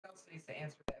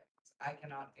answer that. I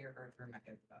cannot hear her through my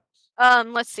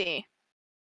headphones. Let's see.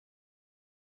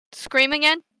 Scream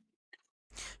again?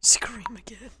 Scream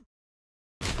again.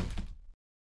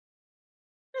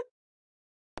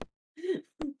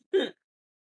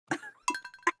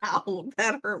 Ow,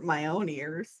 that hurt my own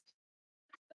ears.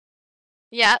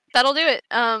 Yeah, that'll do it.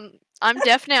 I'm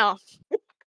deaf now.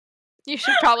 You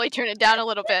should probably turn it down a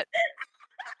little bit.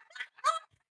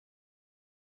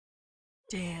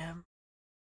 Damn.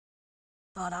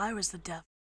 Thought I was the deaf.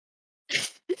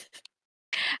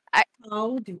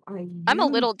 How do I I'm a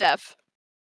little deaf.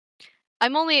 I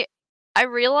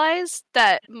realized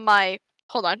that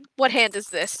hold on, what hand is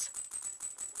this?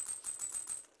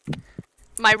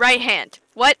 My right hand.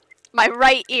 What? My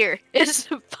right ear is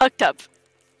fucked up.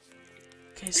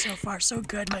 Okay, so far so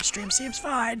good. My stream seems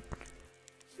fine.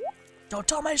 Don't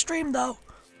tell my stream though.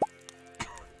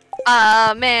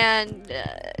 Man,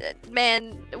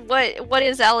 what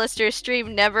is Alistair's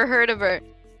stream? Never heard of her.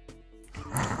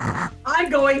 I'm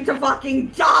going to fucking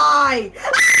die!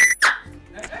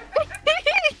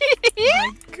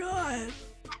 My god.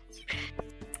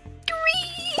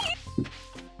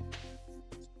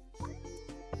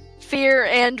 Fear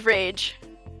and rage.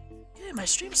 Yeah, my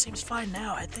stream seems fine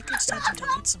now. I think it's time to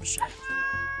delete some shit.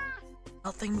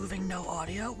 Nothing moving, no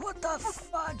audio. What the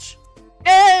fudge?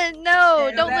 No,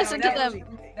 Yeah, don't listen to them.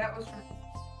 That was from.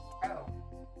 Oh.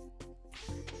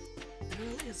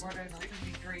 Literally is What is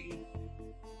 63?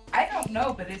 I don't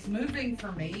know, but it's moving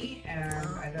for me, and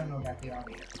I don't know about the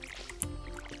audio.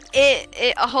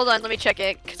 Hold on, let me check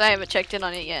it, because I haven't checked in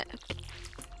on it yet.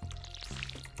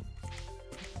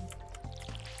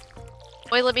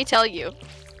 Wait, let me tell you.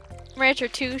 Rancher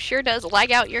 2 sure does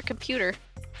lag out your computer.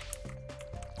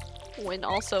 When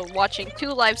also watching 2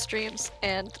 live streams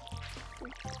and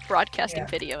broadcasting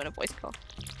video in a voice call.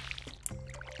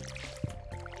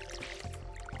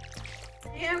 I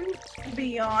am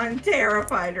beyond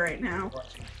terrified right now.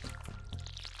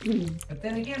 But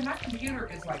then again, my computer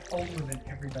is like older than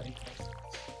everybody else's.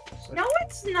 So, No,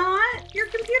 it's not. Your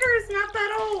computer is not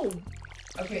that old.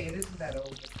 okay, it isn't that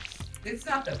old. It's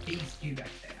not the beast you guys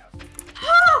have.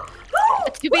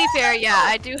 To be fair, yeah,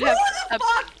 I do have Who the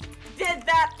fuck did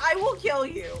that? I will kill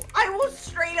you. I will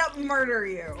straight up murder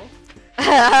you.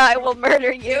 I will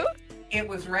murder you. It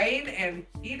was Rain, and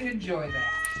he'd enjoy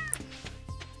that.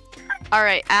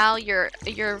 Alright, Al, your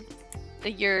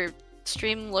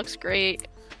stream looks great.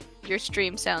 Your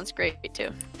stream sounds great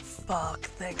too. Fuck,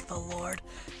 thank the Lord.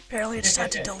 Apparently I just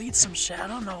had to delete some shit. I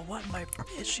don't know what my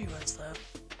issue is though.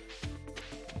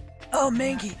 Oh,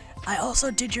 Mangy, I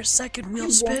also did your second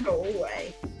wheel spin. Go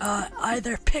away.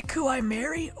 Either pick who I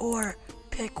marry or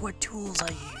pick what tools I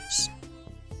use.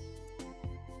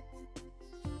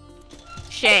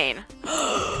 Shane.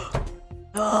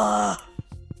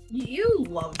 You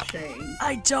love Shane.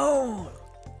 I don't.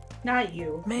 Not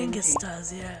you. Mangus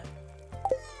does, yeah.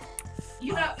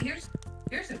 You know, here's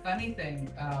a funny thing.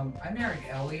 I married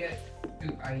Elliot,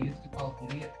 who I used to call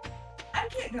Idiot. I'm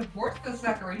getting divorced the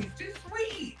sucker, and he's too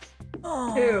sweet.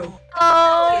 Oh. Who?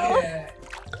 Oh. Yeah.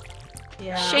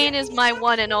 Yeah. Shane is my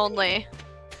one and only.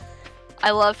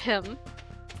 I love him.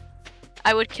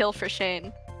 I would kill for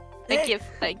Shane. I give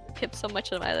him so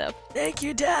much of my love. Thank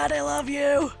you, Dad. I love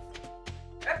you.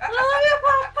 I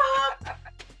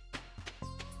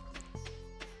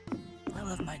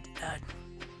love my dad.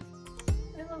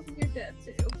 I love your dad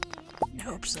too. I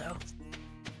hope so.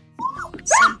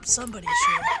 Somebody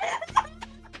should.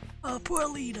 Oh, poor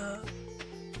Lita.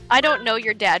 I don't know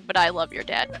your dad, but I love your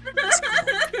dad.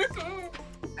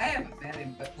 I haven't met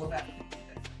him, but we'll have to do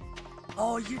that.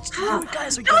 Oh, you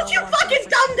guys are Don't you fucking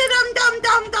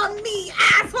dum me,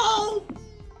 asshole!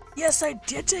 Yes, I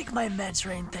did take my meds,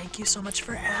 Rain. Thank you so much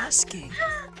for asking.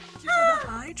 Thank you for the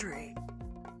hydrate.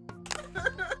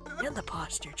 And the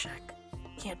posture check.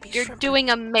 Can't be You're shrimping. doing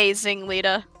amazing,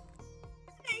 Lita.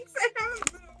 Thanks, I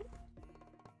haven't moved.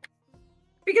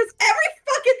 Because every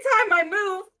fucking time I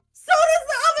move, so does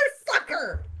the other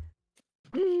sucker!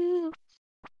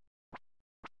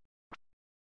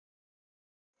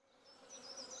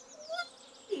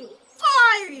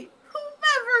 Why?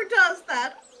 Whoever does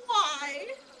that, why?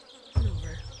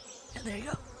 Over. And there you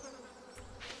go.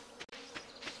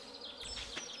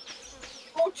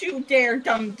 Don't you dare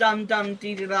dum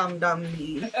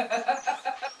me.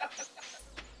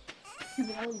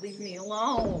 Leave me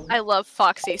alone. I love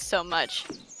Foxy so much.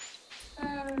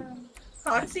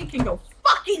 Foxy can go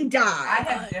fucking die. I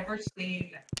have never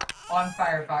seen On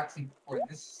Fire Foxy before.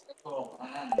 This is cool.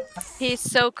 He's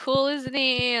so cool, isn't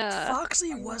he?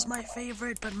 Foxy was my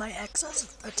favorite, but my ex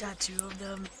has a tattoo of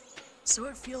them, so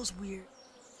it feels weird.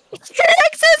 Your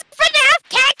ex's FNAF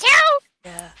tattoo!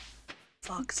 Yeah.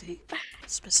 Foxy,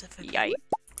 specifically. Yikes.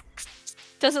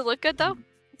 Does it look good though?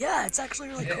 Yeah, it's actually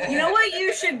really cool. You know what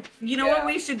you should? You know what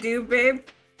we should do, babe?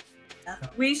 Yeah.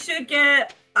 We should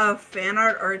get a fan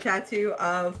art or a tattoo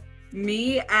of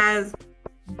me as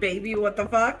Baby What the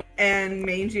Fuck and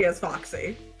Mangy as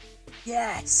Foxy.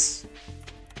 Yes.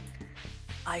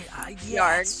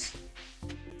 Yes.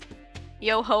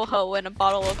 Yo ho ho and a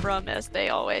bottle of rum, as they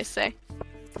always say.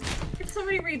 Can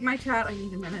somebody read my chat? I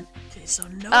need a minute. Okay, so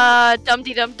no. Dum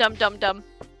de dum dum dum dum.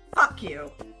 Fuck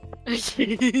you.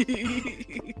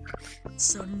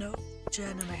 So no,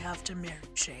 Jen, and I have to marry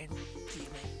Shane.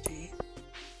 D-M-A-G.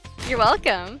 You're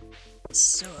welcome.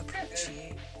 So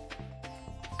appreciate.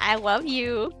 I love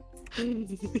you.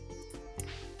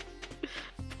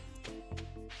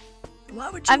 Why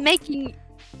would you? I'm making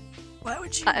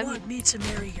want me to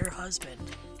marry your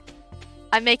husband?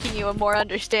 I'm making you a more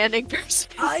understanding person.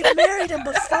 I married him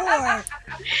before.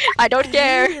 I don't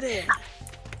care. hated it.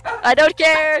 I don't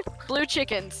care. Blue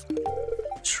chickens.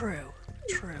 True.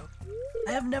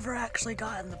 I have never actually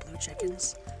gotten the blue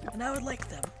chickens, and I would like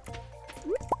them.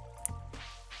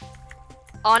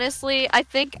 Honestly, I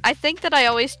think that I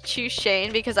always choose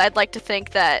Shane because I'd like to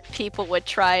think that people would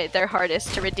try their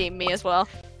hardest to redeem me as well.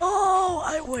 Oh,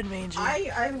 I would, Mangy.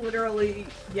 I literally,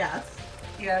 yes.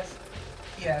 Yes.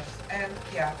 Yes. And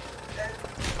yeah.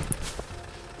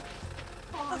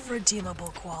 Of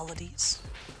redeemable qualities.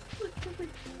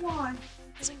 Why?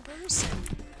 Amazing person.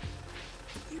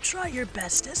 You try your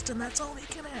bestest, and that's all we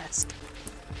can ask.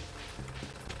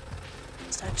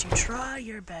 Is that you try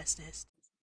your bestest.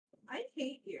 I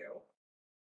hate you.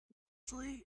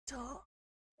 Actually, tell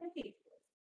I hate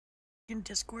in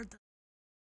Discord.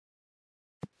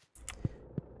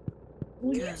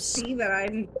 Will you Yes. see that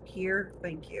I'm here?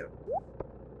 Thank you.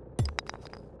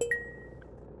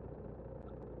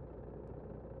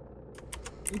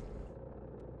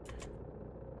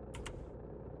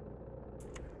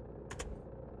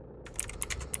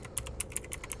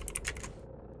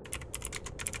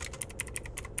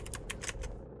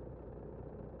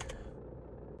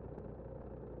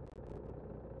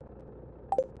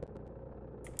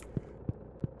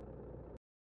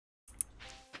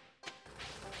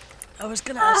 I was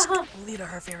gonna ask Lita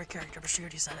her favorite character, but she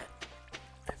already said it.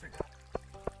 I forgot.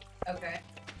 Okay.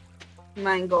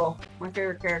 Mangle. My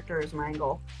favorite character is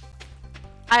Mangle.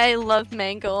 I love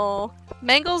Mangle.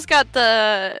 Mangle's got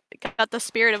the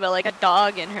spirit of like a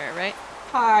dog in her, right?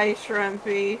 Hi,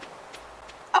 Shrimpy.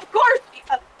 Of course,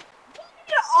 why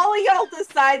did all of y'all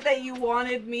decide that you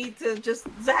wanted me to just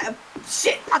zap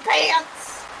shit my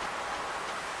pants?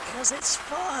 Because it's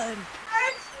fun.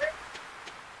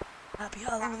 Happy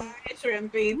Halloween. Hi,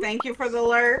 Shrimpy. Thank you for the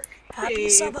lurk. Happy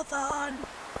Subathon.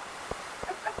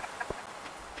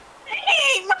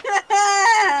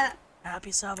 Happy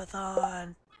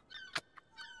Subathon.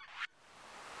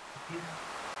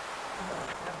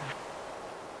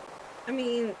 I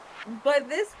mean, by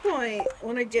this point,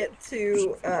 when I get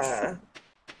to,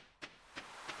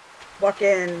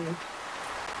 fucking...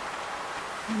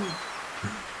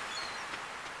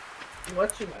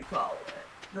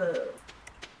 whatchamacallit?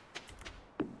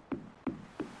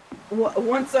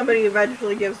 Once somebody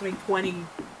eventually gives me 20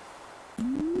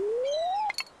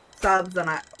 subs and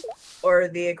or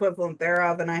the equivalent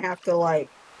thereof, and I have to like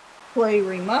play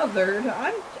Remothered,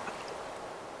 I'm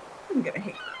gonna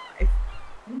hate my life.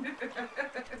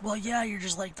 Well, yeah, you're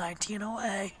just like 19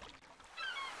 away.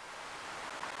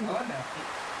 Oh, no.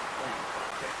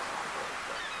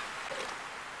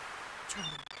 Turn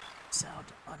the sound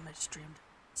on my stream.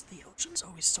 The ocean's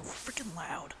always so freaking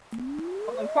loud.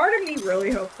 Well, part of me really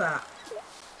hopes that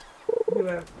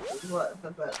whoever what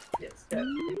the best gets tips,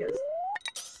 because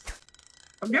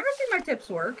I've never seen my tips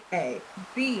work. A.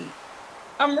 B.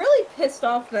 I'm really pissed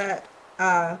off that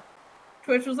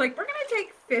Twitch was like, we're gonna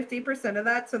take 50% of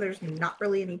that, so there's not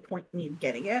really any point in me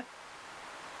getting it.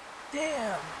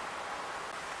 Damn.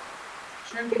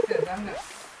 Shrimpy says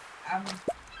I'm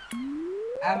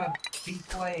a be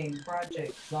playing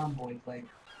Project Zomboid like.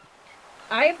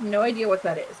 I have no idea what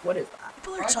that is. What is that?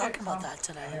 People are Project talking about that I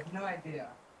today. have no idea.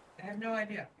 I have no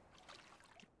idea.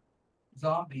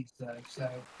 Zombies though, so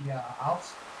yeah,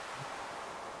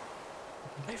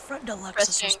 My friend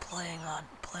Alexis was playing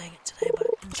it today, but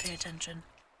didn't pay attention.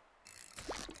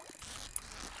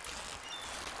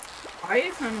 Why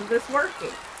is none of this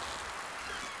working?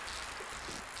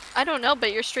 I don't know,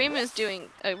 but your stream is doing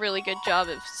a really good job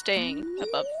of staying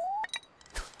above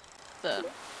the,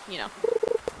 you know.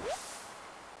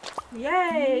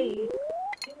 Yay!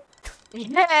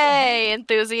 Yay!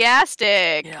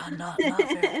 Enthusiastic! Yeah, not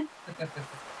fair.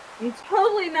 I'm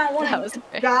totally not That wanting was to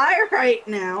fair. die right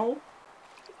now.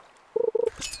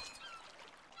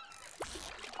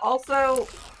 Also,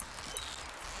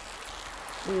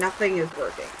 nothing is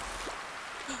working.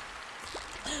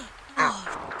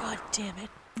 Oh, god damn it.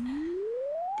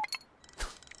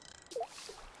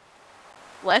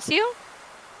 Bless you?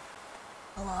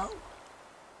 Hello?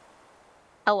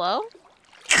 Hello?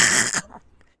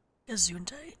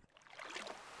 Gesundheit?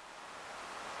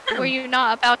 Were you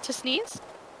not about to sneeze?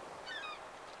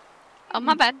 Oh,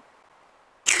 my bad.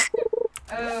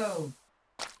 Oh.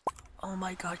 Oh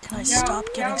my god, can I stop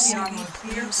getting Calvion seaweed, was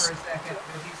here please? for a second,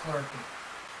 but he's lurking.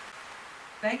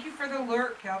 Thank you for the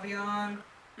lurk, Calvion.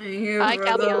 Thank you Hi, for the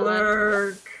Calvion.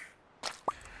 lurk.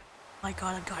 My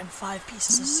god, I've gotten 5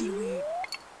 pieces of seaweed.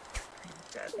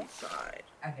 Dead inside.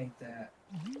 I hate that.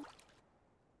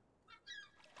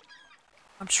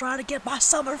 I'm trying to get my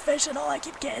summer fish and all I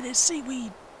keep getting is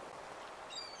seaweed.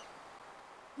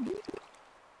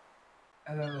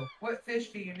 Oh, what fish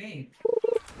do you need?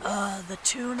 The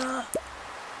tuna,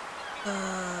 the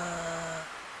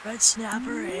red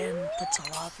snapper, and the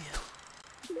tilapia.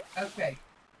 Okay.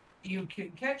 You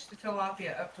can catch the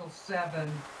tilapia up till 7.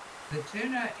 The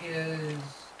tuna is,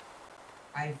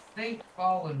 I think,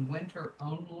 fall and winter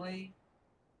only.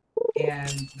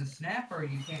 And the snapper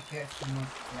you can't catch unless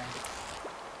it's rains.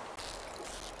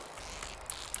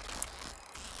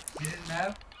 You didn't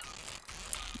know?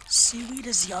 Seaweed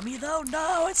is yummy though?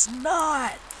 No, it's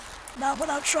not! Not when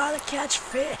I'm trying to catch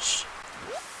fish.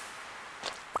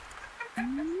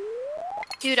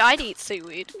 Dude, I'd eat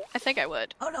seaweed. I think I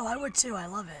would. Oh no, I would too, I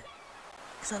love it.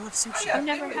 Because I love Oh sushi. yeah, I've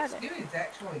never had it. seaweed's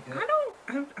actually good.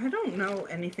 I don't know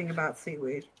anything about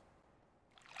seaweed.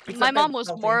 My Except mom it's was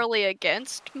salty. morally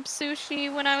against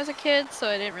sushi when I was a kid, so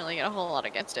I didn't really get a whole lot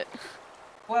against it.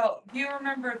 Well, do you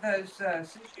remember those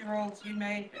sushi rolls you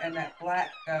made and that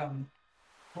black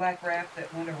wrap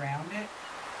that went around it?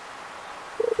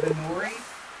 The nori?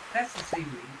 That's the seaweed.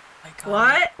 My god.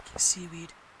 What?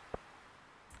 Seaweed.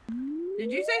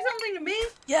 Did you say something to me?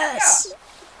 Yes!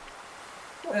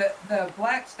 The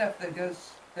black stuff that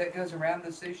goes around the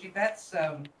sushi, that's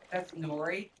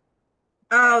nori.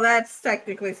 Oh, that's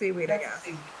technically seaweed, I That's guess.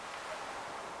 seaweed.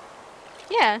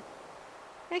 Yeah.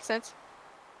 Makes sense.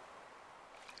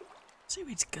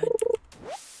 Seaweed's good.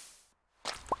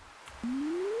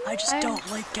 I just don't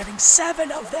like getting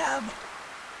 7 of them!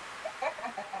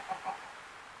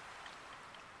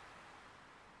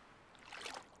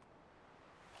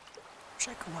 Wish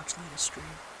I could watch Lita stream.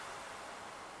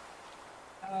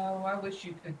 Oh, I wish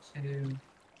you could too.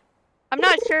 I'm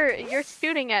not sure you're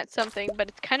shooting at something, but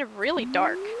it's kind of really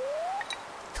dark.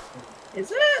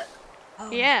 Is it? Oh,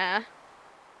 Yeah.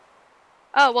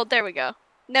 Oh, well, there we go.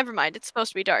 Never mind, it's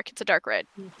supposed to be dark. It's a dark red.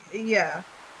 Yeah.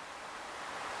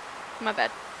 My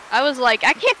bad. I was like,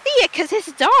 I can't see it because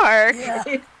it's dark! Yeah.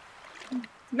 It's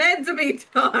meant to be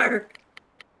dark.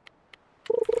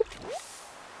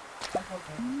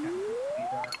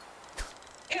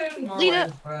 In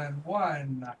Lita- Norway,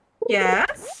 1.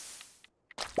 Yes?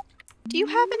 Do you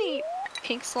have any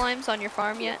pink slimes on your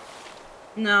farm yet?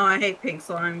 No, I hate pink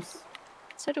slimes.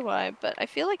 So do I, but I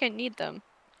feel like I need them.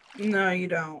 No, you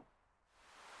don't.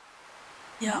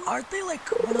 Yeah, aren't they like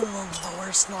one of the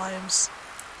lower slimes?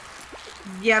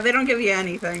 Yeah, they don't give you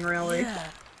anything, really. Yeah.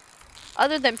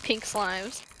 Other than pink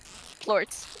slimes,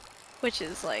 plorts, which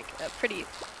is like a pretty,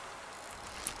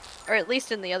 or at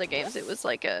least in the other games, it was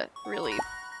like a really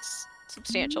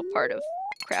substantial part of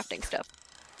crafting stuff.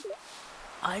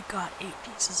 I got 8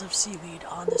 pieces of seaweed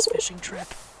on this fishing trip.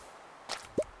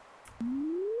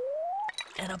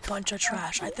 And a bunch of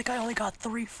trash. I think I only got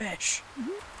 3 fish.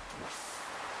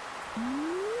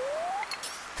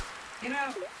 You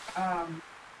know,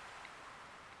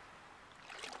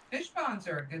 fish ponds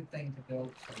are a good thing to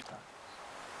build sometimes.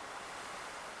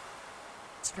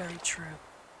 It's very true.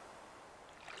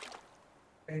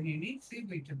 And you need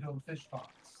seaweed to build fish ponds,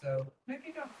 so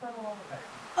maybe don't throw all of that.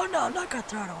 Oh no, I'm not gonna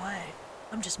throw it away.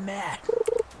 I'm just mad.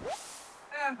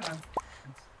 Uh-huh. That's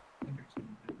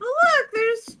interesting. Oh, look,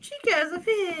 there's Chica as a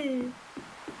fish.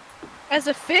 As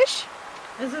a fish?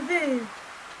 As a fish.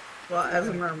 Well, as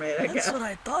a mermaid, I That's guess. what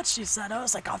I thought she said. I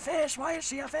was like, a fish? Why is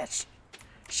she a fish?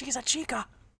 She's a chica.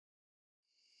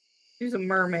 She's a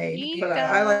mermaid, but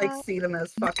I like see them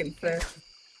as fucking fish.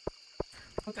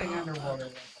 Something underwater.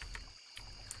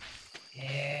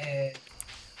 Yeah.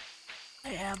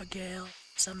 Hey, Abigail.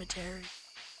 Cemetery.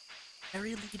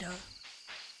 Harry Lita.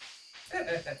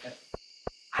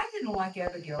 I didn't like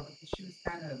Abigail because she was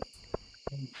kind of.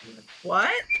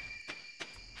 What?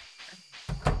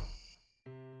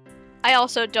 I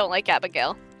also don't like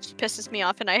Abigail. She pisses me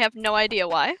off and I have no idea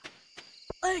why.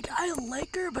 Like, I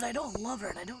like her, but I don't love her,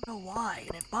 and I don't know why,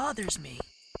 and it bothers me.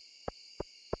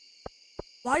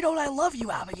 Why don't I love you,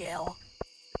 Abigail?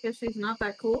 Guess she's not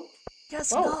that cool.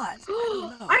 Guess Oh. not. I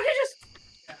don't know. I can just.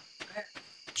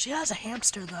 She has a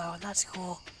hamster though, and that's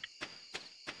cool.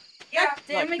 Yeah, God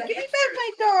damn like it! the Give me hamster- back my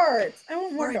darts. I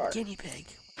want more Or a darts. guinea pig.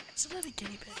 Isn't it a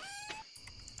guinea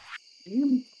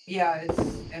pig? Yeah,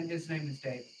 and his name is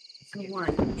David. It's cute.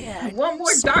 One. Yeah. One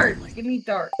more something dart. like- Give me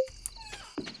darts.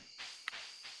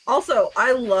 Also,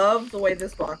 I love the way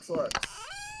this box looks.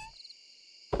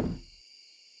 Okay.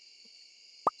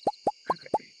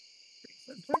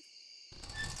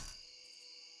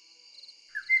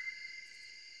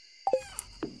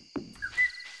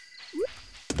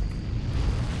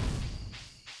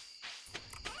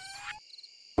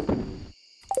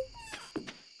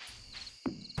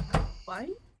 What?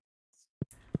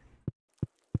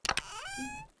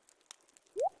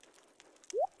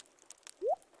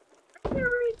 I can't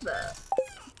read that.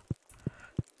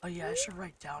 Oh yeah, I should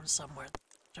write down somewhere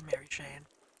to Mary Shane.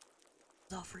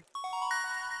 I'll freak.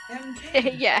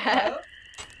 MG, Yeah. hello.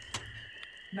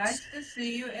 Nice to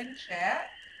see you in chat.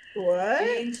 What?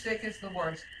 Being sick is the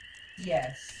worst.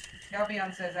 Yes.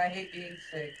 Calvion says, I hate being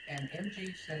sick. And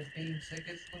MG says, being sick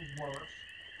is the worst.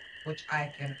 Which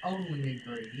I can only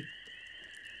agree.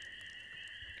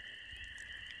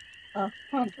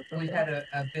 100%. We've had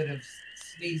a bit of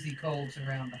sneezy colds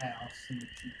around the house. And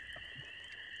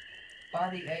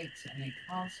body aches and a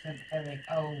constant headache.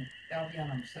 Oh,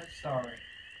 Calvion, I'm so sorry.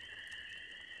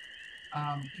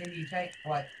 Can you take,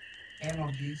 like,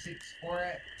 analgesics for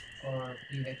it? Or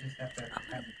do you just have to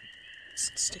have it?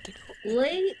 Sticky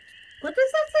Late. What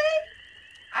does that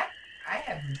say? I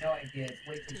have no idea. It's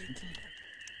way too sticky.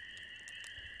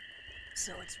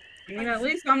 So it's I mean, at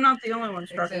least I'm not the only one It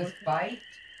struggling says with it. bite.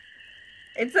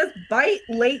 It says bite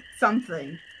late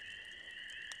something.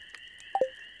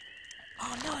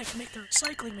 oh no, I can make the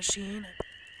recycling machine.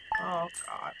 Oh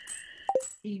god.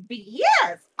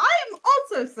 Yes, I am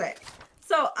also sick.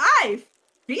 So I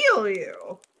feel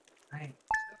you. I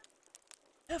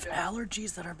I have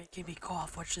allergies that are making me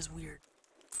cough, which is weird.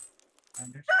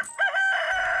 understand.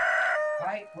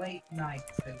 Bite late night,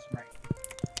 says Ray.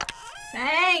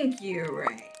 Thank you,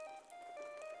 Ray.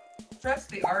 Trust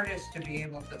the artist to be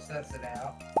able to suss it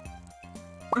out.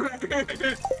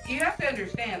 You have to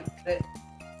understand that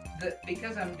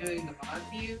because I'm doing the mod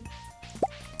view,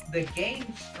 the game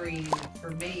screen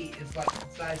for me is like the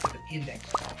size of an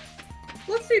index card.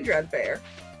 Let's do Dreadbear.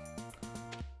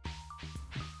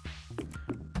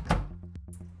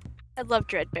 I love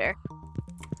Dreadbear.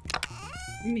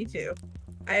 Me too.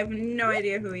 I have no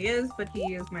idea who he is, but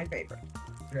he is my favorite.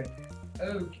 Right.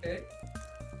 Okay.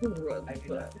 I do not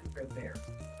Dreadbear. think right there.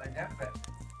 Find out better.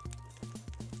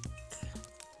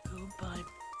 Go buy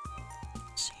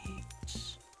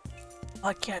seeds. Oh,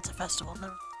 I can't. It's a festival.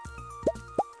 No.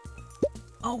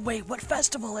 Oh wait, what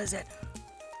festival is it?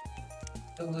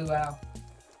 The luau.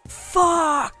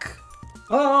 Fuck!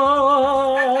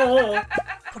 Oh!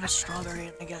 Put a strawberry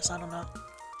in, I guess. I don't know.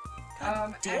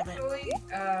 God damn it. Actually,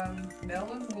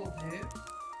 melon will do.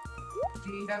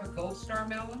 Do you have a gold star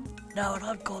melon? No, I don't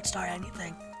have gold star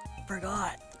anything.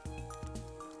 Forgot.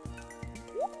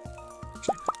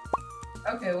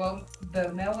 Okay, well, the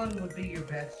melon would be your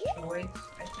best choice,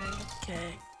 I think.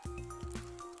 Okay.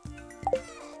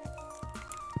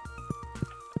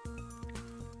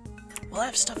 Well, I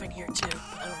have stuff in here too.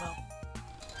 I don't know.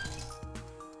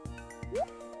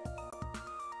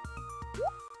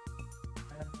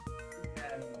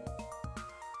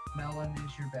 Melon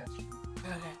is your best choice.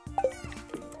 Okay.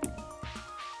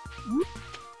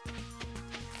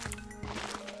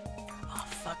 Oh,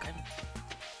 fucking.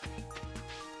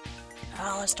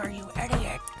 Alistair, you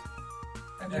idiot!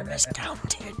 You're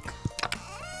miscounted.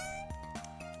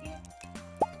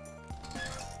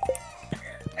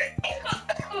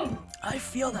 I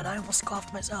feel that I almost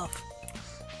coughed myself.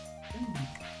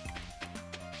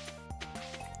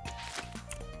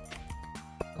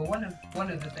 But one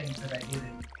of the things that I did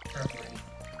in preparation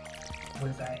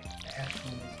was I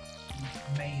actually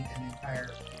made an entire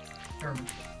thermos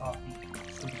of coffee.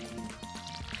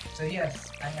 So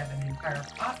yes, I have an entire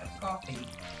pot of coffee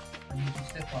for you to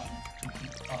sip on to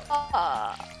keep the coffee.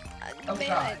 Oh Man,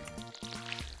 God.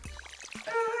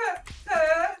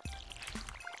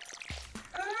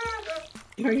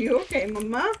 Are you okay,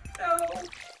 Mama? No.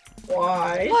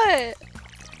 Why? What?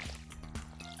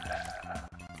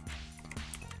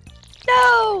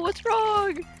 No! What's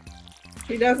wrong?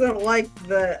 She doesn't like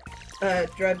the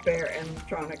Dreadbear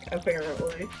animatronic,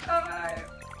 apparently. I'm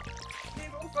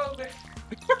evil-phobic.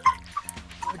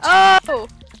 Oh!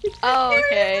 Oh,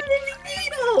 okay.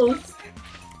 Needles!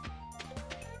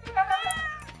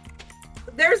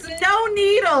 There's no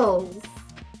needles!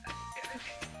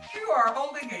 You are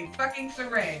holding a fucking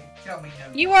syringe. Tell me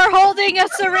no. You are holding a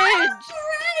syringe!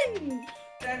 Syringe!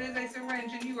 That is a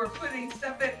syringe, and you are putting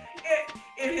stuff in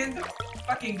his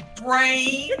fucking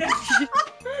brain.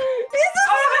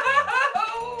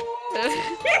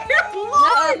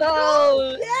 Oh,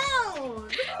 No! Down!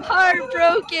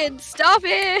 Heartbroken! Stop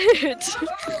it!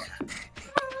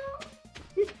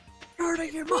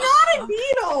 Hurting your mom. Not a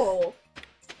needle!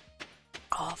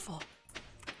 Awful.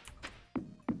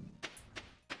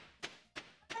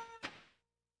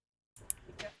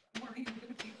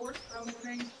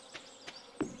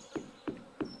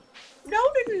 No.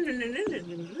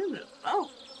 Oh.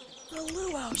 The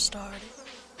luau started.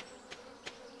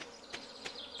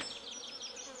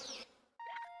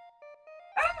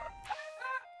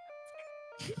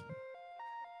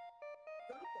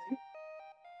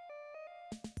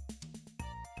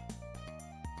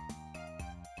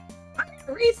 I'm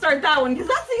gonna restart that one because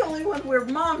that's the only one where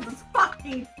mom's as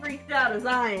fucking freaked out as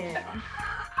I am.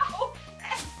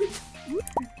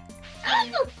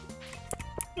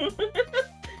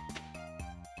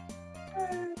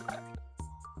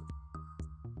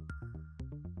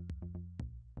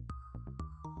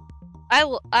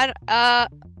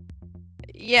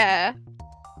 Yeah.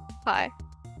 Hi.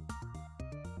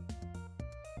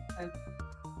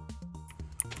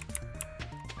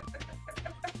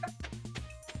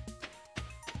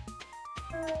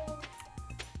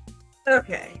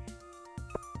 Okay.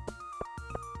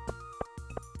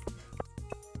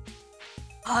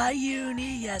 Hi,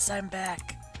 Uni. Yes, I'm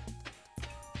back.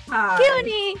 Hi.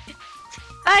 Uni!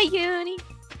 Hi, Uni!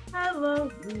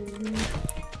 Hello.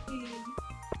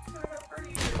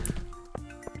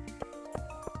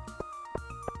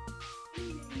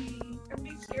 Come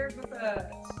be scared with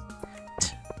us.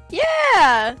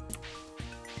 Yeah!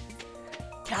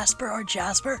 Casper or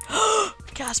Jasper?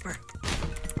 Casper.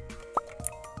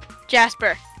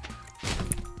 Jasper.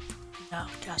 No,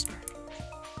 Jasper.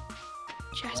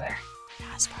 Jasper.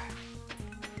 Jasper.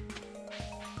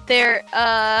 They're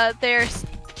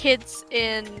kids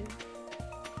in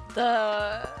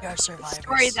the We are survivors.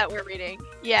 story that we're reading.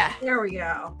 Yeah. There we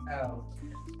go. Oh.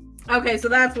 Okay, so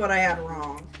that's what I had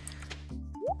wrong.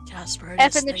 Jasper.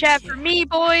 F just in the thank chat you. for me,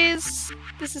 boys!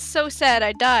 This is so sad,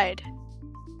 I died.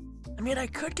 I mean, I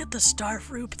could get the star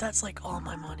fruit, but that's like all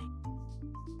my money.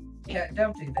 Yeah,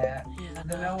 don't do that. Yeah,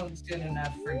 The no. melon's good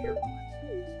enough for your one.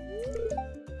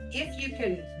 If you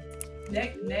can,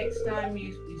 next time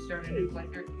you start a new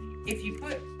planter, if you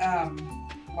put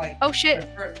like Oh shit.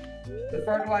 the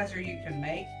fertilizer you can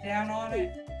make down on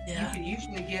it, you Yeah. can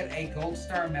usually get a gold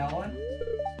star melon,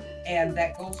 and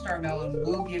that gold star melon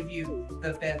will give you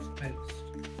the best boost.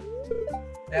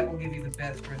 That will give you the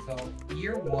best result.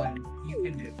 Year one, you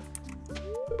can do.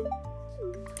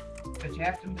 But you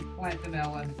have to plant the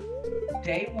melon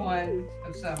day one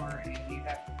of summer, and you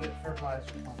have to put fertilizer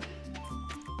on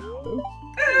it.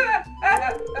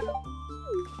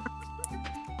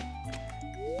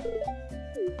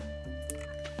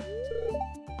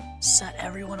 Set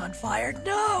everyone on fire.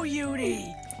 No,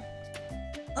 Uni!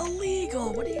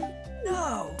 Illegal. What do you...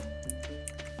 No.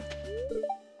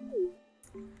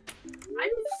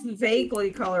 I'm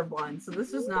vaguely colorblind, so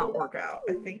this does not work out.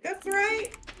 I think that's right.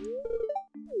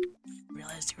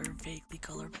 Realized you were vaguely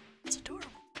colorblind. It's adorable.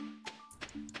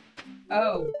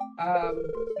 Oh,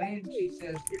 man, she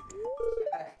says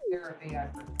therapy. I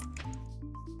forgot.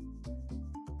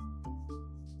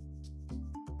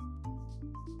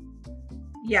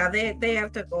 Yeah, they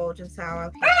have to go just how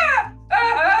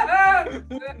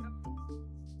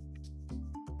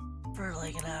For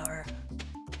like an hour.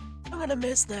 I'm gonna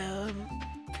miss them.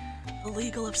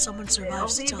 Illegal if someone I'll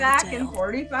survives to be tell back the in tale.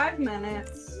 45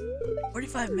 minutes.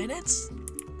 45 minutes?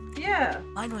 Yeah.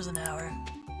 Mine was an hour.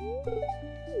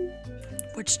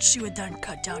 Which she would then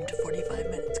cut down to 45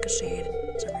 minutes because she hated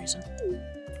it for some reason.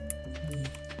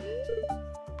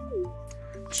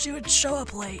 She would show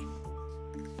up late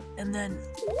and then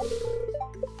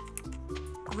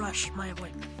rush my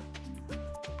appointment.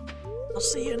 I'll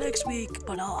see you next week,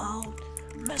 but I'll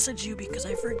message you because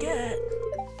I forget.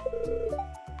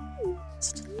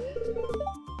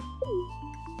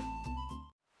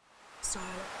 Sorry,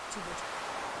 too much.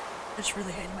 I just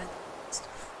really hate my therapist.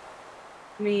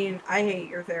 I mean, I hate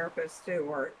your therapist too,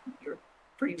 or your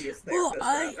previous therapist.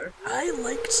 Well, rather. I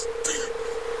liked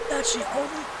that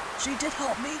she did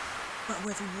help me, but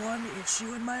with one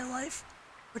issue in my life,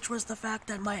 which was the fact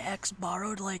that my ex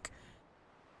borrowed like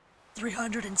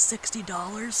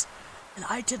 $360, and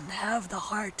I didn't have the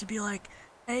heart to be like,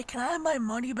 hey, can I have my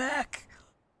money back?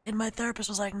 And my therapist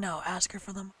was like, no, ask her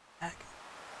for the money back.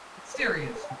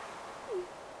 Serious.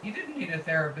 You didn't need a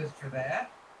therapist for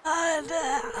that.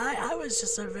 I was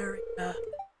just a very,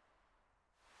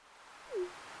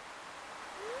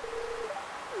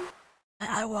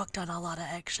 I walked on a lot of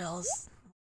eggshells.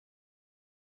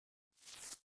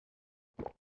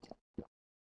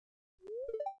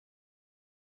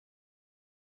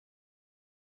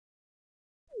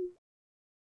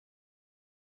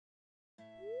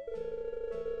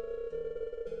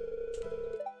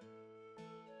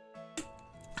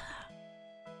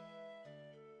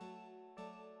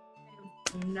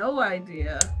 No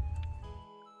idea.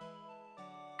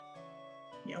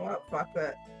 You know what? Fuck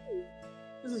that.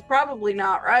 This is probably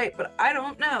not right, but I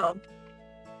don't know.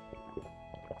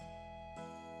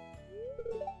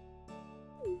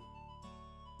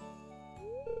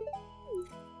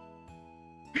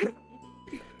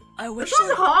 I wish This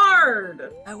is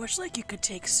hard. I wish like you could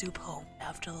take soup home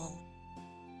after the.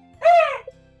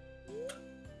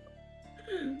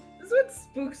 This one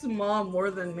spooks mom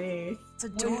more than me. It's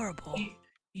adorable.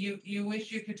 You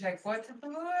wish you could take what to the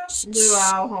luau?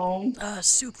 Luau home.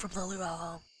 Soup from the luau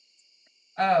home.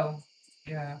 Oh,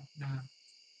 yeah, no.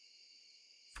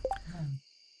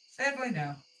 Sadly,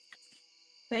 no.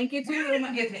 Thank you We don't too.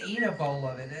 even get to eat a bowl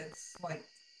of it. It's like,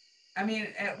 I mean,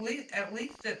 at least at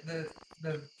the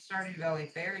Stardew Valley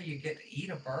Fair, you get to eat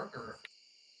a burger.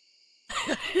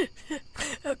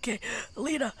 Okay,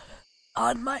 Lita,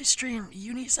 on my stream,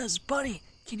 Uni says, Bunny,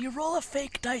 can you roll a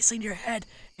fake dice in your head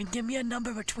and give me a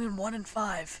number between 1 and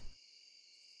 5?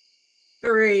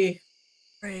 3.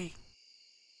 3.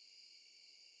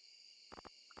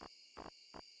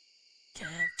 Okay,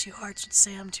 I have 2 hearts with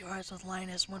Sam, 2 hearts with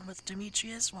Linus, 1 with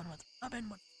Demetrius, 1 with Robin,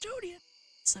 1 with Jodian,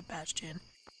 Sebastian,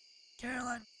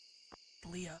 Caroline,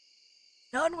 Leah.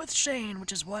 None with Shane,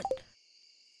 which is what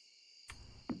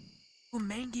who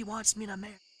Mangy wants me to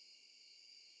marry.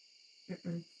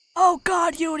 Oh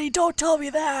God, Uni, don't tell me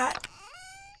that!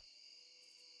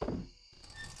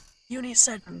 Uni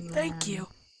said, thank you.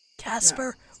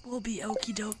 Casper will be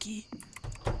okie dokie.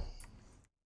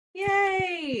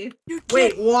 Yay! You can't...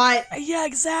 Wait, what? Yeah,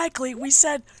 exactly. We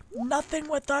said nothing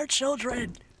with our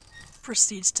children.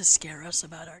 Proceeds to scare us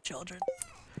about our children.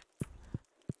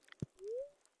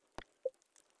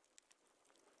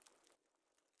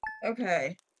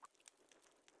 Okay.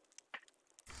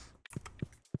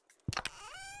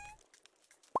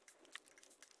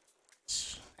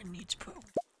 I need to put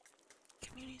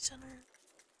community center.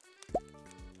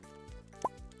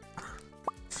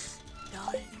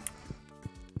 Dying.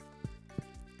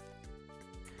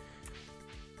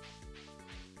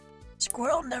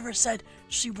 Squirrel never said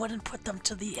she wouldn't put them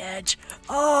to the edge.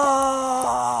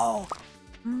 Oh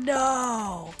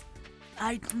no!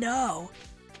 I know.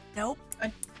 Nope.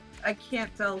 I can't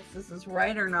tell if this is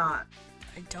right or not.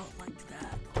 I don't like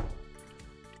that.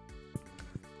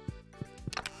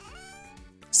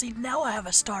 See, now I have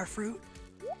a star fruit.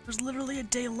 It was literally a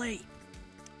day late.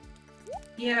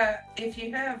 Yeah, if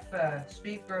you have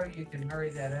speed grow, you can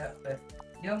hurry that up. But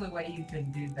the only way you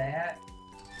can do that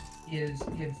is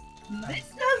if This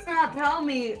does not tell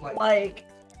me, like...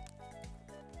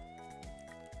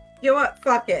 You know what?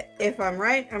 Fuck it. If I'm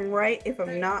right, I'm right. If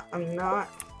I'm not, I'm not.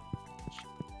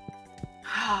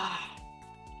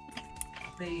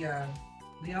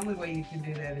 the only way you can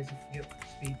do that is if you get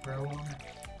speed grow on it.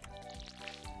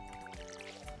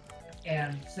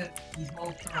 And since the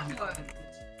whole term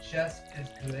is just as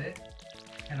good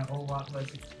and a whole lot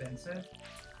less expensive,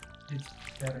 it's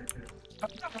better to.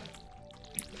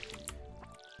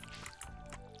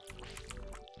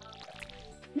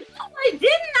 No, I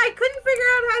didn't! I couldn't figure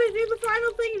out how to do the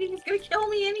final thing and he was gonna kill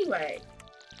me anyway.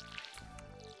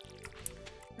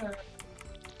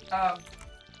 I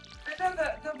know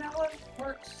that the melon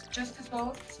works just as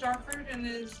well as the starfruit and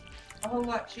is a whole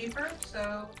lot cheaper,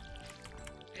 so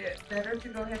it's better to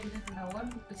go ahead and do the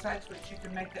melon. Besides which, you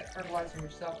can make that fertilizer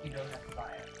yourself. You don't have to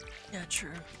buy it. Yeah,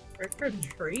 true. Trick or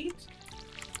treat?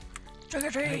 Trick or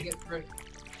And treat! it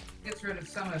gets rid of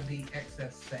some of the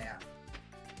excess sap.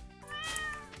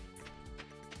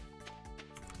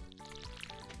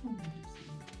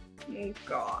 Oh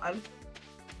God.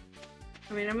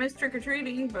 I mean, I miss trick or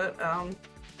treating, but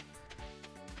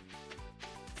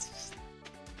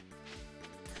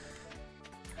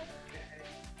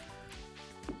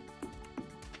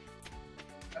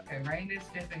Okay, rain is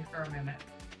dipping for a minute.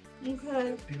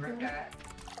 okay. Be right back.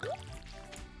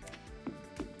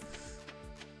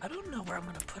 I don't know where I'm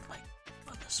gonna put my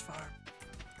on this farm.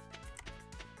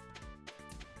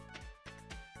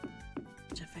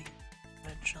 To figure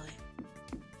eventually.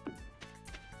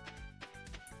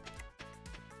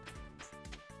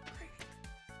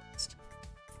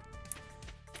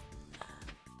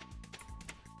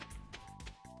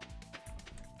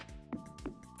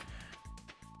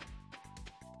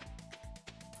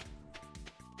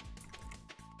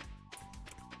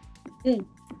 Mm.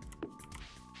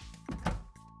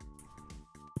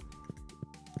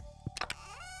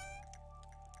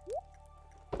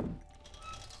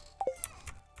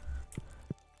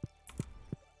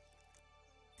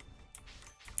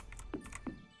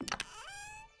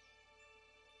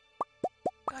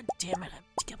 God damn it, I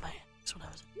have to get my axe when I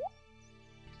was.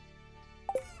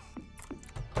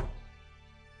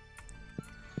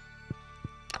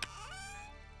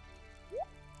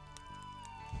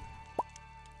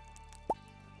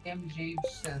 MG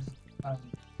says,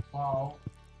 lol,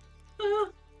 Uh,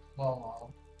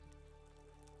 lol.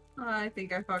 I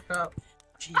think I fucked up.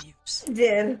 Jeeves.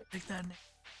 Did. Like that name.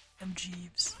 M.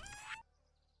 Jeeves.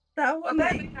 That Well, one.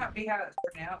 that may not be how it's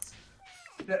pronounced,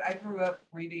 but I grew up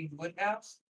reading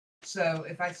Woodhouse, so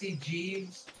if I see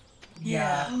Jeeves,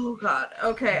 Yeah. Oh god.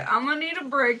 Okay, I'm gonna need a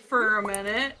break for a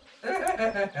minute.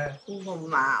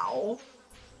 Wow.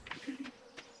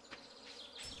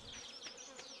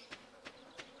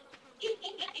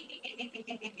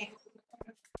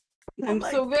 Oh I'm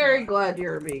my so very God. glad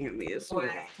you're being amused. Wow.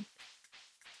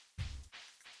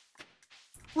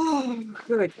 Oh,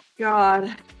 good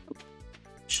God.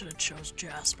 Should have chose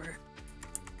Jasper.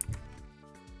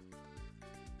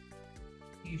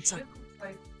 You So- shouldn't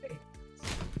play fake.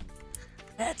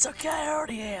 That's okay, I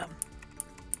already am.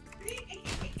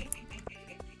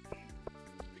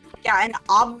 Yeah, and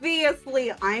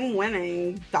obviously I'm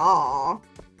winning. Duh.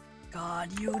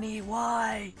 God, Uni,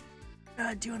 why?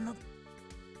 Do another.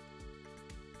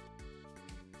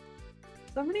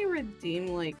 Somebody redeem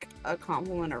like a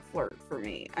compliment or flirt for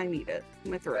me. I need it.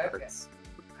 My throat Okay. hurts.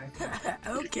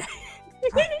 Okay.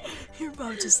 Your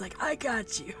mom just like, I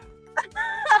got you.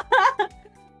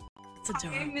 It's Hey,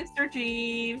 adorable. Mr.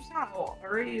 Jeeves, how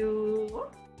are you?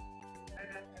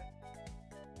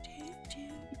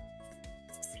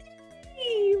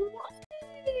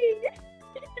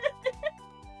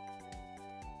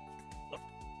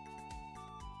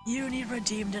 Uni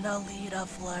redeemed an Lita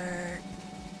flirt.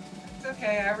 It's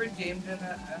okay, I redeemed it.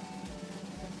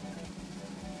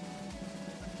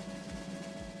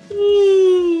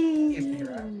 If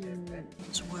you're up to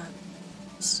it.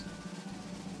 Sweats.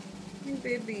 Hey,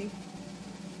 baby.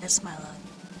 Yes, my love.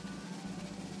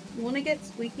 You want to get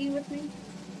squeaky with me?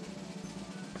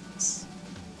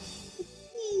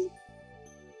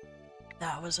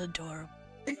 That was adorable.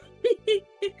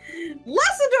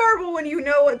 Less adorable when you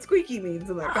know what squeaky means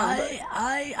in that context.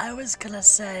 I was gonna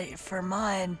say, for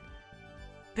mine,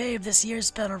 babe, this year's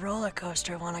been a roller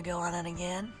coaster. Wanna go on it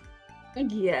again?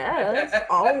 Yes,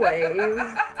 always.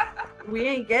 We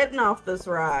ain't getting off this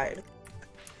ride.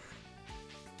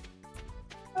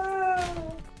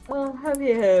 Oh, have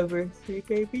you ever, sweet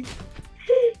baby?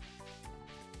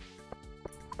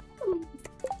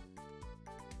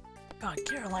 God,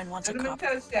 Caroline wants a Cinnamon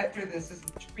cup. toast after this is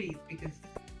a treat because it's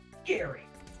scary.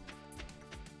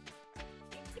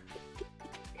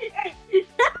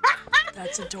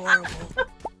 That's adorable.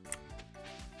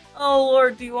 Oh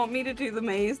Lord, do you want me to do the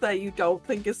maze that you don't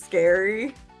think is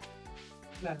scary?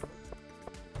 No.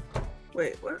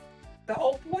 Wait, what? The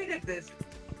whole point of this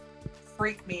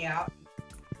freaked me out.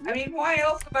 I mean, why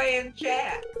else am I in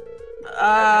chat?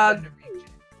 Other than to read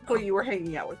chat. Well, you were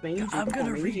hanging out with me. I'm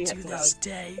gonna redo this. this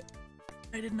day.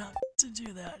 I did not to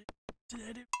do that. I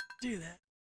didn't do that.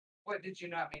 What did you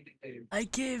not mean to do? I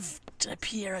gave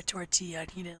Pierre a tortilla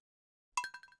and he didn't.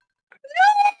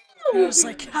 No! I was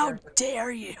like, how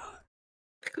dare you?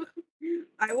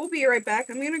 I will be right back.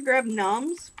 I'm gonna grab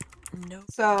Nums. Nope.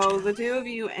 So the two of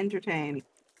you entertain.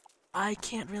 I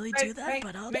can't really do that,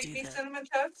 but I'll make do me that. cinnamon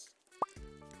toast?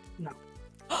 No.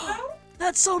 No?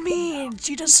 That's so mean.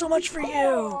 She does so much for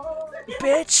you,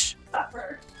 bitch.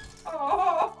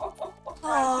 Oh.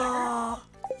 Aww.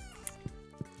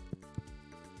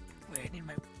 Wait, I need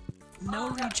my no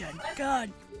regen.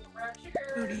 God,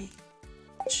 Booty.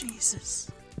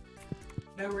 Jesus.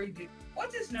 No regen.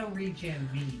 What does no regen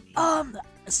mean?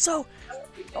 So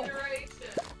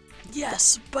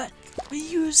yes, but we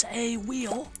use a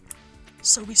wheel.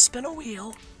 So we spin a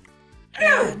wheel,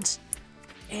 and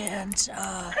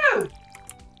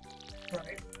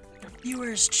Right.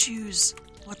 viewers choose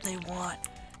what they want.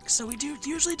 So we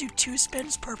usually do 2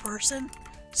 spins per person.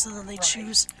 So then they Right.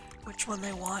 choose which one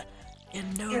they want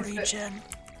in no Yes, but- regen.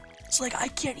 So like I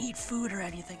can't eat food or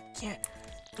anything. Can't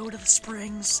go to the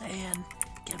springs and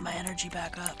get my energy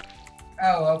back up.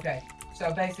 Oh, okay.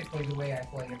 So basically the way I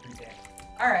play every day.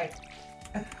 Alright.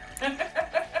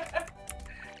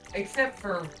 Except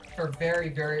for very,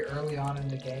 very early on in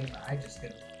the game, I just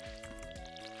did.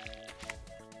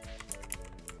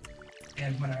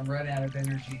 And when I run out of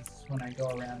energy, it's when I go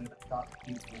around and talk to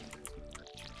people.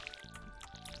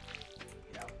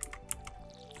 You know.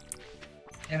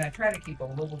 And I try to keep a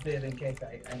little bit in case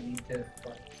I need to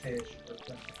like fish or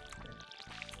something.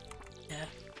 Yeah.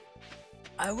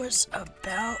 I was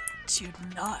about to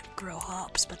not grow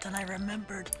hops, but then I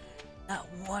remembered that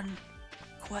one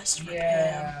quest for him.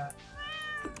 Yeah.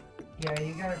 Yeah,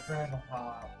 you gotta grab the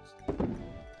hops.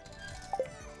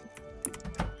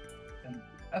 And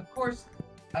of course,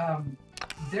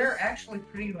 they're actually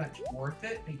pretty much worth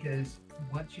it because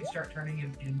once you start turning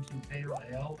them into pale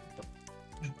ale,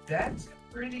 that's a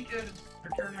pretty good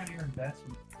return on your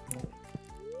investment.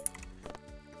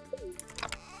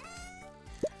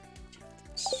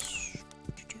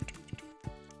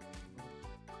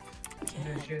 I'm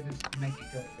gonna share this to make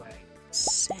it go away.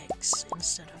 6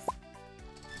 instead of...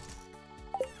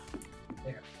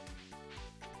 There.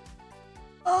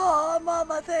 Oh,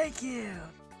 Mama, thank you!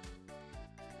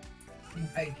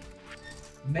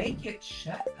 Make it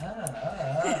shut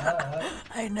up.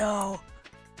 I know.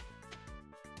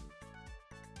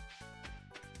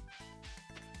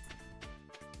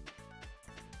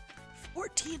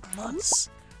 Months.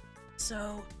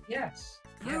 So Yes.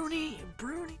 Bruni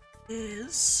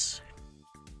is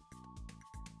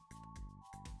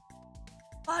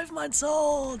 5 months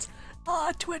old.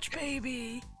 Aw, Twitch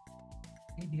baby.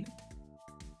 Mhm.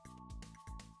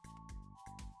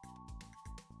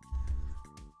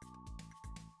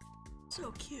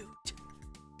 So cute.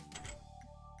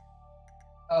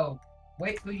 Oh,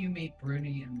 wait till you meet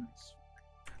Bruni and this.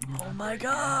 Oh my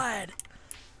god.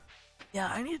 Yeah,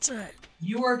 I need to.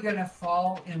 You are gonna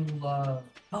fall in love.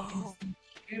 Oh. He's the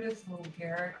cutest little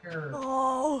character.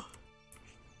 Oh.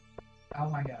 Oh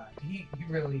my god, he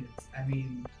really is. I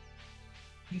mean,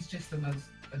 he's just the most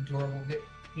adorable.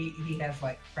 He has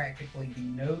like practically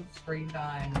no screen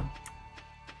time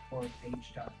or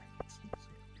page time, I guess,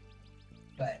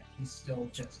 but he's still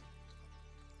just.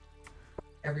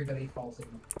 Everybody falls in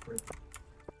love with him.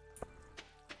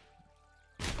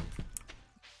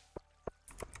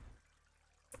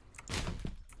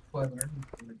 Spoiler, he's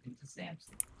gonna be to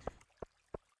Samson.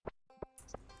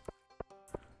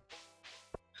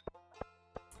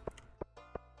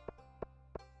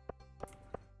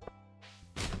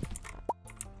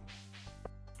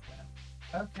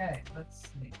 Okay, let's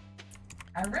see.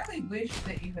 I really wish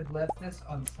that you had left this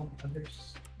on some other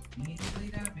speed,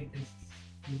 Lita, because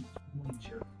it's really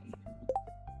jerky.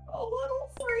 A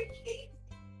little freaky.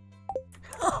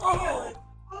 Oh.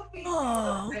 Puppy.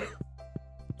 Oh.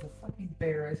 The fucking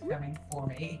bear is coming for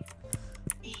me.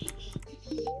 She's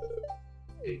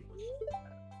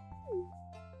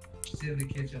in the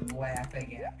kitchen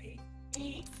laughing at me.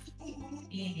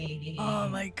 Oh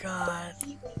my god.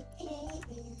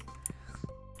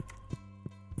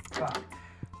 Fuck.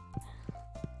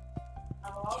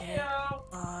 Okay.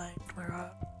 Fine. Where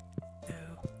are you?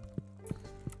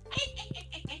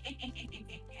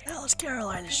 How's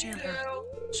Caroline? Is she in her?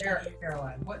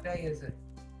 Caroline, what day is it?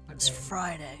 It's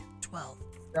Friday, 12th.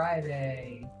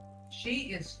 Friday.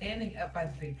 She is standing up by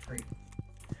the big tree.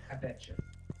 I bet you.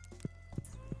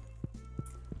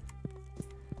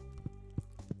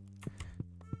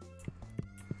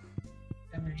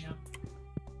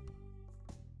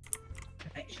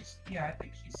 I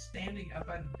think she's standing up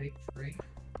by the big tree.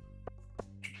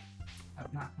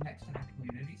 I'm not next to the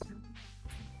community center.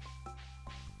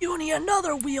 You need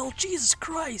another wheel, Jesus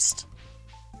Christ!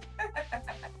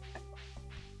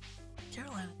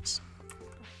 Caroline is.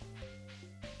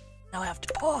 Now I have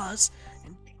to pause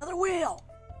and take another wheel.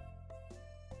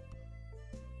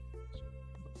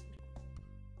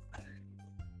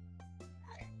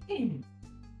 You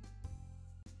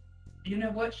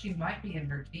know what? She might be in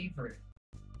her tea break.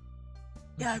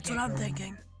 Yeah, that's what I'm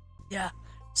thinking. Yeah,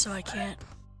 so I can't.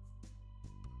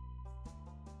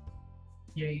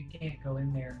 Yeah, you can't go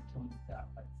in there until you've got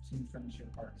like 2 friendship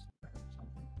hearts or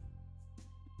something.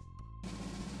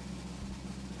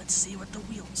 Let's see what the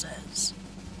wheel says.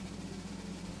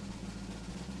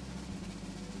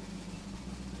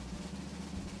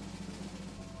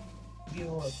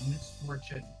 Wheel of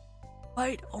misfortune.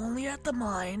 Fight only at the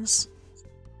mines,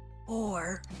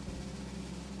 or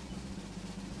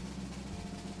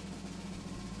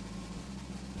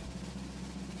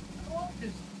How long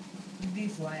do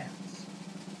these last?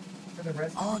 For the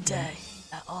rest all of the day.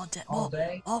 Yeah, all day. All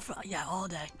day? Yeah, all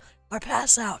day. Or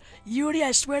pass out. Uni,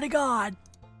 I swear to God.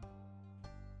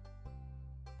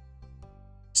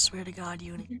 Swear to God,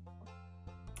 Uni.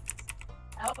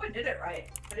 I hope I did it right.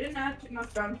 I didn't add too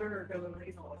much brown sugar because of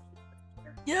the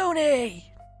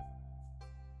Uni!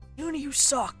 Uni, you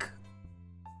suck.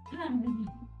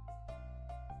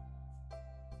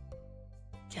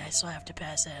 Okay, so I have to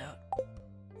pass out.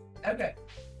 Okay,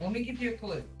 let me give you a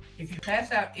clue. If you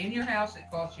pass out in your house, it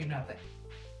costs you nothing.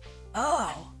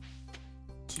 Oh.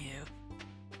 Cute.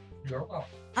 You're welcome.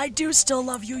 I do still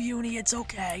love you, Uni. It's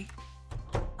okay.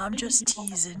 I'm just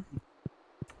teasing.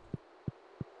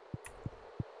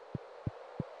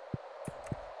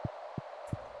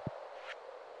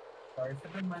 Sorry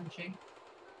for the munching.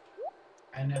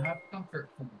 I now have comfort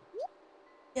food.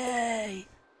 Yay.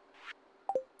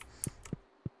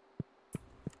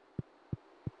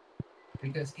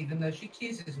 Because even though she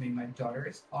teases me, my daughter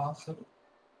is awesome.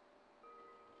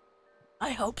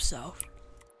 I hope so.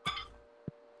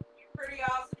 You're pretty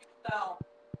awesome yourself.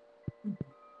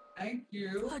 Thank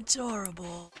you.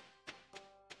 Adorable.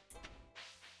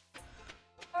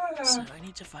 So I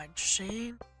need to find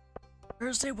Shane.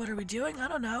 Thursday, what are we doing? I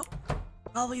don't know.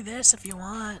 Probably this if you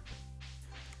want.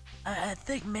 I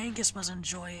think Mangus was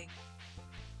enjoying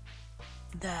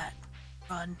that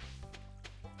run.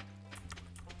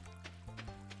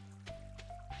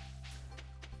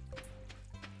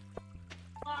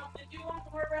 Mom, did you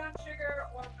want more brown sugar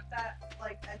or with that,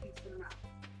 like, a decent amount?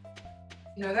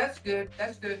 No, that's good.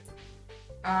 That's good.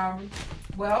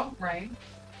 Well, Rain,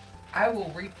 I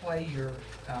will replay your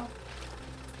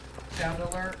sound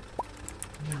alert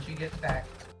when she gets back.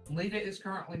 Lita is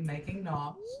currently making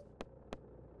knobs.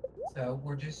 So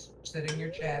we're just sitting here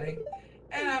chatting.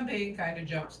 And I'm being kind of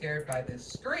jump scared by this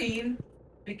screen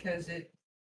because it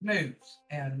moves.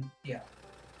 And yeah.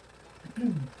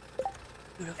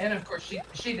 And of course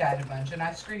she died a bunch and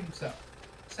I screamed so.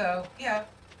 So yeah,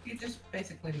 you just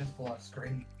basically missed a lot of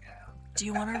screaming. Do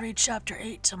you want to read chapter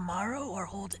 8 tomorrow or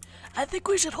hold it? I think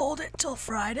we should hold it till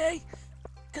Friday,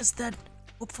 because then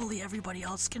hopefully everybody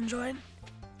else can join.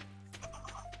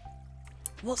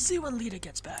 We'll see when Lita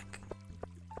gets back.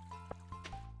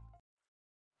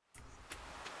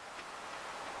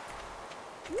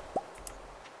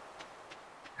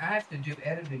 I have to do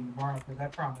editing tomorrow because I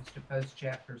promised to post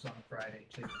chapters on Friday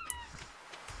too.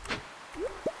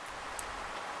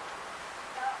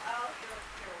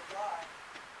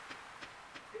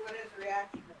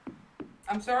 Reaction.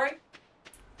 I'm sorry?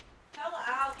 Tell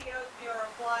Al he owes me a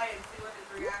reply and see what his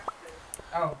reaction is.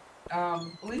 Oh,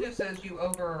 Lita says you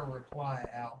owe her a reply,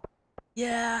 Al.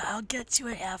 Yeah, I'll get to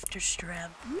it after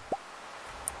stream.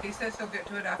 He says he'll get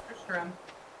to it after stream.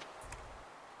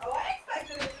 Oh, I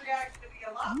expected his reaction to be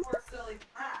a lot more silly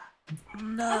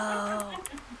than that. No.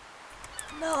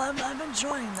 No, I'm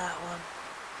enjoying that one.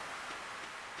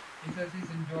 He says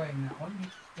he's enjoying that one.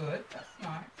 He's good. That's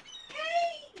nice.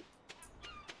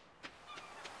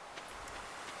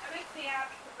 That makes me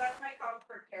happy because that's my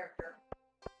comfort character.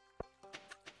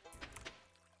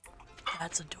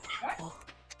 That's adorable.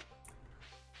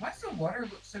 Why does the water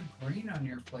look so green on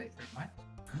your playthrough?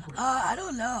 I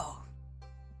don't know.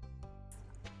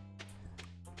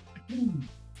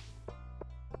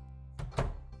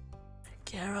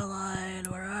 Caroline,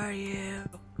 where are you?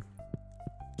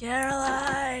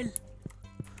 Caroline!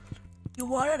 You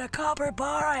wanted a copper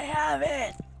bar? I have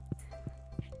it!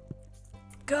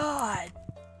 God!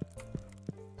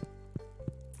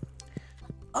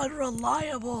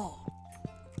 Unreliable!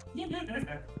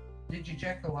 Did you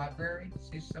check the library?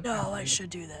 See something? No, I should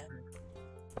do that.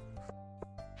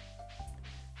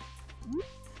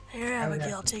 Here,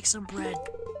 Abigail, take some bread.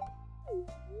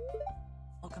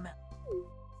 Welcome out.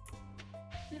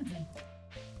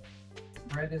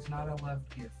 Bread is not a love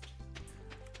gift.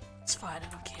 It's fine,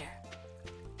 I don't care.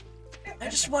 I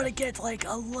just want to get, like,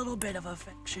 a little bit of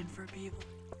affection for people.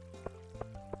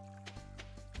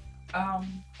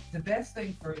 The best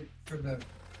thing for the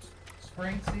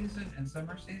spring season and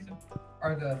summer season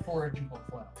are the forageable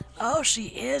flowers. Oh, she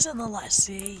is in the last.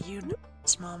 See, you know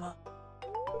this, Mama.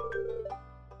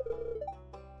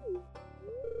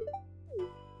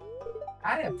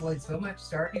 I have played so much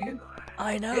Stardew.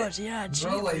 I know, yeah, It's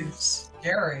really jeepers.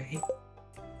 scary.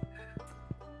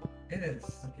 It is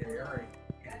scary.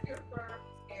 Get your firm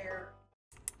scare.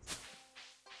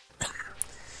 Oh,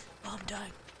 I'm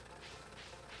dying.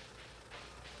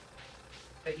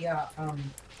 But yeah,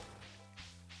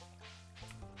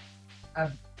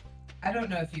 I don't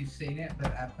know if you've seen it,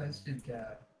 but I posted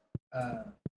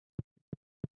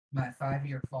my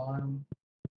 5-year farm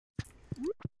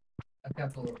a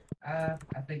couple of, I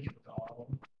think it was all of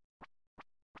them,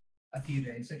 a few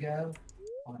days ago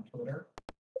on Twitter.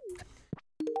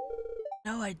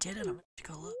 No, I didn't. I'm going to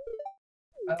go look.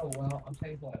 Oh, well, I'll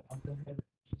tell you what, I'll go ahead and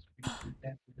just repeat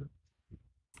that here.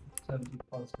 So you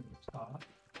close to the top.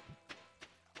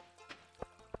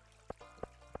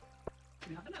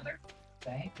 Have another.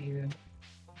 Thank you.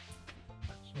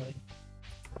 Actually,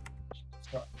 I should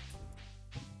start.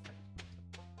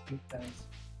 Keep those.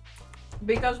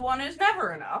 Because one is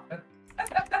never enough.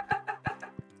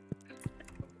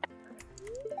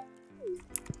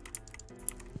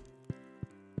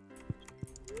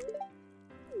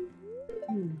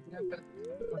 put the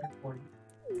order for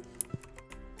you.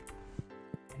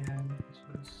 And this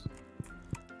was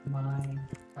my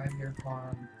 5-year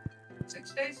farm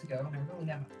 6 days ago, and I really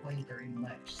haven't played very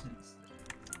much since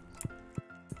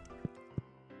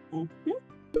then.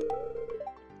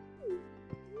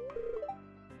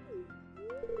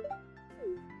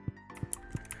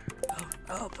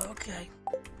 Oh, okay.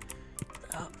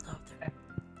 Oh, okay.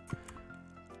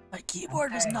 My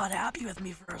keyboard was not happy with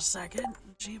me for a second.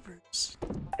 Jeepers.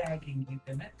 Tagging you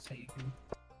in it so you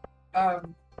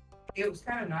can. It was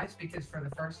kind of nice because for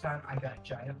the first time I got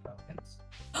giant pumpkins.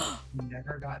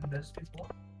 Never gotten those before.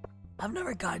 I've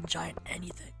never gotten giant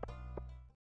anything.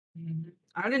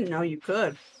 I didn't know you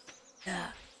could. Yeah.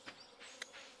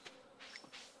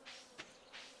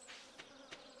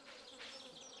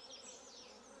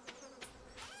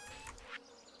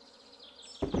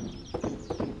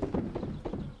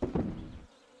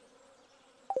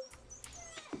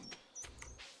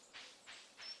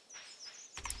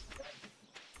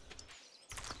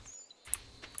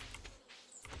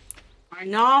 I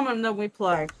nom and then we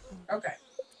play. Okay.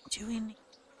 Do we need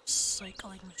a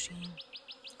cycling machine?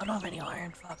 I don't have any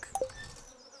iron, fuck.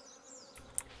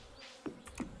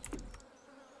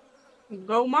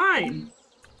 Go mine.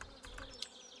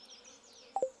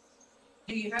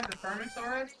 Do you have the furnace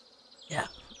already? Yeah.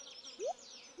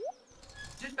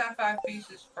 Just buy 5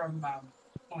 pieces from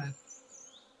Clint.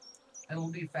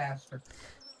 It'll be faster.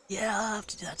 Yeah, I'll have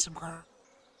to do that tomorrow.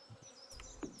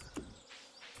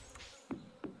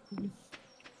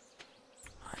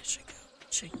 I should go.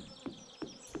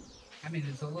 I mean,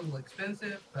 it's a little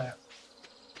expensive, but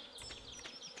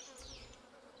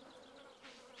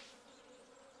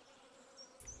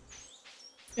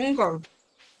Okay.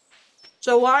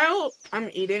 So while I'm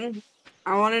eating,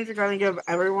 I wanted to kind of give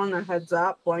everyone a heads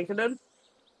up, blanketed.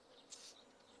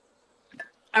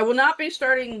 I will not be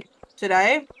starting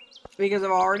today because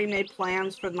I've already made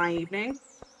plans for my evening.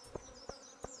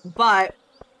 But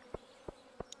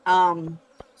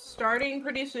starting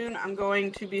pretty soon, I'm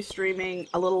going to be streaming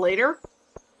a little later.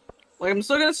 Like, I'm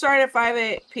still going to start at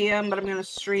 5 p.m., but I'm going to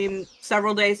stream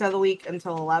several days out of the week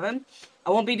until 11. I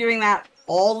won't be doing that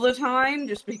all the time,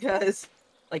 just because,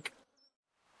 like,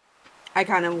 I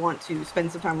kind of want to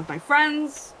spend some time with my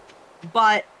friends,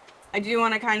 but I do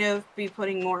want to kind of be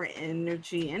putting more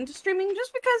energy into streaming,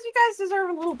 just because you guys deserve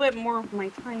a little bit more of my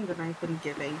time than I've been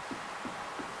giving.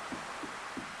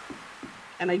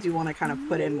 And I do want to kind of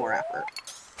put in more effort.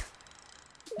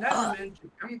 not to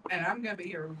mention, I'm going to be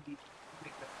here with you.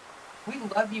 We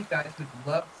love you guys. We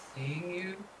love seeing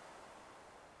you.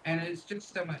 And it's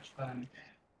just so much fun.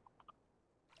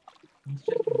 It's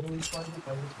just a really fun thing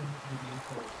to do.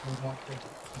 So we want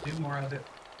to do more of it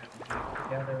and do it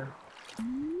together.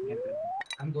 And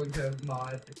I'm going to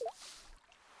mod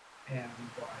and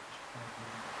watch. And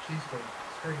she's going to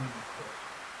stream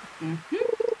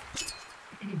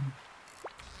it.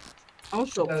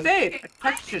 Also, So babe, you a can't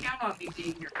question. count on me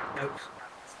being your notes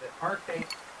that aren't days.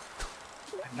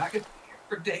 I'm not going to be here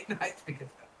for date nights because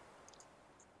of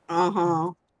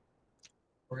Uh-huh.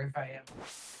 or if I am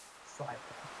slightly.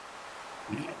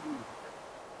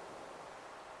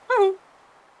 Oh.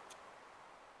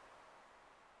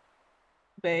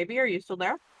 Baby, are you still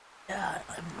there? Yeah,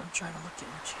 I'm trying to look at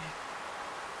your chick.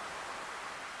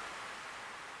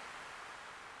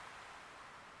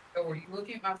 Oh, were you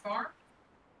looking at my farm?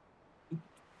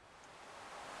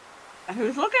 He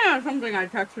was looking at something I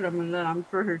texted him, and then I'm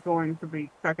sure he's going to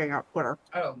be checking out Twitter.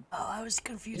 Oh. Oh, I was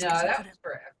confused. No, 'cause I that couldn't- was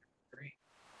for after stream.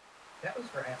 That was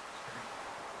for after stream.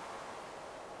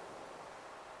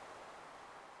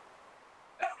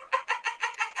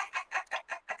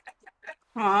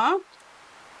 Huh?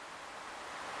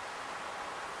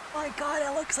 My God,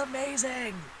 it looks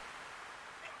amazing.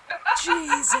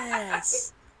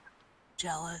 Jesus.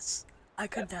 Jealous. I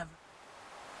could never.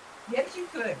 Yes, you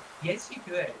could. Yes, you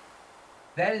could.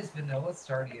 That is vanilla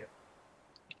Stardew.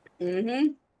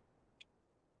 Mm-hmm.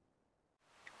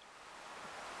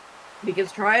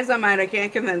 Because try as I might, I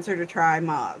can't convince her to try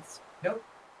mods. Nope.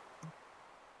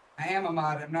 I am a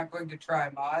mod. I'm not going to try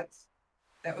mods.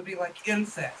 That would be like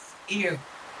incest. Ew.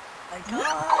 My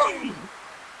God.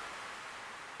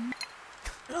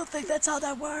 I don't think that's how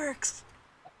that works.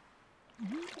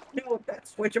 No,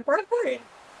 that's which appropriate.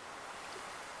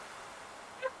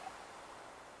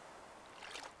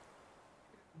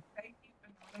 Thank you,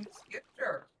 Anonymous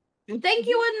Gifter. And thank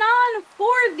you, Anon,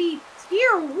 for the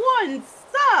tier 1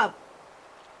 sub.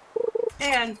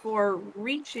 And for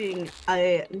reaching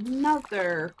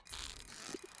another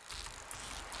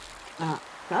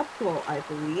sub goal, I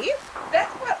believe.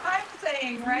 That's what I'm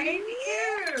saying, right?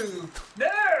 Ew.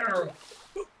 No.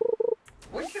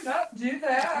 We cannot do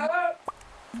that.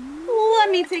 Let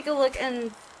me take a look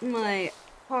in my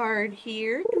card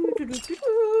here.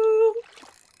 Doo-doo-doo-doo-doo.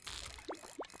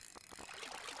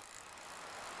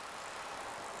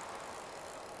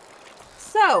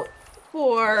 So,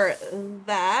 for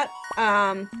that,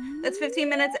 that's 15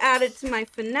 minutes added to my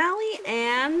finale,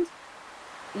 and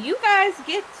you guys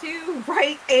get to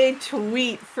write a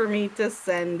tweet for me to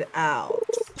send out.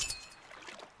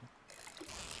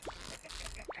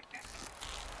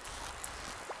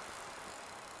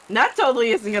 That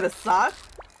totally isn't gonna suck.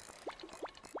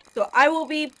 So I will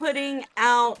be putting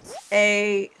out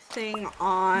a thing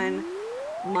on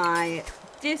my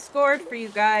Discord for you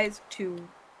guys to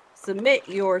submit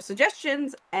your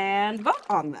suggestions and vote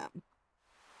on them.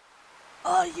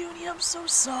 Oh, Uni, I'm so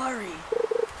sorry.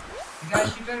 You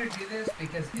guys, you better do this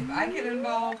because if I get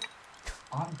involved,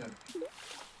 I'm gonna.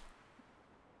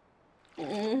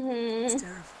 It's Mm-hmm.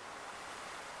 terrifying.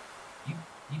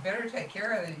 You better take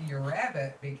care of your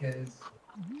rabbit because.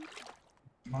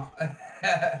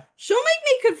 She'll make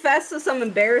me confess to some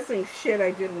embarrassing shit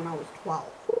I did when I was 12.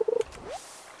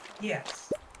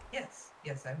 Yes, I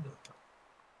will.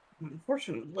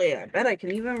 Unfortunately, I bet I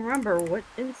can even remember what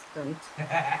instant.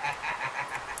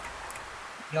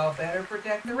 Y'all better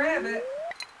protect the rabbit.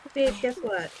 Babe, guess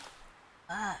what?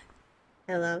 Ah,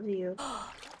 I love you.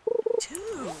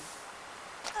 2.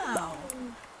 Wow,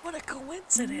 what a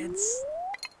coincidence.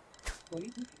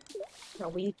 A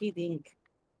winky dink.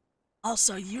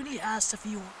 Also, Uni asked if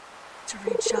you want to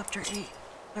read chapter 8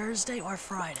 Thursday or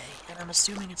Friday, and I'm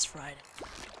assuming it's Friday.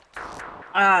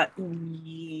 I don't know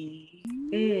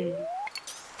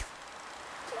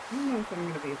if I'm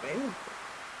gonna be available.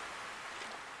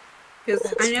 Because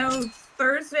That's I know fine.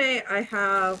 Thursday I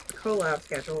have a collab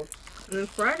scheduled, and then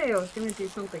Friday I was gonna do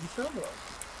something solo.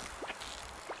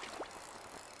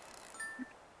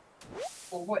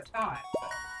 For what time?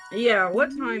 Yeah, what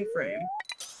time frame?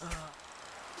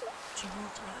 Usual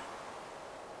time.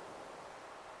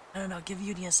 I don't know, give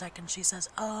Uni a second. She says,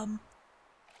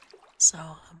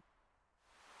 So,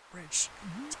 Bridge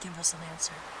to give us an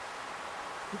answer.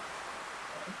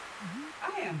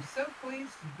 I am so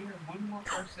pleased to hear one more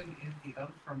person in the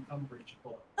from Umbridge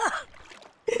Club.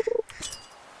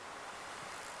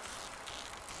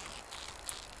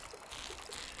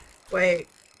 Wait.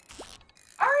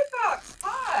 Ari Fox,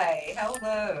 hi!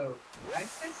 Hello.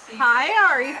 Nice to see you.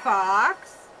 Hi, Ari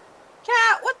Fox.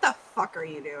 Cat, what the fuck are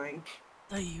you doing?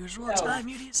 The usual No. time,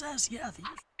 Uni says? Yeah, the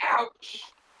Ouch!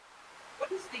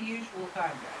 What is the usual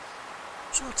time,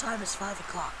 guys? usual time is 5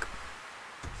 o'clock.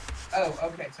 Oh,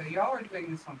 okay, so y'all are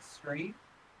doing this on stream?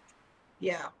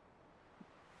 Yeah.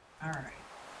 Alright.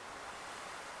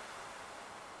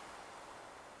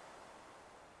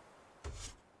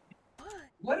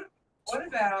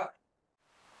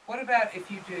 What about if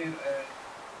you do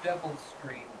a double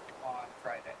stream on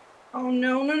Friday? Oh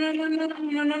no no no no no no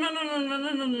no no no no no no no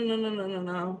no no no no no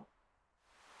no.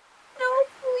 No,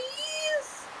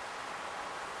 please.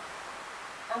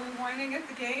 Are we whining at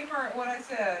the game or at what I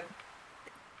said?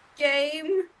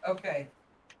 Game. Okay.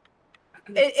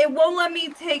 It won't let me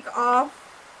take off.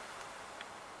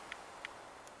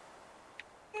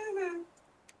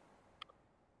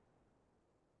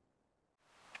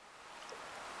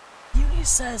 Uni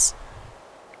says,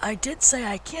 I did say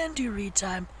I can do read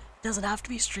time. It doesn't have to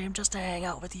be streamed just to hang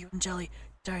out with you and Jelly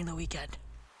during the weekend.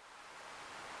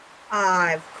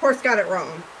 I, of course, got it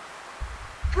wrong.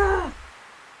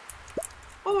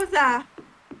 What was that?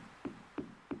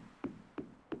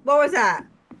 What was that?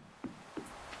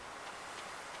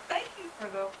 Thank you for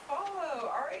the follow,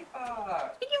 Ari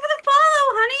Fox. Thank you for the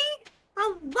follow, honey.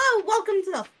 Hello, welcome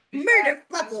to the Murder Just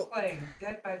Buckle. playing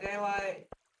Dead by Daylight.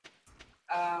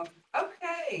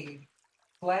 Okay.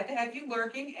 Glad to have you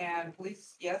lurking, and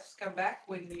please, yes, come back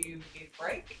when you need a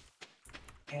break.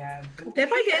 And Dead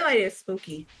by Daylight is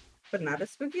spooky, but not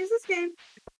as spooky as this game.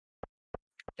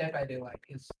 Dead by Daylight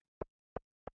is.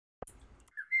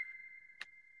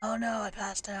 Oh no, I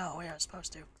passed out where I was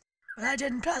supposed to. But I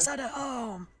didn't pass out at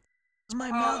home. 'Cause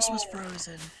my mouse was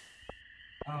frozen.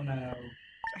 Oh no.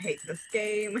 I hate this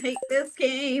game. I hate this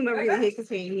game. I really hate this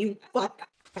game. You fuck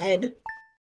head.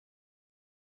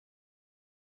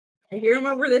 I hear him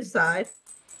over this side,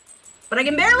 but I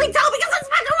can barely tell because it's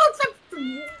my remote.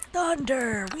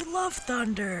 Thunder! We love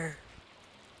thunder!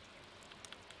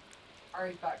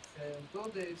 Ari Fox says, will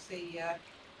do, see ya.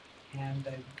 And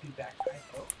they will be back, I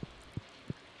hope.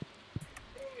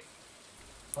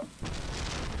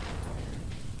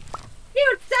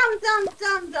 You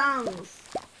dum-dums.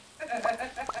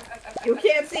 You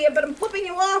can't see it, but I'm flipping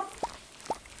you off.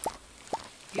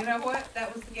 You know what?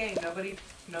 That was the game. Nobody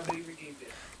redeemed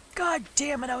it. God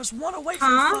damn it, I was 1 away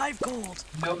Huh? from 5 gold.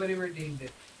 Nobody redeemed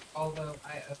it, although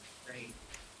I upgrade.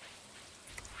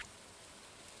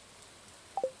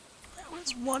 I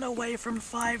was 1 away from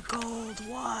 5 gold.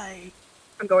 Why?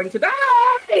 I'm going to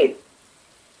die!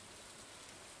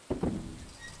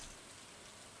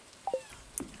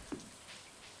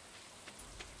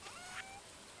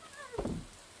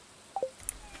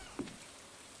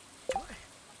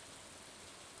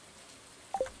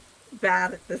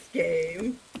 Bad at this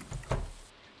game.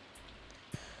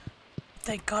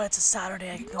 Thank God it's a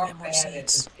Saturday, I can You go are get more bad at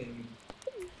seeds. this game.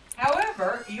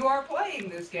 However, you are playing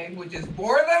this game, which is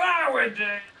more than I would do.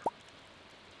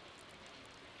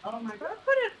 Oh my Did god. I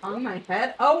put it on my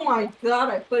head? Oh my god,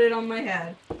 I put it on my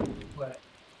head. What?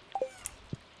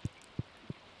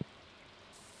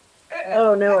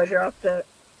 Oh no, I dropped it.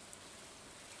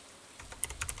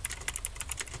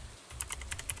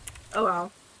 Oh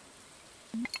well.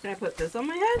 Can I put this on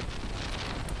my head?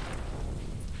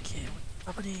 Okay,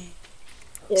 property.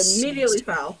 It immediately seeds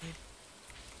to fell. read.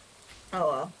 Oh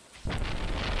well.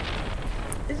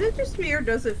 Is it just me or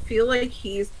does it feel like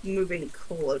he's moving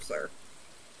closer?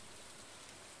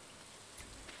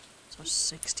 So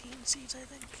 16 seeds, I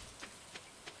think.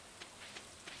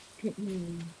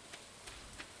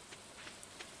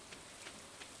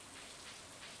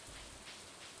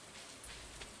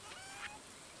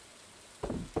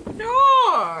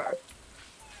 Sure.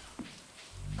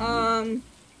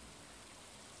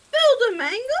 Build a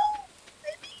mango?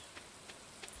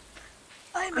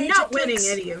 I'm I'm not winning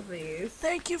any of these.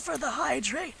 Thank you for the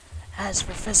hydrate. As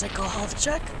for physical health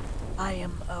check, I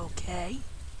am okay.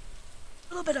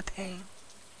 A little bit of pain.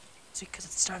 It's because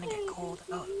it's starting to get cold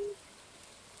out.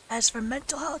 As for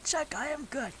mental health check, I am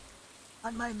good.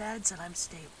 On my meds and I'm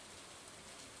stable.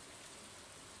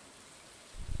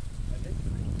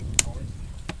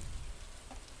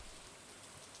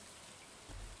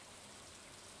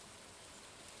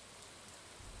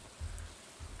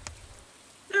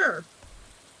 Sure.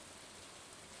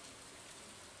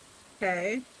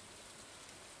 Okay.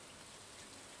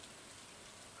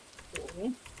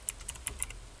 Cool.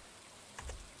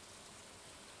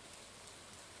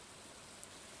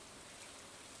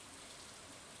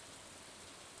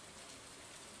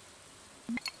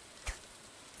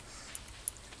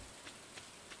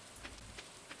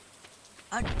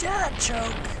 A dad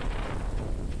joke!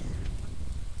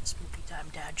 Spooky time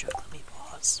dad joke, let me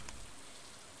pause.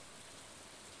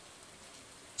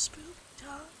 Spooky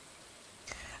time.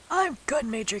 I'm good,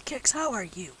 Major Kicks, how are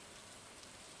you?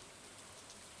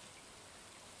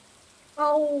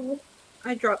 Oh,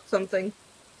 I dropped something.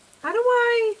 How do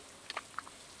I?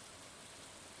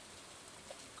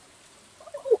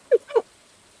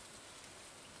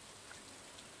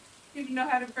 You know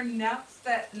how to pronounce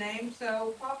that name,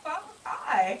 so Papa,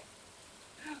 hi.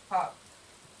 Pop,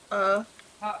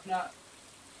 pop, not.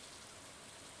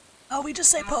 Oh, we just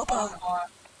say Popo.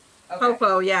 Okay.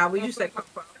 Popo, yeah, we just say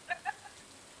Popo.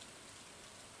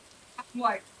 I'm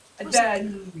like, Was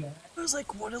dad. I was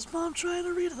like, what is Mom trying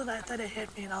to read? And then it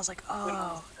hit me and I was like,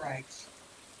 oh. Strikes.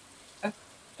 Good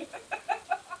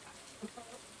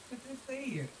to see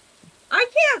you. I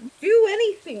can't do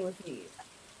anything with these.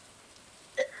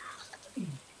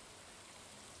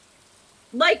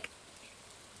 Like,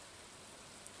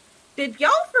 did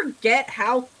y'all forget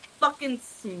how fucking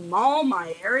small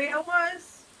my area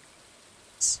was?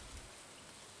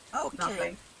 Okay,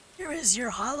 Nothing. here is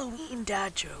your Halloween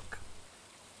dad joke.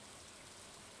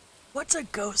 What's a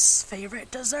ghost's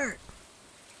favorite dessert?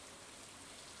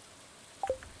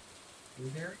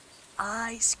 Blueberries?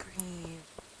 Ice cream.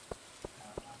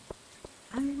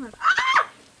 I'm like, ah!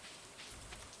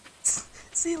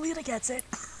 See, Lita gets it.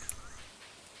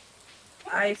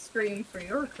 Ice cream for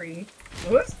your cream.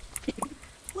 What?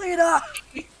 Lita!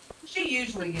 She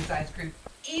usually gets ice cream,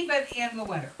 even in the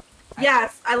winter.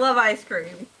 Yes, I love ice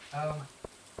cream. Oh my.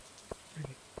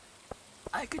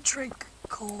 I could drink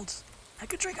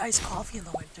iced coffee in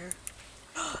the winter.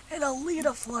 And a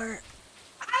Lita flirt.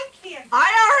 I can't.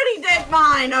 I already did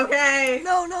mine, okay?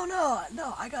 No,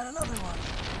 I got another one.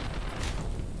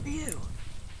 For you.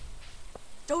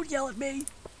 Don't yell at me.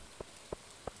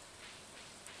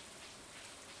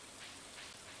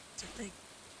 It's a thing.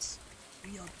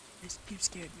 You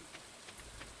scared me.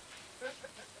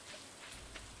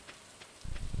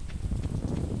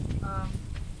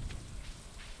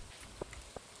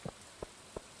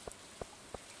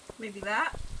 Maybe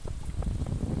that.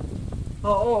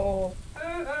 Oh.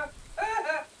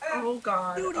 Oh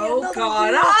god. Dude, Oh another god.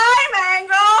 wheel. Hi,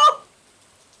 Mango!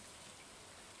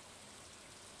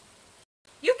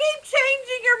 You keep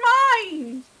changing your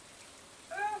mind!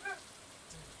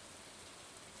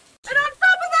 And on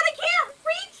top of that, I can't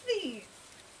reach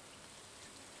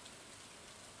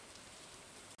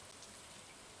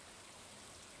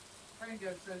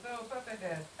goat says, "Oh, up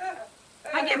ahead."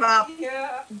 I give up.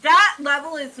 Yeah. That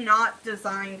level is not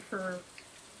designed for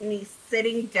me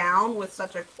sitting down with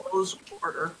such a close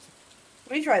quarter.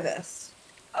 Let me try this.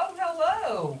 Oh,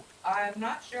 hello. I'm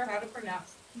not sure how to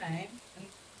pronounce the name.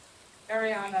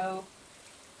 Ariano.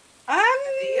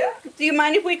 Dia? Do you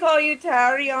mind if we call you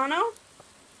Tariano?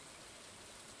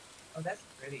 Oh, that's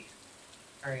pretty.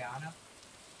 Ariano.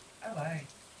 I like.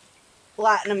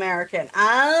 Latin American.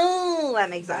 Oh, that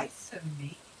makes Nice sense. to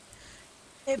meet.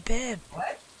 Hey, babe,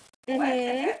 What? Mhm. What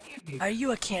have you do? are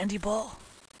you a candy ball?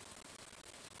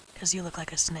 Because you look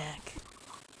like a snack.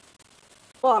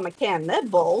 Well, I'm a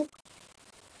cannibal.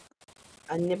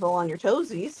 A nibble on your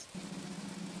toesies.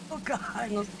 Oh,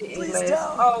 God. No speak Please English.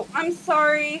 don't. Oh, I'm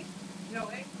sorry. No,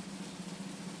 eh?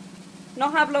 No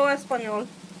hablo español.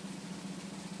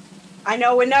 I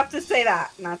know enough to say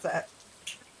that, and that's it.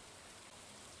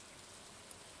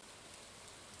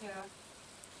 Yeah.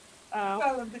 Oh.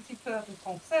 Parle un petit peu de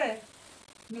français.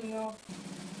 Mais non,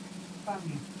 pas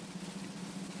mieux.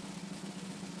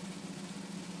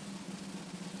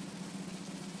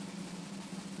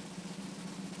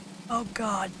 Oh,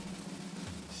 God.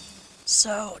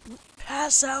 So,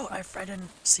 pass out. I didn't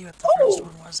see what the Oh. first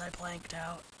one was. I blanked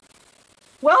out.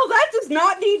 Well, that does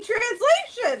not need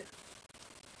translation.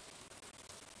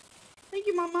 Thank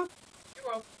you, Mama. You're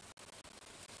welcome.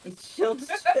 It's chill to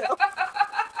chill.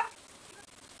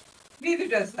 Neither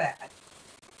does that.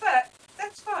 But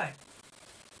that's fine.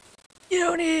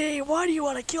 Uni, why do you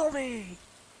want to kill me?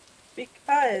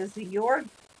 Because your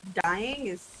dying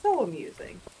is so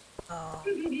amusing. Oh,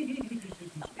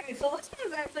 Okay, so this one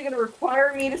is actually going to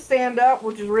require me to stand up,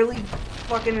 which is really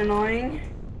fucking annoying.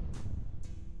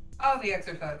 Oh, the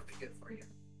exercise will be good for you.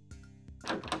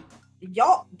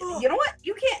 Y'all, you know what?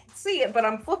 You can't see it, but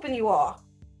I'm flipping you off.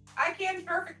 I can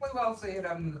perfectly well see it.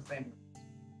 I'm in the same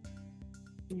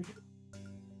room.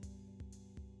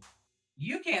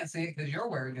 You can't see it because you're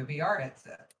wearing a VR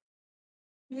headset.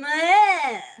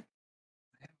 Meh.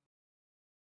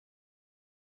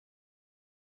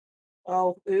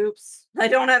 Oh, oops. I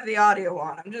don't have the audio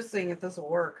on. I'm just seeing if this will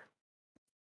work.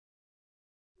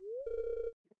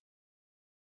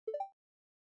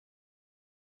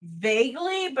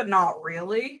 Vaguely, but not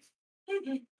really.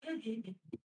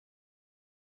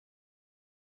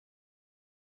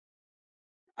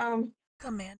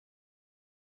 come man.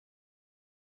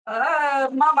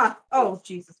 Mama. Oh,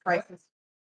 Jesus Christ.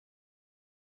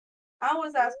 I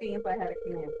was asking if I had a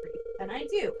command free, and I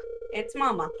do. It's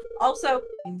Mama. Also,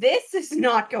 this is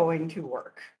not going to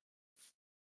work.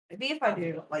 Maybe if I do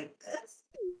it like this.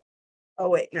 Oh,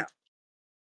 wait, no.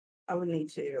 I would need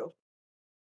to.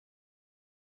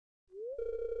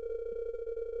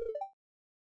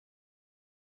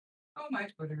 Oh, my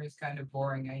Twitter is kind of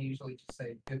boring. I usually just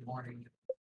say good morning.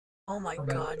 Oh my for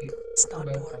both God, people- it's for not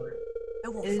both boring. parties. I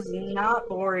will. It is not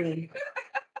boring.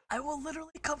 I will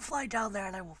literally come fly down there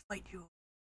and I will fight you.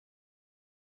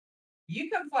 You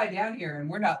come fly down here and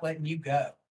we're not letting you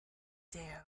go. Damn,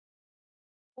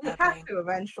 We have Happening. to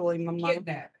eventually, Mama.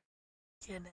 Kidnap.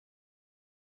 kid.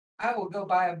 I will go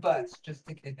buy a bus just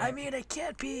to kidnap. I mean, it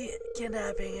can't be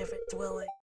kidnapping if it's willing.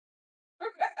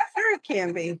 Sure, it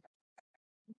can be.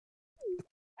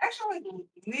 Actually,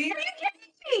 leave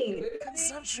Kidding.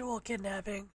 Consensual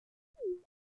kidnapping.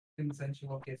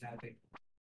 consensual kidnapping.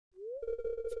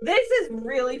 This is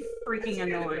really freaking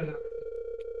annoying.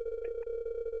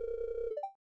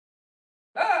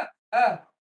 Ah, ah,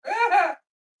 ah,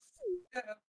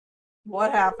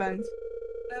 What happened?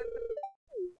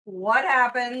 What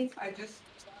happened? I just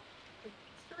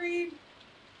screamed.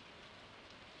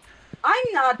 I'm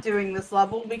not doing this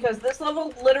level because this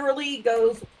level literally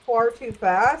goes far too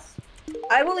fast.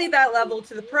 I will leave that level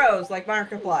to the pros like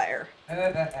Markiplier.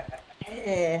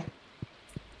 Eh.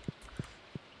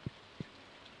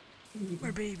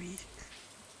 We're babied.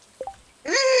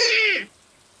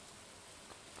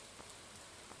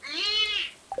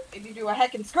 Maybe do a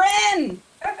heckin' scrim!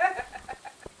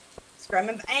 Scrim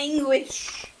of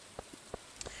anguish.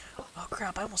 Oh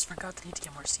crap, I almost forgot they need to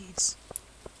get more seeds.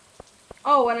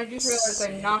 Oh, and I just realized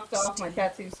I knocked off my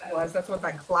tattoo supplies. That's what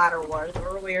that clatter was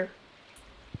earlier.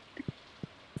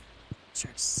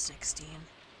 Sure, it's 16.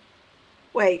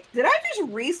 Wait, did I just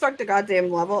restart the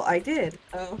goddamn level? I did.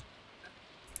 Oh.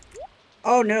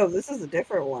 Oh no, this is a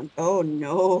different one. Oh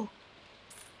no.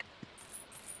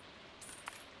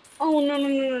 Oh no no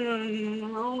no no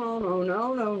no no no no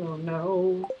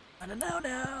no no no.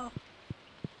 No.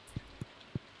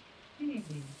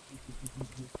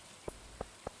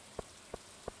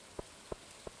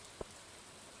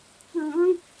 Go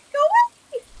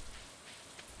away!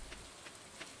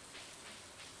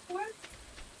 What?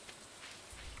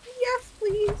 Yes,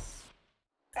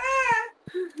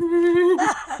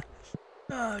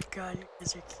 Oh god, you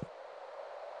guys are cute.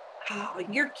 Oh,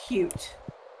 you're cute.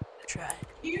 Try.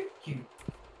 Cute, cute.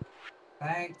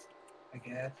 Thanks, I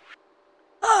guess.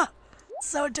 Ah!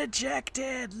 So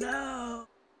dejected, no!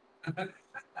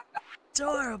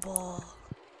 Adorable.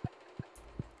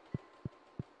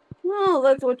 Well,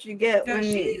 that's what you get No, when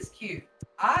she you... is cute.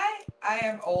 I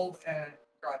am old and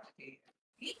crotchety.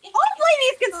 Old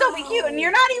ladies can still be cute, and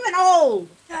you're not even old!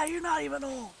 Yeah, you're not even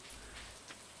old.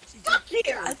 Fuck you!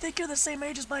 I think you're the same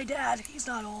age as my dad. He's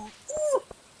not old. Ooh.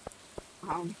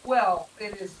 Well,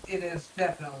 it is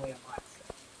definitely a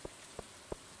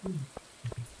mindset.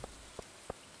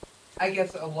 I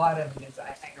guess a lot of it is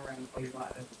I hang around a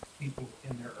lot of people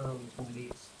in their early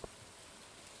 20s.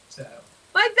 So.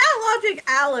 By that logic,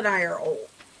 Al and I are old.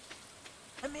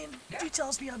 I mean, Yeah. he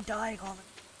tells me I'm dying all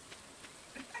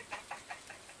the time.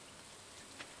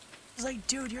 He's like,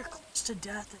 dude, you're close to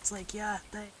death. It's like, yeah,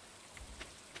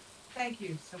 Thank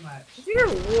you so much. Dear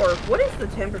Lord, what is the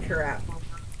temperature at?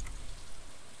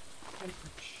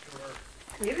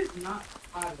 Sure. It is not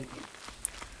hot in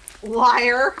here.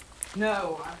 Liar.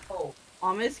 No, I'm cold.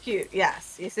 Mom is cute.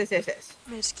 Yes. Yes, yes, yes, yes.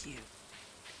 Miss cute.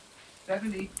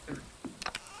 73.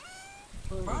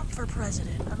 Mom for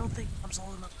president. I don't think mom's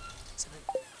old enough for president.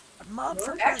 But mom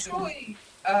for president. Actually,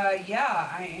 yeah,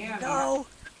 I am. No,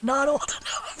 not old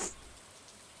enough.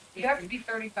 You have to be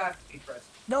 35 to be president.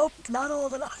 Nope, not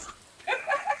old enough.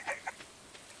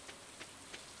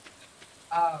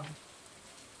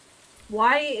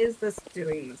 Why is this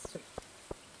doing this to me?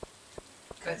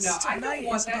 But no, I don't Tonight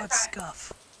want is that about kind-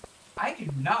 scuff. I do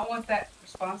not want that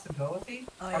responsibility.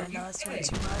 Oh Are yeah, you no, that's way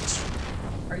kidding? too much.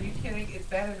 Are you kidding? It's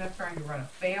bad enough trying to run a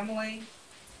family.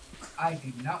 I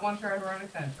do not want to try to run a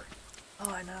country. Oh,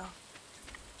 I know.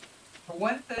 For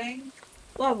one thing,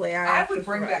 Lovely. I would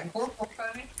bring back corporal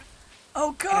punishment, Oh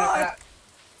and god!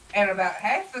 about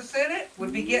half the Senate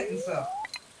would be getting some.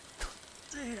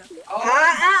 Damn.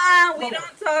 Oh, We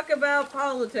don't talk about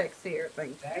politics here.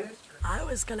 Thank that you. is true. I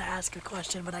was gonna ask a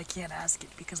question, but I can't ask it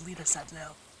because Lita said no.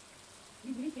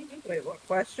 Wait, what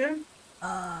question? Go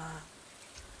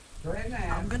ahead and I'm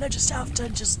ask. gonna just have to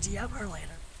just DM her later.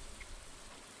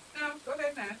 No, go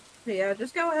ahead and ask. Yeah,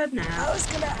 just go ahead I now. was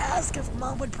gonna ask if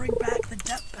mom would bring back the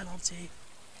death penalty.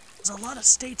 Because a lot of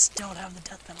states don't have the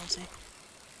death penalty.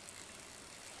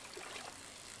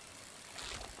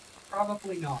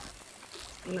 Probably not,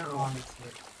 No. honestly.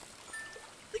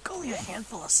 I think only a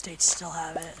handful of states still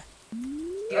have it.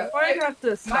 Yeah, I have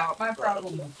to stop. my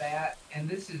problem with that, and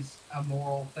this is a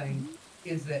moral thing,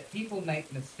 is that people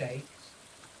make mistakes.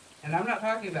 And I'm not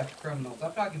talking about the criminals,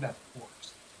 I'm talking about the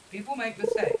courts. People make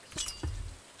mistakes.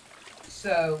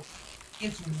 So,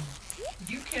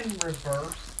 you can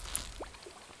reverse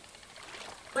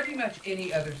pretty much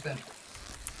any other sentence.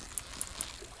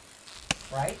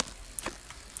 Right?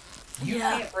 You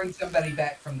Yeah. can't bring somebody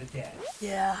back from the dead.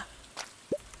 Yeah.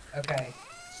 Okay.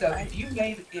 So Right. if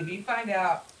you find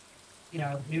out,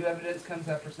 new evidence comes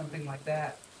up or something like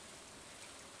that,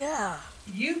 Yeah.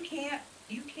 you can't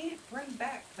bring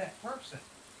back that person.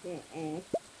 Mm-mm.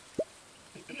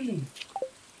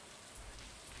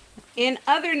 In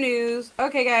other news,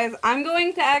 okay guys, I'm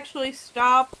going to actually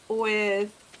stop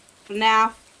with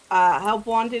FNAF Help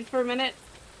Wanted for a minute.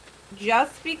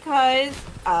 Just because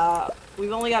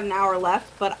we've only got an hour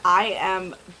left, but I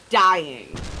am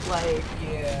dying. Like,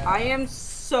 Yeah. I am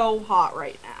so hot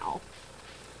right now.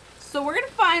 So we're gonna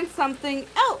find something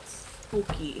else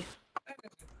spooky.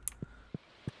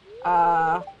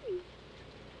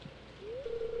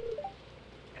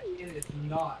 It is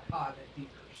not hot at here.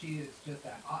 She is just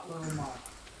a hot little mom.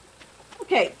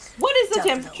 Okay, what is the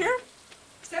Definitely. temperature?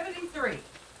 73.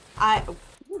 I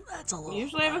That's a little.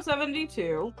 usually have a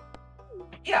 72.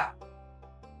 Yeah.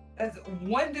 That's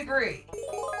 1 degree.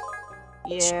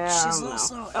 Yeah, I She's don't know.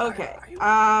 also. Okay.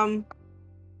 Are you-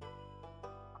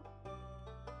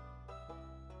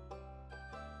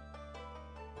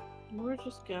 We're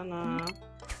just gonna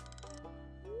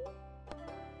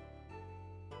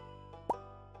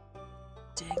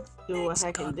Ding. do a Thanks,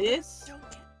 heck of God. this. Don't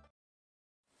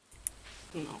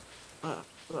get- No.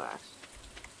 Relax.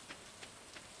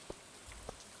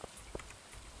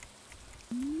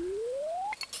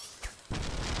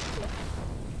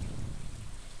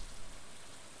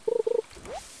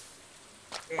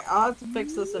 Okay, I'll have to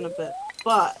fix this in a bit,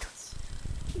 but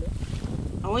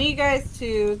I want you guys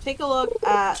to take a look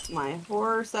at my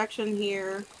horror section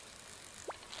here.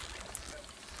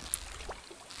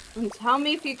 And tell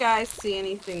me if you guys see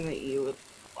anything that you would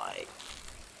like.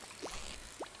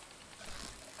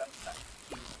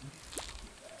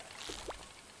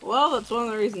 Well, that's one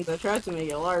of the reasons I tried to make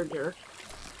it larger.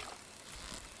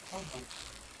 Hold on.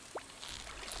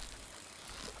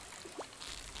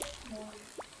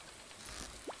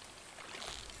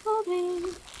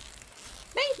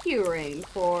 you, Rain,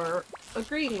 for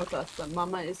agreeing with us that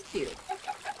Mama is cute.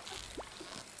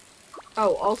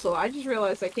 Oh, also, I just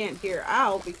realized I can't hear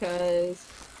Al because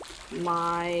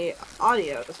my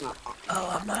audio is not on.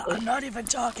 Oh, I'm not even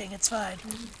talking. It's fine.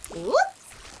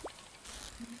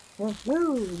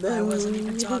 I wasn't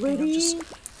even talking. I'm just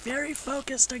very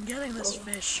focused on getting this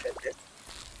fish. Which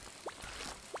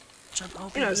I'm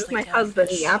hoping is just the my husband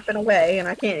catfish. yapping away and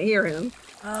I can't hear him.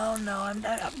 Oh no, I'm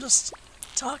just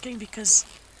talking because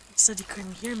you said you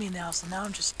couldn't hear me now, so now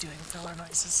I'm just doing filler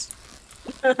noises.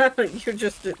 You're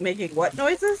just making what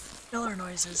noises? Filler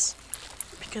noises.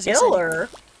 Because you said Killer?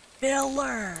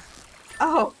 filler.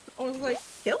 Oh, I was like,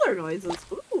 killer noises.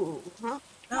 Ooh, huh?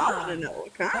 I Ah, want to know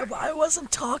what kind. I wasn't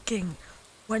talking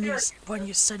when you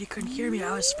said you couldn't hear me.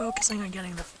 I was focusing on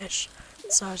getting the fish,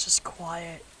 so I was just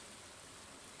quiet.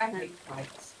 I hate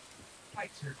fights.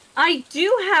 Fights are. I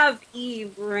do have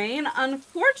Eve Rain.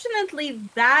 Unfortunately,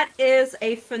 that is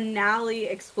a finale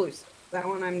exclusive. That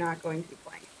one I'm not going to be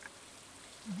playing.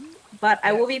 But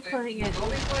I will be playing it. We'll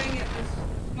be playing it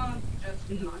this month,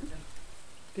 just not.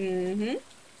 Mm-hmm.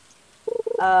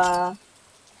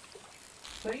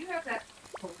 So you have that.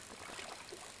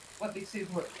 Let me see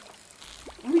what.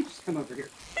 Let me just come over here.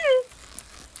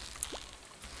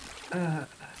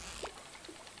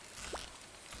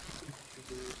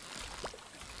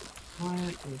 What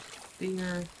is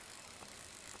fear?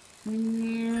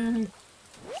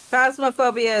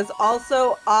 Phasmophobia is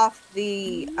also off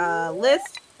the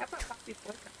list. How about Coffee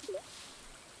Flicker?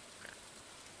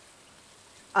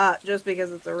 Just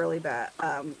because it's a really bad.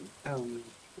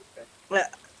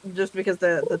 Just because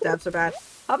the devs are bad.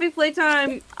 Hobby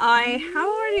Playtime, I have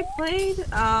already played.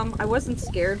 I wasn't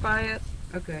scared by it.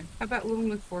 Okay. How about Little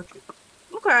Misfortune?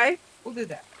 Okay. We'll do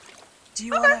that. Do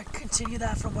you want to continue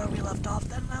that from where we left off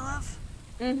then, my love?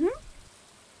 Mm-hmm.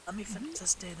 Let me finish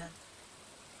this day then.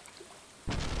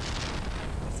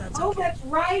 If that's Oh, okay. that's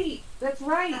right. That's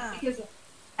right. Yeah. Because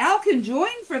Al can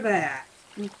join for that.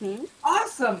 Mm-hmm.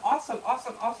 Awesome. Awesome.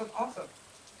 Awesome. Awesome. Awesome.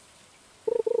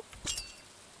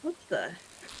 What the?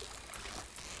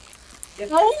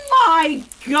 Oh my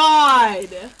god!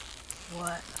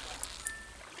 What?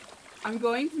 I'm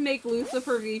going to make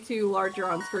Lucifer V2 larger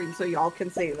on screen so y'all can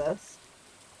see this.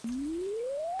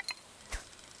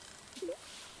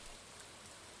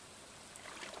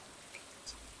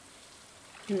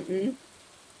 Mm-mm.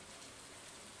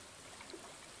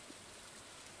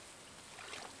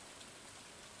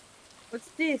 What's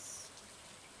this?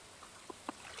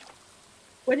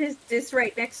 What is this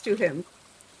right next to him?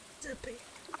 Dippy.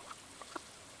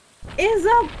 Is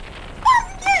a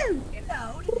pumpkin!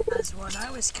 No, as one,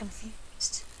 I was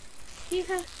confused.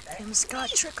 Yeah. Tim's got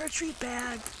trick-or-treat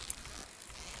bag.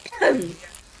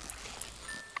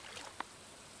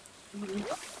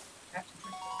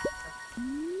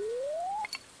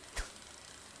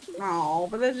 Oh,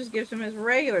 but that just gives him his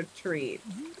regular treat.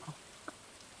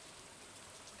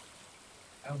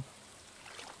 Oh.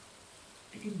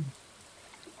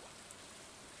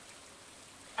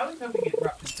 I was hoping it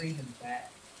dropped the treat in the bag.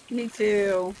 Me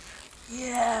too.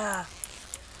 Yeah.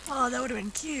 Oh, that would have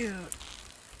been cute.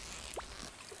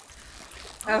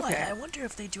 Oh, Okay. I wonder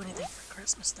if they do anything for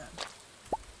Christmas then.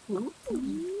 Ooh,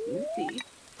 goofy.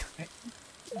 Okay.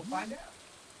 We'll find out.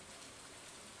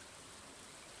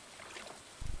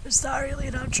 I'm sorry,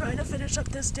 Lita. I'm trying to finish up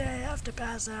this day. I have to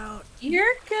pass out.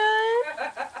 You're good.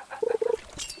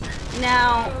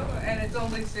 Now, Oh, and it's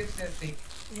only 6:50.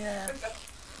 Yeah.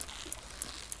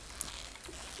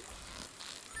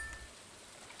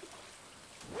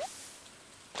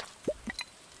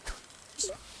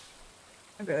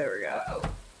 okay, there we go. Oh,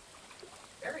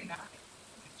 very nice.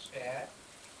 Chad.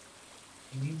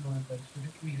 You need one of those for the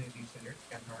community center.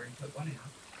 I've already put one out.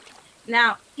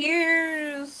 Now,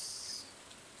 here's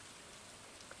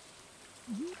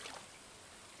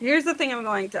the thing I'm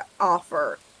going to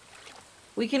offer.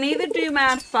 We can either do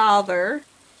Mad Father,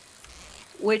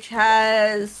 which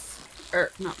has,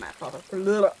 or not Mad Father,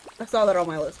 I saw that on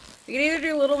my list. We can either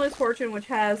do Little Misfortune, which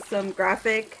has some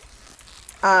graphic,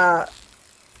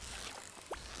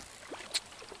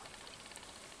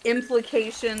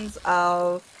 implications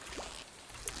of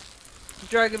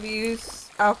drug abuse,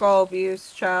 alcohol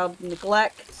abuse, child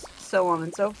neglect, so on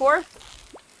and so forth.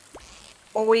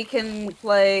 Or we can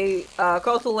play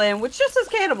Coastal Land, which just has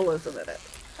cannibalism in it.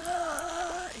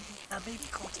 Yeah, maybe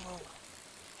Cultural.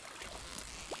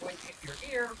 When you your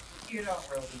ear, you don't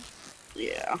really.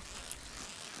 Yeah.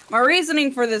 My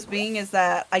reasoning for this being is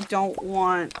that I don't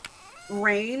want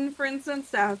Rain, for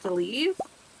instance, to have to leave.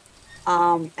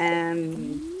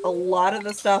 And a lot of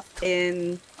the stuff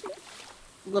in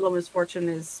Little Misfortune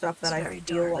is stuff that It's I very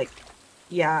feel dark. like,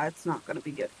 yeah, it's not going to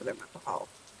be good for their mental health.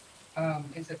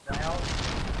 Is it loud?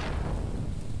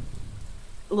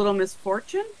 Little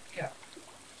Misfortune? Yeah.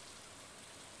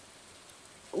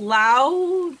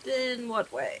 Loud in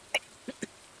what way?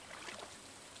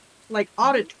 Like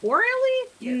auditorially?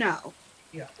 Yes. No.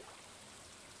 Yeah.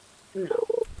 No.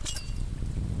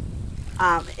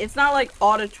 It's not like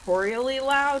auditorially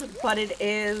loud, but it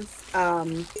is,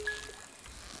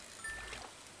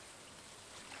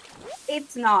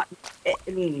 it's not, I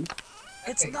mean,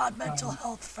 It's Okay, not mental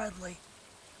health friendly.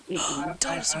 mm-mm.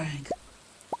 Dinosaur egg.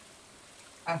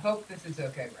 I hope this is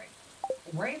okay, Rain.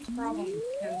 Rain's problem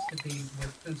tends to be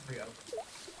with sensory overload,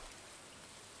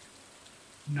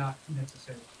 not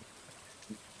necessarily.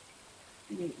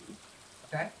 Mm.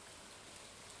 Okay?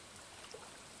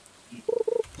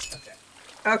 Okay.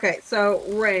 Okay, so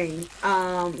Rain,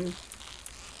 I'll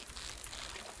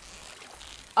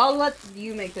let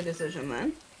you make the decision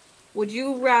then. Would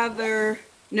you rather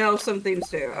know some themes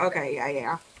too? Okay,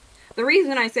 yeah. The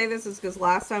reason I say this is because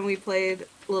last time we played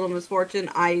Little Misfortune,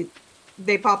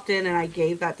 they popped in and I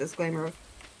gave that disclaimer of,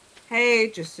 hey,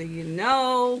 just so you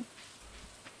know,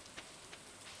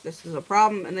 this is a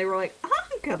problem, and they were like,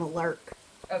 I'm gonna lurk.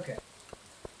 Okay.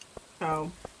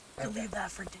 So Could Okay. leave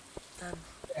that for then.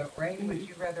 Rain, would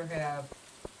you rather have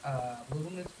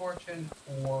Little Misfortune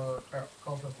or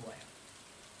Cult of the Lamb?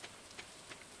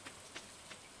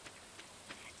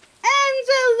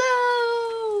 Angelo!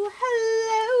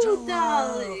 Hello, Angelo!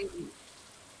 darling.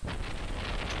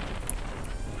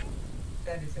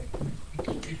 That is a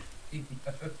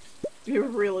It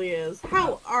really is.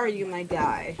 How are you, my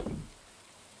guy?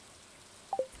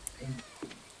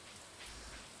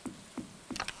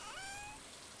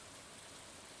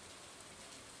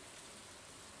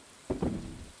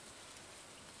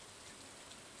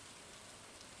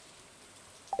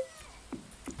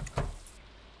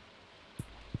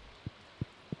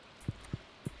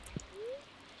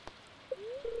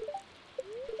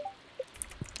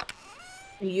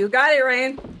 You got it,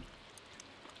 Rain.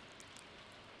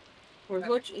 We're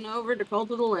switching over to Cult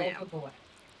of the Lamb. Cult of the Lamb.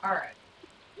 All right.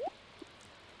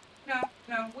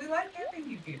 No, we like having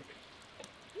you here.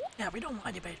 Yeah, we don't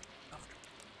mind debating.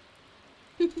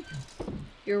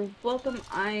 You're welcome.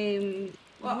 I'm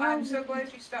so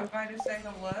glad you stopped by to say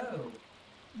hello.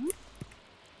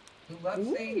 We love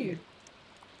seeing you.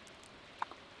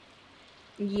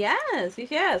 Yes.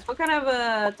 What kind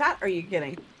of tat are you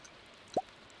getting?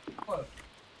 Quote.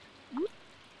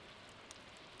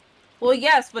 Well,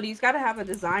 yes, but he's got to have a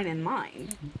design in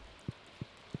mind.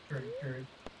 True.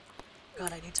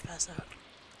 God, I need to pass out.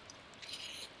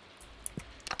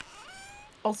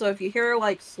 Also, if you hear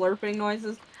like slurping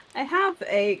noises, I have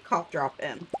a cough drop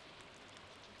in.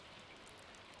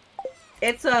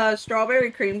 It's strawberry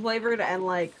cream flavored and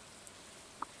like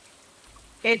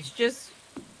it's just.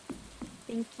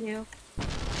 Thank you.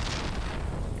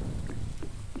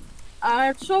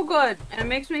 It's so good, and it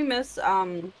makes me miss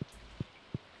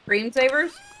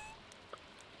Screensavers.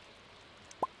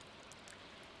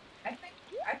 I think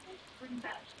Green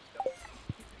Patch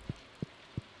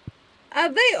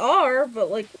They are, but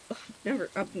like,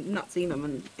 I've not seen them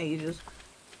in ages.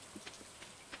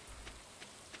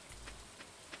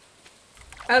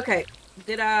 Okay,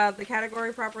 did the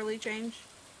category properly change?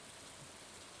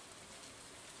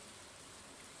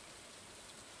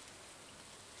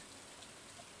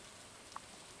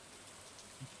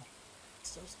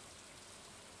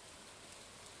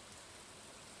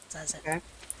 Says it. Okay,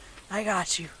 I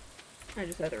got you. I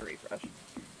just had to refresh.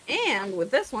 And with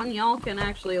this one, y'all can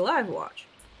actually live watch.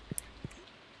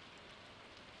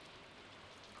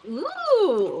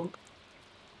 Ooh!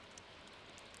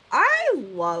 I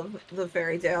love the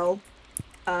fairy tale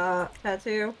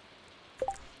tattoo.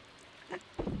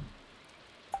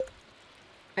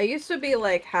 I used to be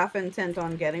like half intent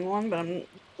on getting one, but I'm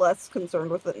less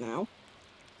concerned with it now.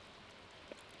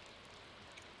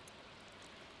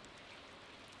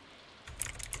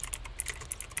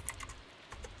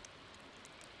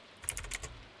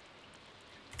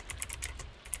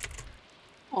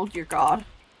 Oh dear God.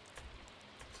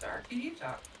 Sorry, can you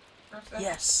talk for a second?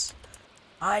 Yes.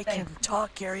 I Thank can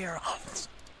talk Gary off.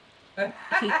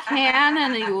 He can,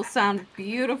 and he will sound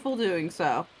beautiful doing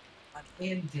so.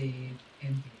 Indeed.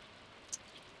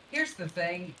 Here's the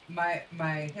thing, my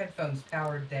headphones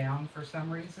powered down for some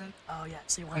reason. Oh yeah,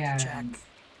 so you wanted to check. And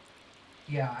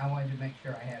yeah, I wanted to make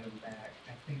sure I had them back.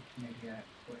 I think maybe I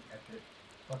would have to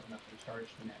plug them up and charge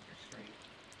them after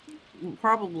stream.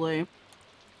 Probably.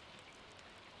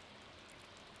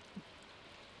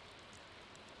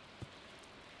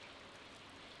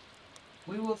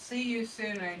 We will see you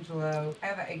soon, Angelo.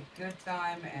 Have a good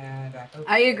time, and I hope.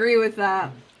 I agree with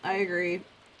that. I agree.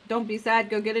 Don't be sad.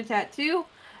 Go get a tattoo.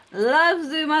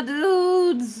 Love you, my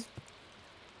dudes.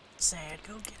 Sad,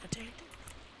 go get a tattoo.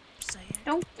 Sad.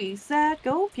 Don't be sad.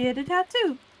 Go get a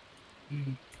tattoo.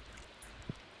 Mm.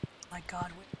 My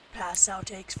God, pass out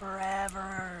takes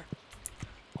forever.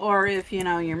 Or if you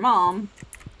know your mom.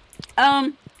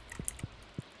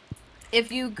 If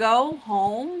you go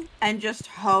home and just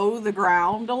hoe the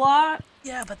ground a lot.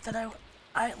 Yeah, but then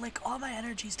I like all my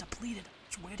energy's depleted. I'm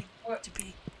just waiting for it to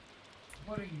be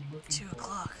What are you looking 2 for?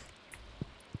 o'clock.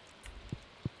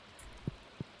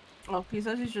 Oh, he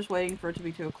says he's just waiting for it to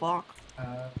be 2 o'clock.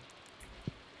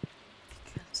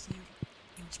 Because you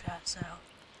pass out.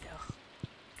 Yeah.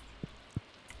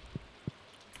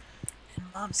 And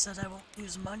Mom said I won't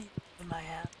lose money in my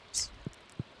hands.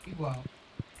 You won't.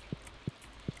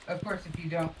 Of course, if you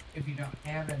don't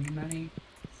have any money,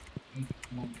 you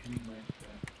won't anyway.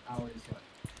 I always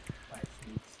like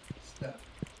these stuff.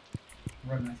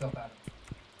 Run myself out of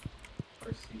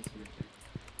first seas here too.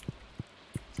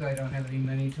 So I don't have any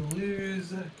money to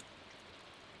lose.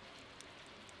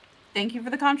 Thank you for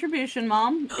the contribution,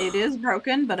 Mom. It is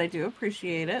broken, but I do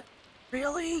appreciate it.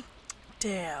 Really?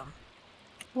 Damn.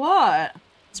 What?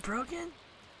 It's broken?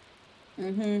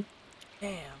 Mm-hmm.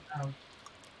 Damn. Oh.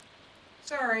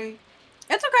 Sorry.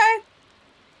 It's okay.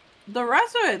 The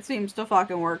rest of it seems to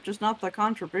fucking work, just not the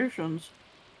contributions.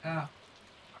 Oh.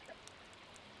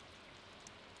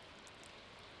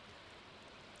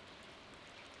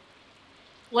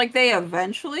 Like, they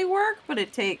eventually work, but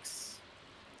it takes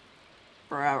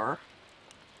forever.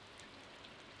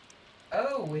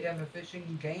 Oh, we have a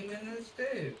fishing game in this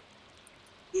too.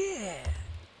 Yeah.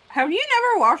 Have you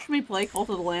never watched me play Cult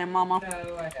of the Lamb, Mama?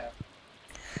 No, I have.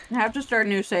 I have to start a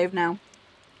new save now.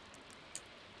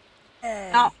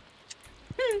 Hey. Oh.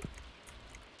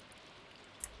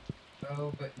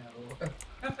 Oh, but no.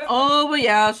 Oh, but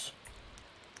yes.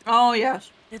 Oh,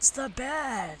 yes. It's the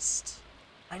best.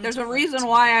 There's a reason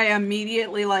why I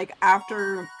immediately, like,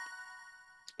 after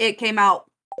it came out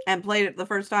and played it the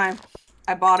first time,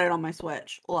 I bought it on my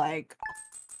Switch. Like,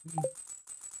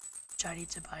 I need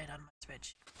to buy it on my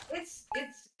Switch. It's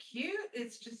cute.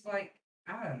 It's just like,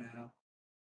 I don't know.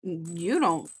 you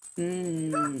don't. I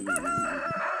don't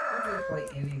really play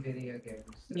any video games.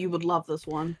 So. You would love this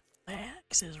one. My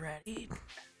axe is ready.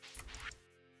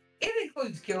 It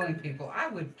includes killing people. I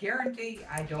would guarantee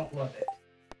I don't love it.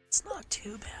 It's not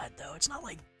too bad, though. It's not,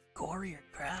 like, gory or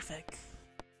graphic.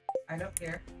 I don't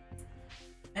care.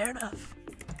 Fair enough.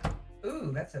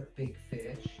 Ooh, that's a big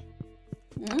fish.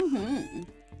 Mm-hmm.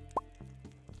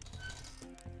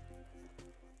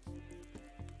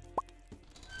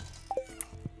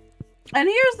 And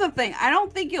here's the thing. I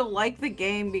don't think you'll like the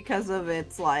game because of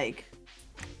its, like,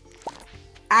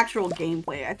 actual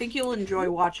gameplay. I think you'll enjoy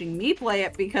watching me play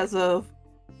it because of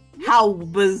how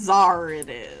bizarre it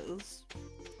is.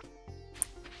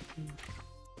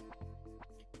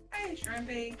 Hey,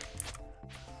 Shrimpy.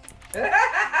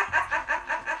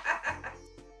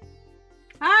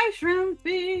 Hi,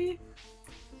 Shrimpy.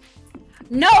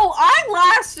 No, I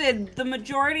lasted the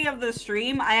majority of the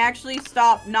stream. I actually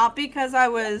stopped, not because I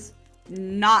was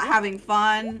not having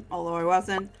fun, although I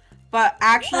wasn't, but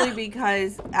actually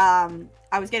because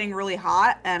I was getting really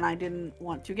hot and I didn't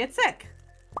want to get sick.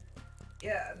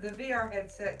 Yeah, the VR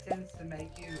headset tends to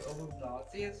make you a little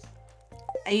nauseous.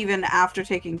 Even after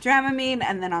taking Dramamine,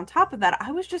 and then on top of that,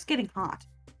 I was just getting hot.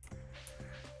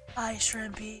 Hi,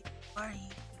 Shrimpy. How are you?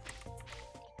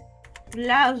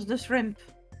 Loves the shrimp.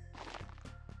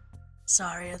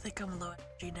 Sorry, I think I'm low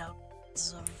energy now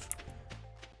because of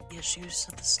the issues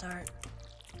at the start.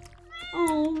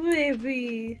 Oh,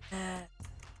 baby.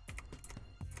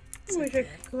 It's Wish I okay.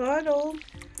 could cuddle.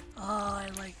 Oh, I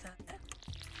like that.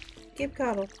 Give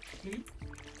cuddle.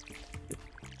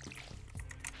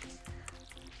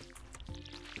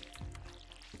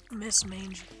 Miss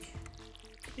Mangy.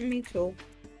 Me too.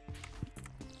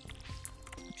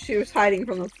 She was hiding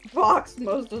from the fox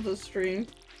most of the stream.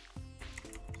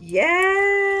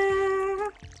 Yeah.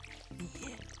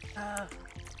 Yeah.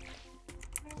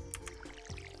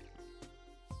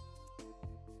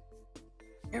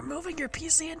 You're moving your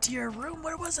PC into your room.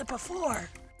 Where was it before?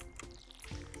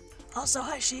 Also,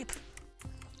 hi, sheep.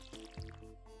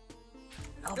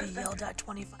 I'll be yelled at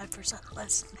 25%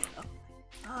 less now.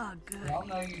 Ah, good. We all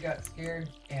know you got scared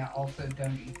and also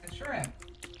don't eat the shrimp.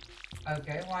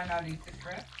 Okay, why not eat the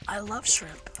shrimp? I love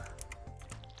shrimp.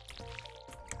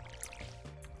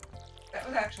 That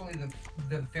was actually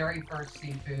the very first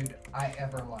seafood I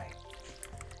ever liked.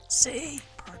 See?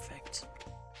 Perfect.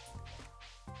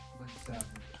 Was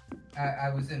I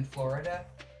was in Florida,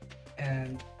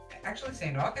 and actually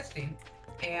St. Augustine,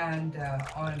 and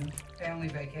on family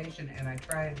vacation, and I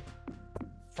tried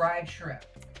fried shrimp.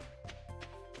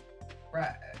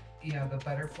 right, you know, the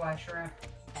butterfly shrimp.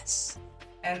 Yes.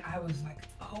 And I was like,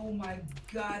 oh my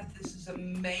god, this is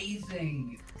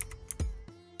amazing.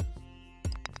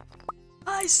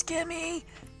 Hi, Skimmy.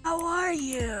 How are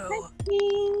you?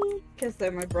 Because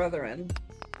they're my brethren.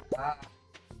 Uh,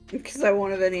 Because I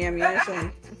won't have any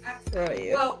ammunition to throw at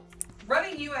you. well,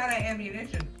 running you out of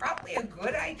ammunition, probably a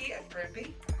good idea,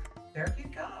 Trippy. There you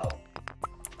go.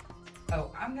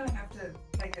 Oh, I'm gonna have to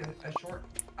take a short.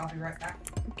 I'll be right back.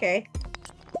 Okay.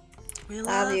 We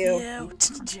Love love you. you.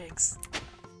 Jinx.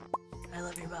 I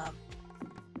love your mom.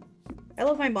 I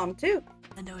love my mom too.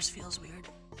 My nose feels weird.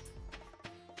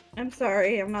 I'm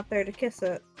sorry, I'm not there to kiss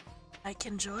it. I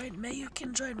can join? May you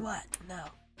can join what? No.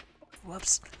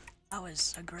 Whoops. That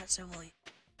was aggressively.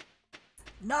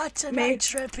 Not tonight,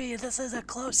 Trippy. This is a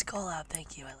close call out.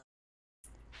 Thank you.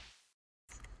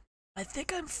 I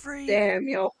think I'm free. Damn,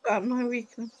 y'all got my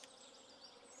weakness.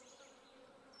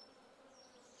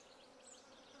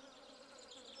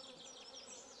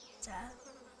 Dad?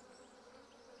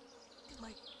 My...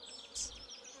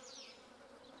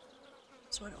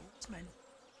 That's what it was, man.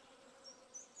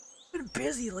 I've been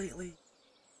busy lately.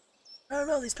 I don't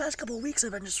know, these past couple weeks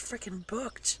I've been just freaking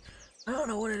booked. I don't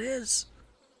know what it is.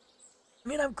 I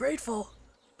mean, I'm grateful,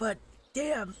 but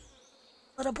damn.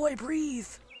 Let a boy breathe.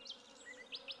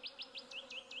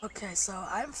 Okay, so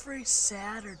I'm free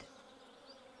Saturday.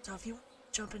 So if you want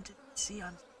to jump into DC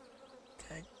on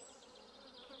good.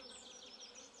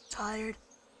 Tired,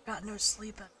 got no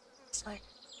sleep last night.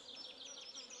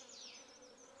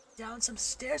 Down some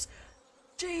stairs.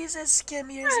 Jesus,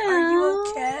 Skimmiers, are you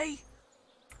okay?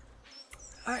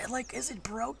 Alright, like, is it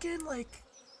broken? Like...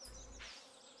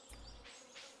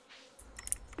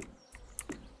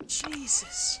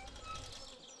 Jesus.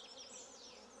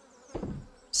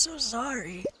 So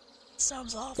sorry.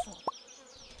 Sounds awful.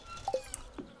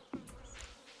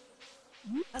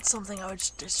 That's something I would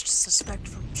just suspect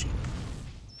from sheep.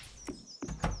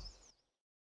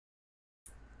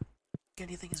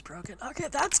 Anything is broken. Okay,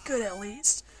 that's good at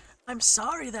least. I'm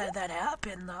sorry that that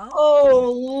happened though.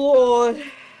 Oh lord.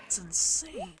 It's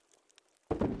insane.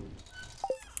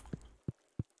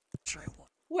 Try one.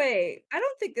 Wait, I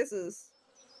don't think this is...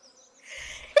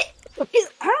 I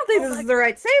don't think this is the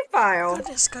right save file.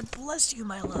 Goodness, God bless you,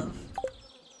 my love.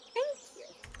 Thank you.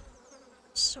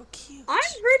 So cute. I'm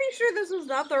pretty sure this was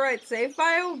not the right save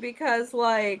file because,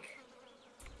 like...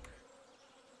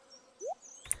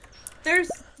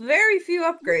 There's very few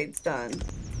upgrades done.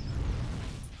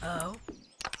 Oh.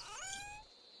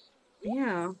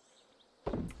 Yeah.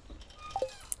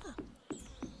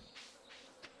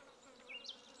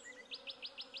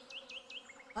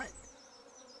 What?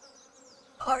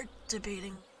 Hard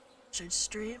debating should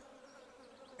stream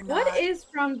or not. What is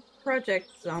from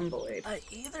Project Zomboid? I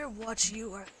either watch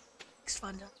you or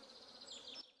Fun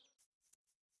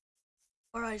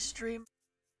or I stream.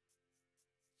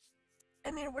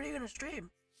 I mean, what are you gonna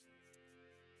stream?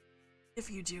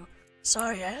 If you do.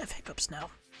 Sorry, I have hiccups now.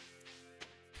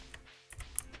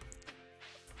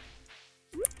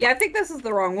 Yeah, I think this is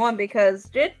the wrong one because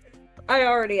did I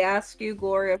already ask you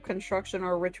Glory of Construction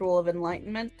or Ritual of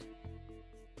Enlightenment?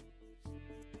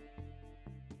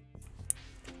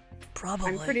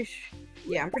 Probably.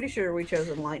 I'm pretty sure we chose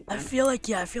Enlightenment. I feel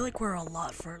like we're a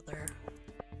lot further.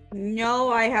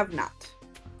 No, I have not.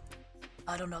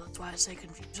 I don't know, that's why I say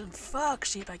confusion. Fuck,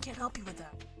 sheep, I can't help you with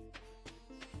that.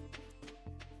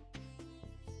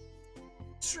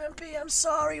 Shrimpy, I'm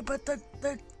sorry, but the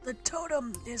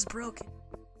totem is broken.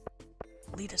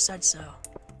 Lita said so.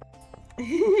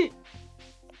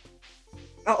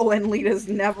 Oh, and Lita's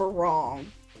never wrong.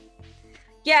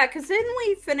 Yeah, because didn't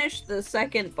we finish the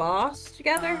second boss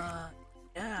together?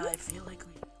 Yeah, I feel like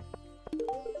we...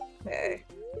 Okay.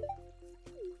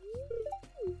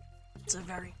 It's a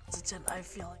very hesitant, I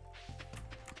feel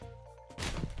like...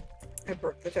 I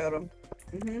broke the totem.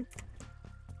 Mm-hmm.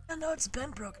 I know it's been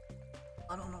broken.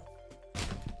 I don't know.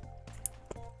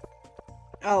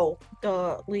 Oh,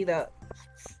 duh, Lita.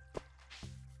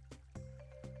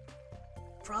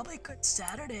 Probably could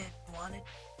Saturday if you wanted.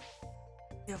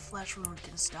 Your flesh wound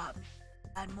can stop me.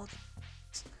 Add multiple.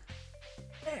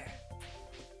 There.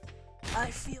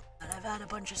 I feel that I've had a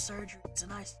bunch of surgeries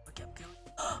and I still kept going.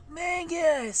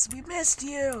 Mangus, we missed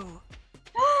you.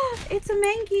 It's a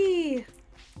Mankey.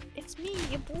 It's me,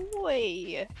 your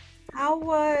boy. How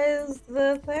was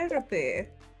the therapy?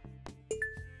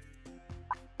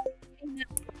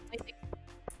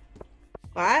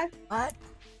 What? What?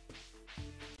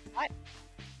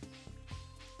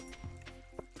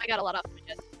 I got a lot off my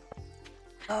chest.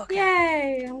 Okay.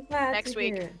 Yay! I'm glad. Next to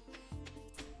week. hear.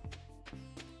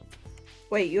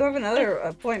 Wait, you have another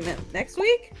appointment next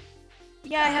week?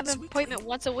 Yeah, I have it's an weekly. appointment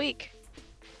once a week.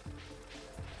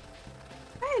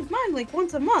 I had mine like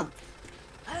once a month.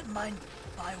 I had mine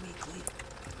bi-weekly,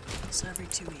 so every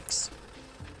 2 weeks.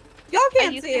 Y'all I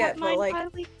can't used see to have it, but mine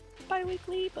like,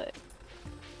 bi-weekly, but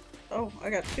oh, I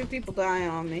got 2 people dying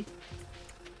on me.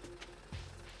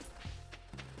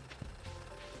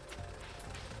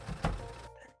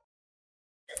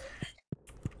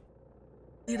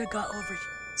 Lita got over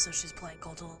here, so she's playing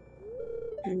Cold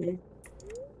Mhm.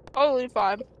 totally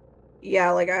fine.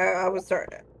 Yeah, like I was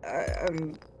starting.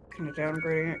 I'm kind of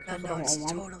downgrading it Yeah, because I no, don't it's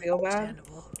want mom to totally feel bad.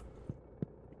 understandable.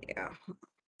 Yeah.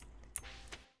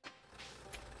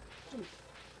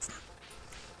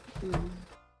 Mm.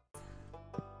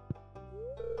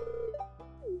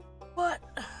 What?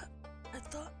 I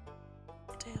thought...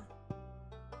 Damn.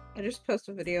 I just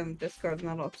posted a video on the Discord and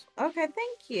that looks okay.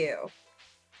 Thank you.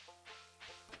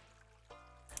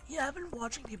 Yeah, I've been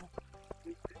watching people.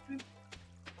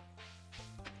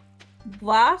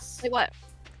 Last Like what?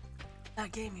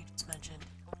 That game you just mentioned.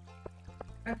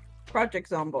 Project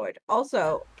Zomboid.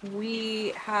 Also, we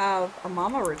have a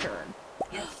mama return.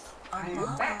 Yes, Our I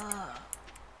am back. mama.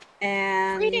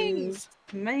 And Greetings!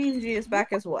 Mangy is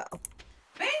back as well.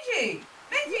 Benji!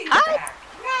 Benji's Hi. back!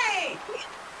 Yay!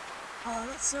 Oh,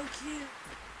 that's so cute.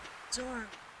 Zora.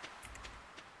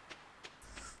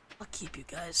 I'll keep you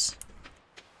guys.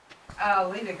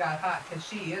 Oh, Lita got hot because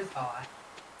she is hot.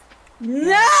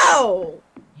 No!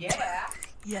 Yeah.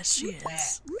 Yes, she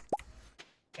is.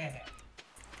 Yeah.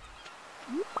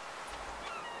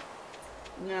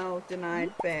 No,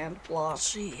 denied, banned, blocked.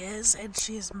 She is, and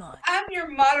she's mine. I'm your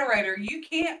moderator. You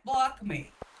can't block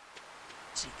me.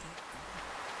 Cheeky.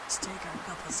 Let's take our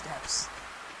couple steps.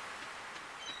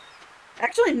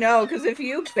 Actually, no, because if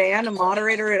you ban a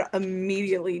moderator, it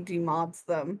immediately demods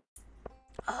them.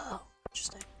 Oh,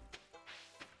 interesting.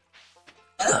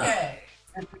 Okay.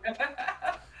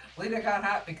 Lita got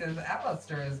hot because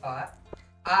Alistair is hot.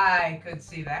 I could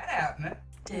see that happening.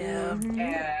 Damn. Mhm.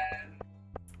 And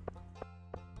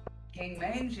King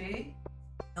Mangy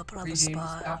I'll put on the redeemed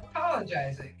spot. stop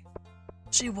apologizing.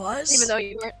 She was? Even though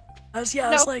you weren't. I was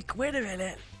No. like, wait a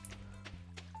minute.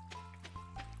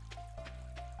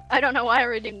 I don't know why I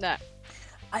redeemed that.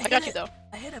 I hit got it, you though.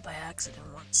 I hit it by accident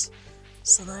once.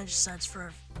 So then I just searched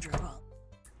for a dribble.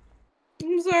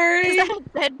 I'm Is sorry. that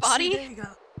a dead See, body? there you go.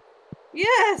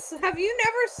 Yes. Have you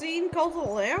never seen Cult of the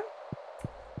Lamb?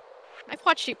 I've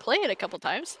watched you play it a couple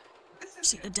times. This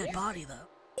See a dead body though.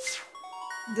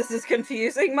 This is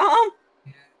confusing, Mom.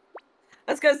 Yeah.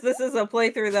 That's because this is a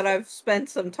playthrough that I've spent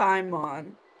some time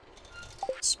on.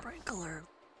 Sprinkler.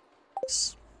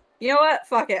 You know what?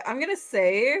 Fuck it. I'm gonna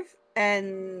save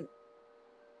and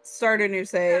start a new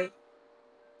save.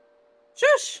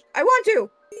 Shush! I want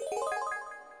to!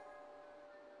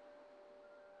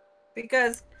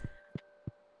 Because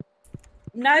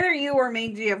neither you or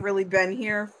Mangy have really been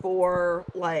here for,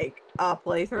 like, a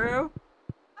playthrough.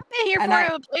 I've been here And for I-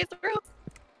 a playthrough.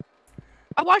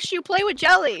 I watched you play with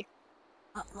Jelly.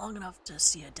 Not long enough to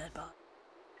see a dead body.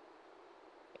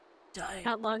 Dying.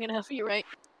 Not long enough, you're right.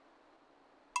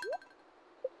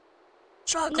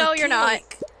 Chocolate No, you're not.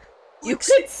 cake. You Looks-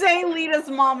 could say Lita's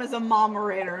mom is a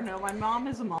momerator. No, my mom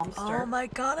is a momster. Oh my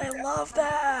god, I love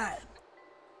that!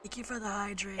 Thank you for the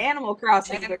hydrate. Animal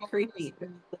Crossing is a Animal creepy.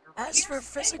 As for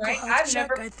physical right? health I've check,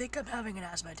 never- I think I'm having an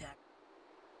asthma attack.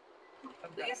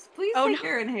 Please Oh, take no.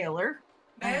 your inhaler.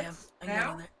 I am. Meds I'm now?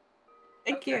 getting there.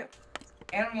 Thank Okay. you.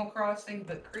 Animal Crossing,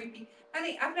 but creepy.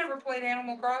 Honey, I've never played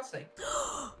Animal Crossing.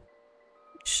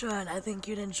 Should. I think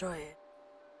you'd enjoy it.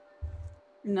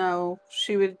 No,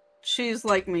 she would. She's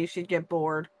like me. She'd get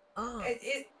bored. Oh,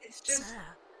 It's just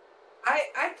sad.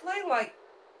 I play like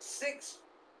 6,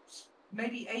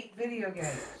 maybe 8 video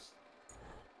games.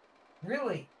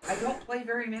 Really, I don't play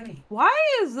very many. Why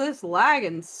is this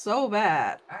lagging so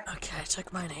bad? Okay, I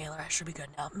took my inhaler. I should be good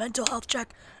now. Mental health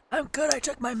check. I'm good. I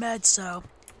took my meds, so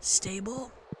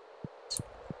stable.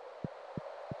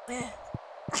 Eh.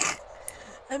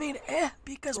 I mean,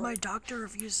 because my doctor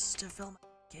refuses to fill my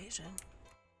medication.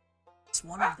 It's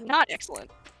one of them. Not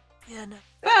excellent. Yeah, no.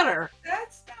 Better.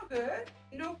 That's no good.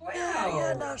 No bueno.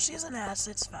 Yeah, no, she's an ass.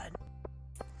 It's fine.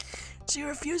 She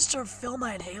refused to fill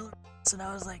my inhaler, and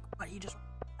I was like, "What? You just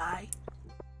die?"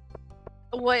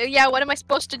 What? Yeah. What am I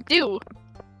supposed to do?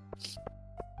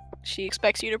 She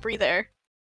expects you to breathe air.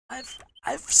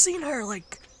 I've seen her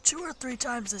like 2 or 3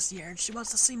 times this year, and she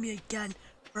wants to see me again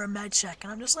for a med check,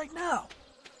 and I'm just like, no,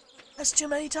 that's too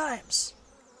many times.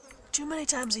 Too many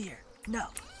times a year. No.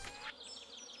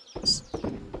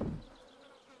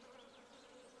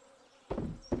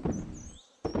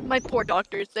 My poor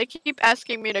doctors. They keep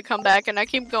asking me to come back, and I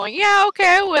keep going, yeah,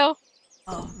 okay, I will.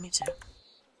 Oh, me too.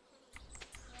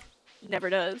 never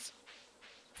does.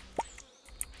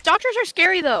 Doctors are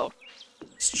scary though.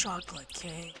 It's chocolate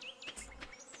cake.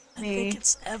 I Me. think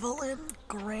it's Evelyn,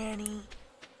 Granny,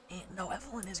 and no,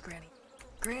 Evelyn is Granny.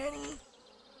 Granny,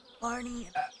 Barney,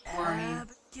 and Barney.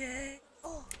 Abigail.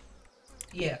 Oh,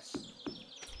 Yes.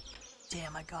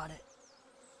 damn, I got it.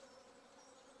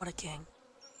 What a king.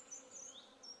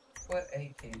 What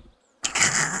a king.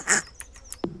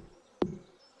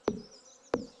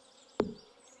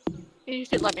 You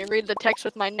should let me read the text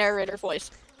with my narrator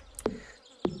voice.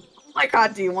 Oh my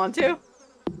god, do you want to?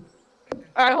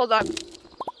 Alright, hold on.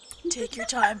 Take your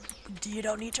time. You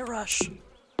don't need to rush.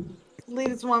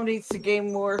 Lita's mom needs to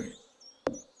game more.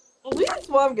 Lita's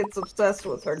mom gets obsessed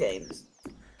with her games.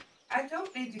 I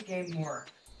don't need to game more.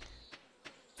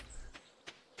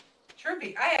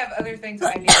 Trippy, I have other things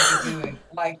I need to be doing.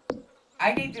 Like,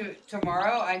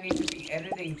 tomorrow I need to be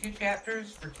editing 2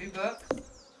 chapters for 2 books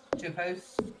to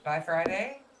post by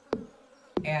Friday.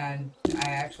 And I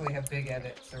actually have big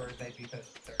edits, or they'd be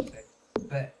posted Thursday.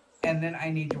 And then I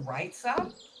need to write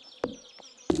some.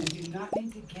 I do not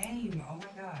need to game. Oh my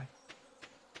god.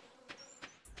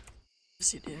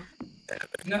 Yes, you do.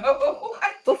 No.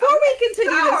 Before we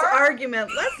continue this Star.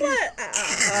 argument, let's let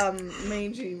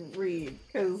Mangy read,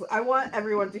 because I want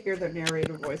everyone to hear their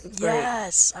narrator voice. It's great.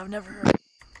 Yes, I've never heard.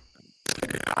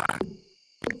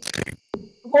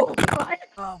 Oh my.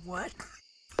 What?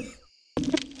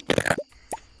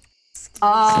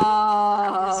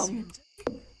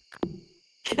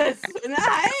 Cause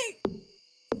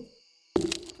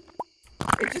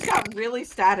it just got really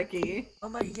staticky. Oh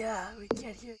my, yeah, we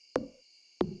can't hear.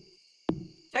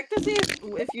 Check to see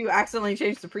if you accidentally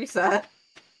changed the preset.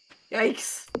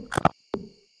 Yikes.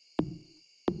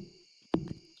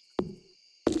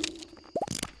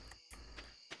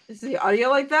 Is the audio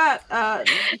like that?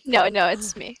 No,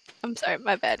 it's me. I'm sorry,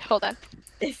 my bad. Hold on.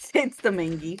 It's the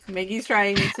Mingy. Mingy's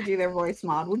trying to do their voice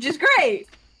mod, which is great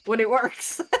when it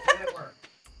works. It worked.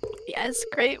 Yeah, it's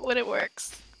great when it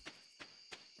works.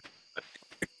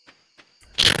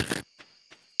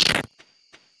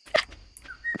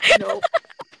 Nope.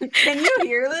 Can you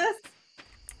hear this?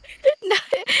 No,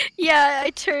 yeah, I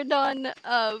turned on,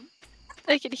 I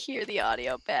could hear the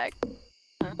audio back.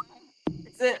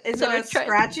 Is So it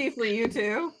scratchy for you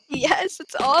too? Yes,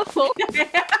 it's awful. Okay,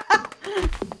 I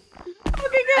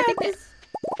good. think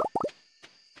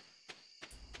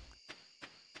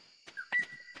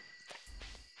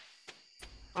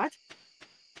What?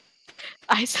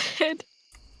 I said,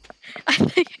 I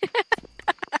think...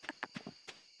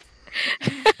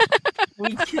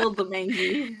 We killed the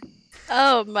Mangy.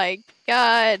 Oh my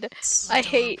god. So I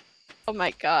dumb. hate... Oh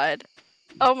my god.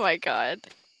 Oh my god.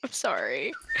 I'm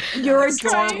sorry. You're That's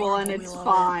adorable and terrible, it's we love it.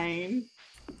 fine.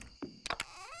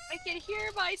 I can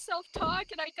hear myself talk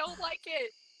and I don't like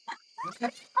it.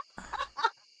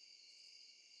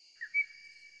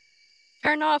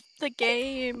 Turn off the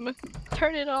game.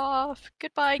 Turn it off.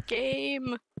 Goodbye,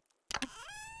 game.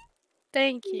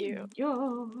 Thank you.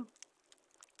 Yo.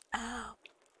 Ow.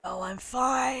 Oh, I'm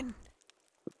fine.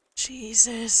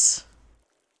 Jesus.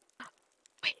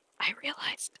 Wait, I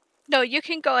realized. No, you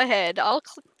can go ahead. I'll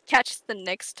catch the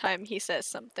next time he says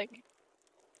something.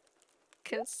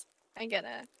 Because I'm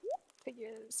gonna figure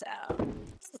this out.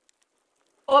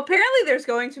 Well, apparently there's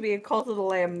going to be a Cult of the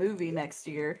Lamb movie next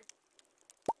year.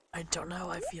 I don't know how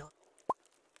I feel.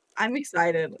 I'm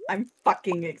excited. I'm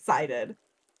fucking excited.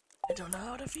 I don't know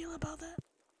how to feel about that.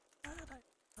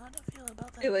 How to feel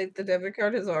about that. Hey, like, the debit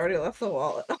card has already left the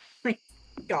wallet. Oh my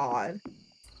god.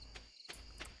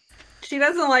 She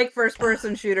doesn't like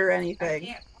first-person shooter I anything.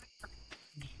 can't.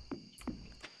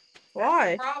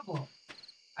 Why? Problem.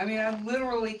 I mean, I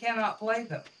literally cannot play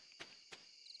them.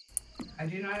 I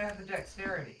do not have the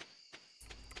dexterity.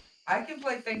 I can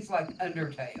play things like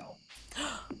Undertale,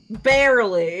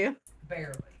 Barely.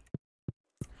 barely,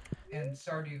 and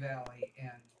Stardew Valley,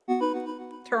 and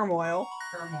Turmoil.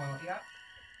 Turmoil. Yeah,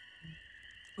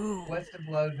 Ooh. West of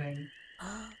Loathing.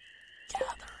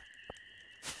 Gather.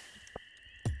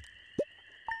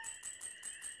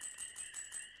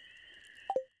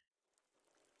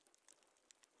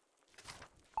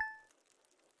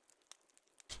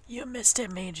 You missed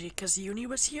it, Mangy, because Uni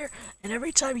was here, and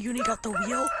every time Uni got the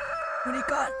wheel, Uni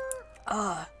got,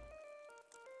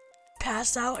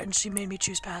 pass out, and she made me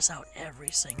choose pass out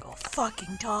every single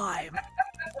fucking time.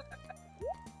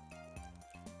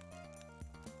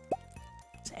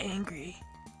 It's angry.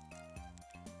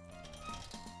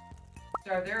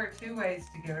 So there are 2 ways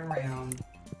to get around.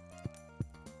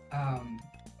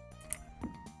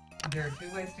 There are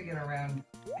 2 ways to get around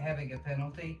having a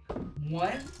penalty.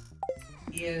 One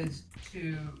is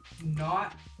to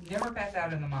never pass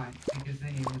out in the mine, because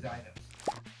then you lose items.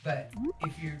 But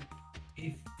if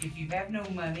you have no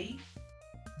money,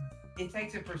 it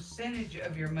takes a percentage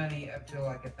of your money up to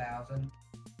like 1,000.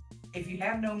 If you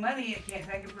have no money, it can't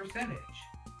take a percentage.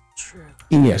 True.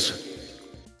 Yes.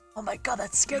 Oh my god,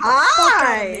 that scared the fuck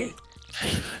out of me.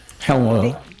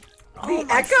 Hello. Oh The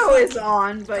my echo is fucking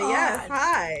on, but yes, God.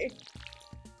 hi.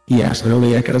 Yes,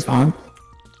 really echoes on.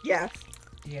 Yes,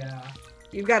 Yeah.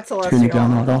 you've got Turn Celestial it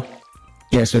down a on. little.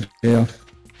 Yes, it do.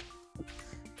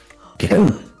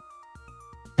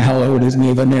 Hello, it is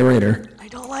me, the narrator. I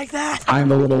don't like that.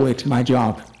 I'm a little late to my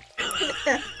job.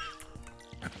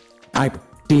 I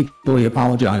deeply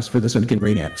apologize for this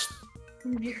inconvenience.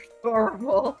 You're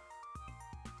horrible.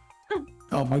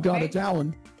 Oh my god, it's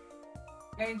Alan.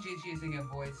 Angie using a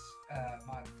voice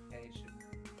modification.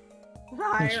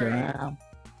 Hi, Yes, sure Ray. am.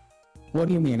 What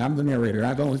do you mean? I'm the narrator.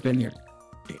 I've always been here.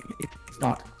 It's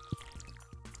not.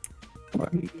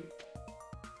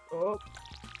 Oh,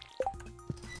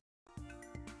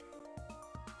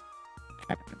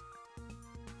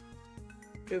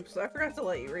 oops, I forgot to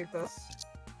let you read this.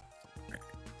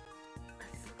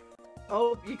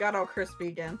 Oh, you got all crispy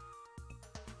again.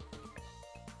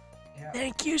 Yeah.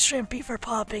 Thank you, Shrimpy, for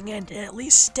popping in to at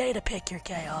least stay to pick your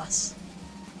chaos.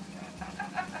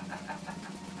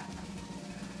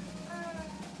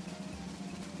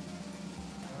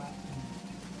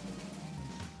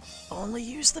 Only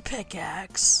use the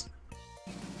pickaxe.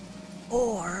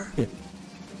 Or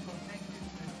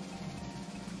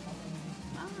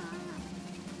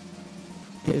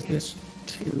Is this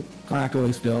too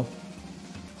crackly still?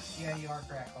 Yeah, you are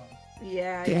crackling.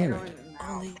 Yeah, Damn you're it. going in and out.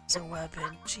 only use a weapon.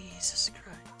 Jesus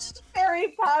Christ.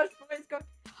 Harry Potter voice go.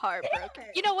 Heartbroken. Damn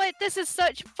it. You know what? This is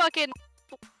such fucking.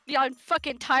 Yeah, I'm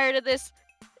fucking tired of this.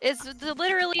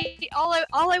 Literally all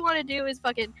I want to do is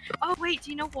fucking. Oh wait, do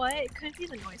you know what? It could be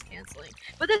the noise canceling,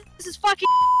 but this is fucking.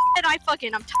 And I'm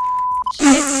tired of shit,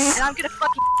 and I'm gonna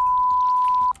fucking.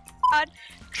 God.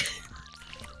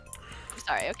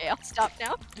 Sorry. Okay, I'll stop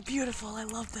now. Beautiful, I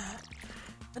love that.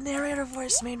 The narrator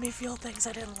voice made me feel things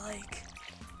I didn't like.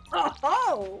 Oh,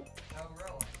 Oh,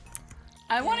 really?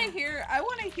 I want to hear. I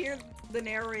want to hear the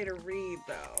narrator read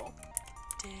though.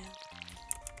 Damn.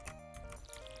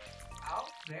 I'll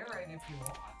narrate if you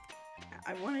want.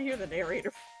 I want to hear the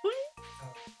narrator.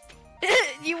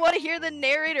 You want to hear the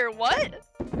narrator? What?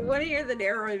 I want to hear the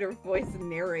narrator voice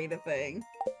narrate a thing.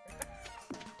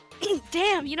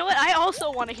 Damn. You know what? I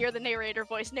also want to hear the narrator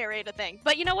voice narrate a thing.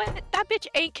 But you know what? That bitch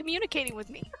ain't communicating with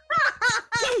me.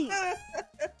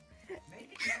 Maybe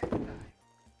next time.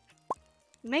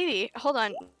 Maybe. Hold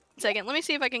on a second. Let me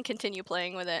see if I can continue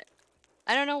playing with it.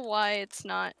 I don't know why it's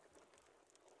not.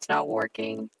 It's not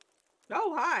working.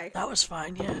 Oh, hi. That was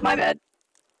fine, yeah. My bad.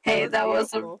 Hey, That's that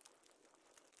was a. beautiful.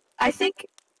 I think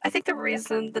the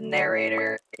reason the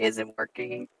narrator isn't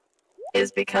working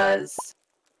is because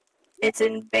it's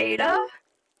in beta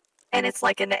and it's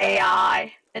like an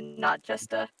AI and not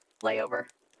just a layover.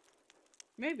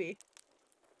 Maybe.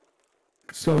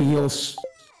 So you'll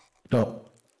stop.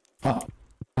 Oh,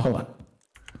 hold on.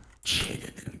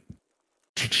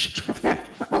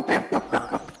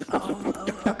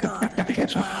 Oh god.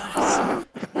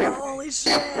 Holy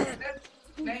shit.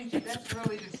 That's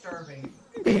really disturbing.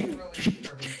 That's really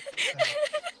disturbing.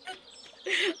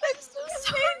 I'm so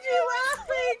sorry. You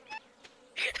laughing?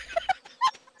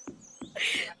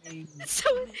 I mean, So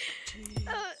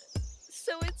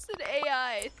it's an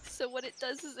AI. So what it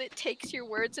does is it takes your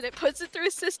words and it puts it through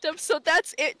a system. So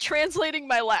that's it translating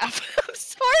my laugh. I'm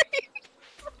sorry.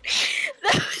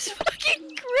 That was fucking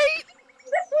great.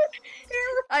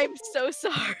 I'm so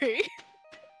sorry.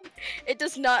 It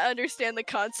does not understand the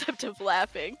concept of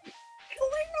laughing.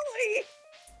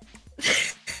 Clearly.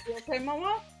 You okay,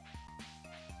 Mama?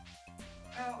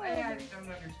 well, I don't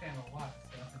understand a lot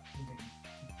of stuff, including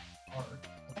art.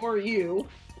 Or you?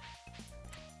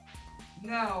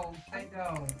 No, I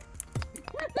don't.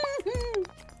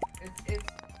 It's.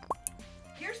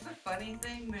 Here's the funny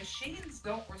thing: machines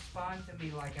don't respond to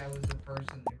me like I was a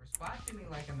person. They respond to me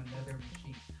like I'm another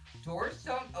machine. Doors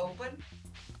don't open,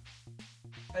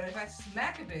 but if I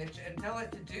smack a bitch and tell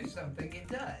it to do something, it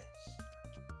does.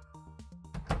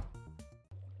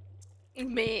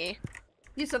 Me.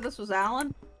 You said this was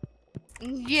Alan?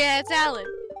 Yeah, it's Alan.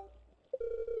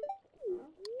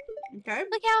 Okay.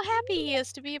 Look how happy he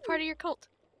is to be a part of your cult.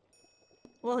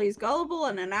 Well, he's gullible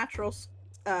and a natural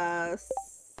skeptic.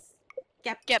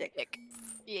 Skeptic.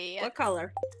 Yeah. What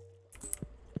color?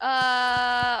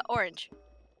 Orange.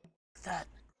 That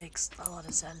makes a lot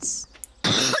of sense.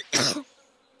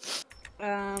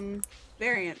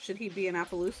 Variant. Should he be an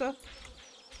Appaloosa?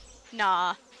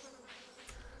 Nah.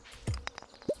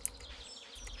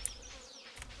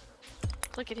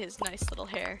 Look at his nice little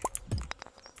hair.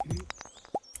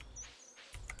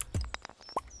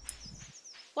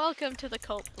 Welcome to the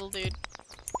cult, little dude.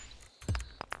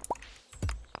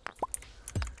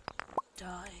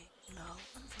 Dying. No,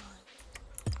 I'm fine.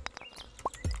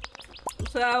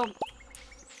 So,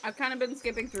 I've kind of been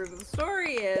skipping through, but the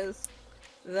story is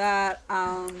that,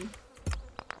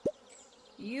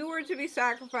 you were to be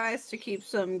sacrificed to keep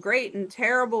some great and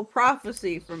terrible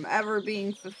prophecy from ever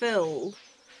being fulfilled,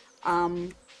 by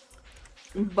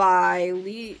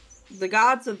the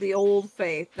gods of the old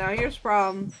faith. Now, here's the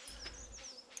problem.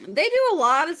 They do a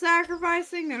lot of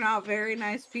sacrificing. They're not very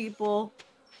nice people.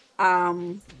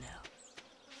 No.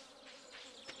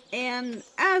 And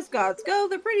as gods go,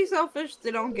 they're pretty selfish. They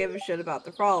don't give a shit about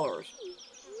their followers.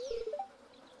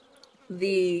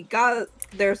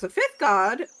 There's a fifth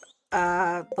god,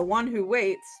 the one who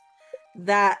waits,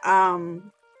 that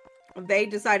they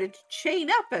decided to chain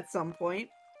up at some point.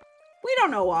 We don't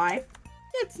know why.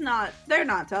 They're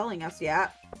not telling us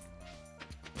yet.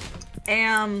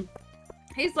 And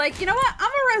he's like, you know what? I'm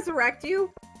gonna resurrect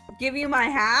you, give you my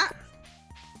hat.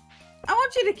 I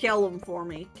want you to kill him for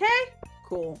me, okay?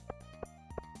 Cool.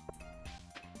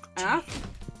 I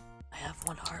have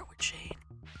one heart with Shane.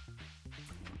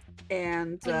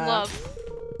 And Love.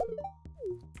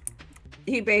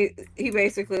 he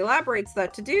basically elaborates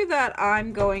that to do that,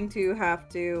 I'm going to have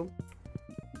to.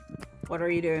 What are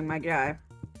you doing, my guy?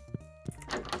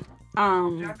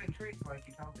 Chopping trees like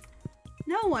you told me.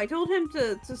 No, I told him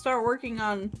to start working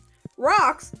on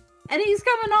rocks, and he's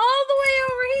coming all the way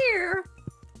over here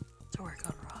To work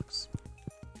on rocks.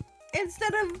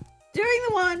 instead of doing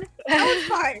the one I was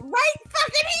fine right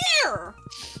fucking here.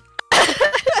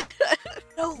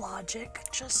 No logic,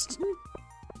 just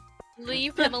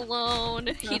Leave him alone.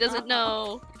 He doesn't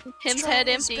know. Him's trying head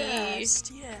his empty.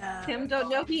 best, yeah. Tim don't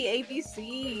know he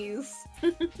ABCs.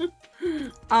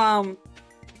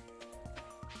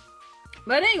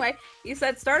 But anyway, you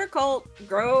said start a cult,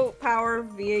 grow power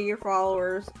via your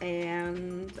followers,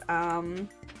 and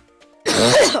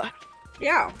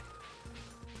yeah.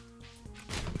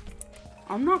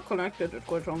 I'm not connected to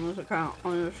Twitch on this account,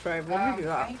 on this drive. Let me do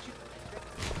that.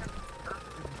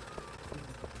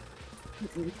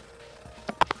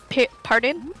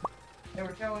 Pardon? They were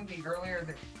telling me earlier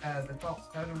that the false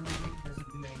totem reading doesn't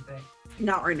do anything.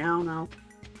 Not right now, no.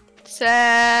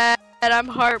 Sad. I'm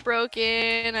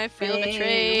heartbroken. I feel Same.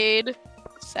 betrayed.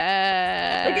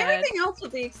 Sad. Like everything else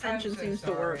with the extension I'm so seems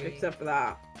to work, sorry. except for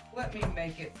that. Let me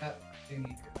make it up to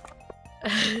you.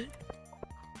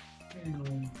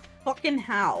 Fucking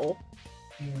how?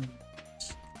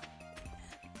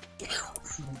 Oh,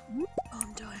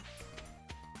 I'm dying.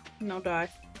 No die.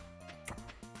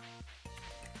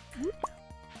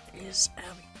 Is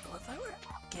well, if I were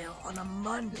Gil on a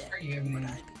Monday, Just for you, would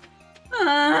man.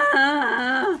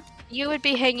 I be? You would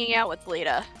be hanging out with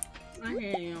Lita. I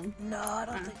am. No, I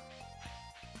don't think.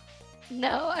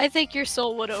 No, I think your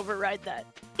soul would override that.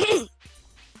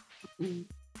 Mm.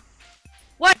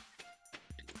 What?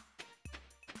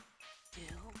 Gil,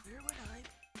 where would I?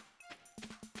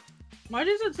 Why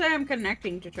does it say I'm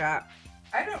connecting to chat?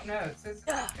 I don't know. It says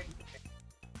Yeah.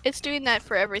 It's doing that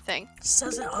for everything.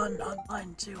 Says it on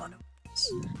mine too. On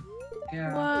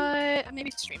Yeah. What? Maybe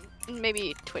stream.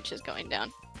 Maybe Twitch is going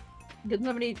down. Did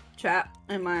somebody chat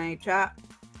in my chat?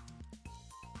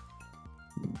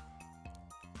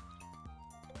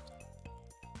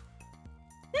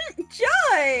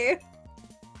 Joy!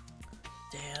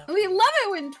 damn. We love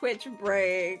it when Twitch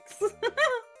breaks.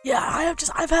 Yeah,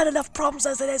 I've had enough problems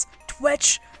as it is.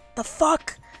 Twitch, the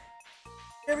fuck.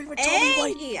 Never even told me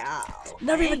why. Yeah.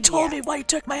 Never even told me why you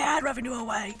took my ad revenue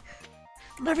away.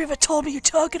 Never even told me you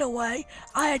took it away.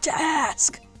 I had to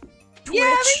ask. Twitch.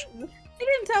 Yeah, they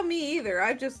didn't tell me either.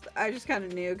 I just kind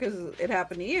of knew because it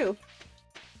happened to you.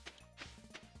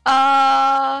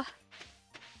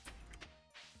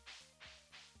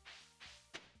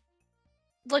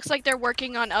 Looks like they're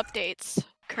working on updates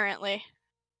currently.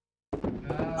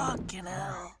 Fucking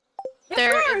hell.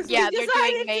 They're Of course, yeah, we they're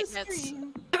decided doing to maintenance.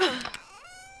 stream.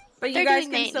 But you They're guys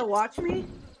doing can still watch me?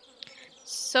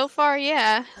 So far,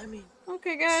 yeah. I mean,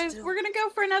 Okay, guys, Still. we're gonna go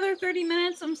for another 30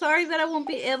 minutes. I'm sorry that I won't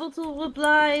be able to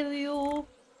reply to you.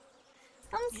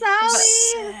 I'm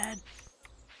sorry. sad.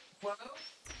 Well,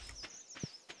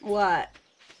 What?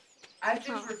 I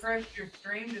just refreshed your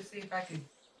stream to see if I could.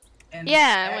 And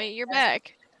Yeah, wait, you're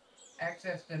back.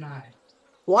 Access denied.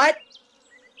 What?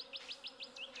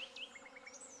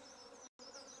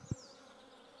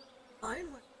 Mine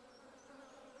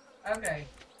went. Okay.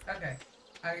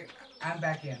 I'm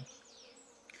back in.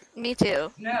 Me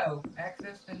too. No,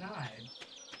 access denied.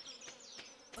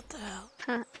 What the hell?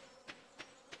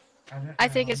 don't know. I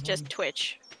think I'm it's just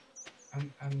Twitch.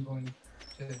 I'm going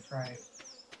to try it.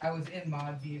 I was in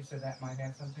mod view, so that might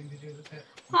have something to do with it.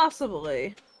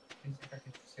 Possibly. Let me see if I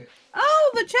can just hit.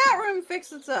 Oh, the chat room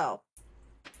fixed itself.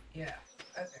 Yeah.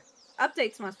 Okay.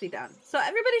 Updates must be done. So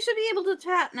everybody should be able to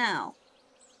chat now.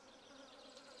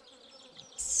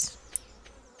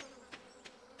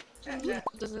 Chat, chat.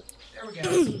 Does it? There we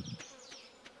go.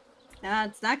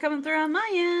 It's not coming through on my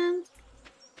end.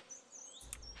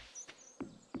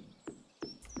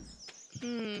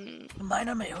 Mine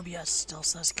on my OBS still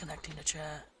says connecting to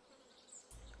chat.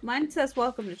 Mine says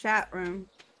welcome to chat room.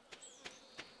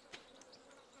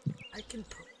 I can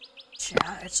put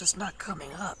chat, it's just not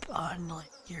coming up on like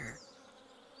here.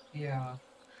 Yeah.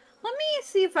 Let me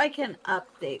see if I can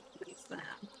update these now.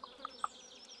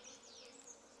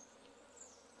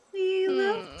 We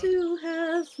love to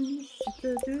have some shit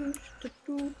to do.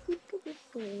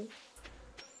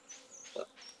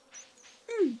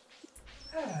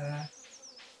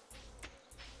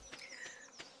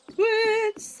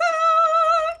 Which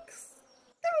sucks.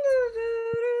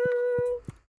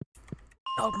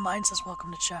 Oh, mine says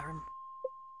welcome to chat room.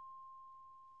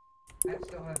 I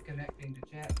still have connecting to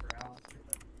chat for Alistair.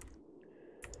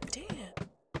 Damn.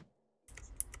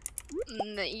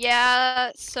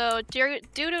 Yeah, so due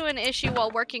to an issue while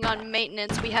working on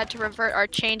maintenance, we had to revert our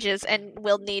changes and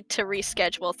we'll need to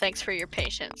reschedule. Thanks for your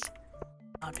patience.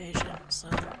 Not patient, so.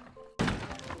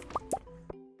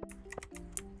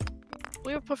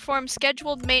 We will perform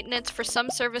scheduled maintenance for some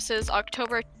services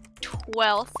October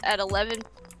 12th at 11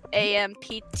 a.m.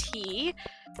 PT.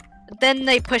 Then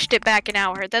they pushed it back an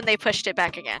hour. Then they pushed it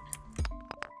back again.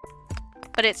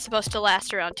 But it's supposed to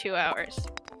last around 2 hours.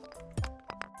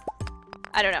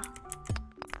 I don't know.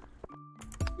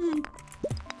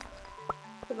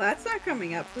 Well, that's not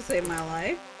coming up to save my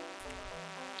life.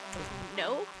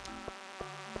 No?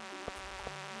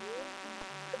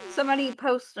 Somebody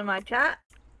post in my chat.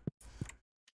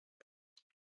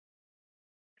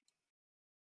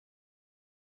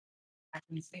 I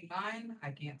can see mine.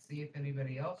 I can't see if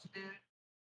anybody else did.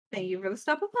 Thank you for the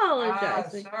stop Ah,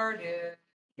 apologizing. started.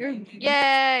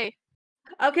 Yay!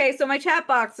 Okay, so my chat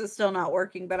box is still not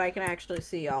working, but I can actually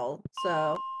see y'all.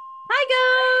 So, hi,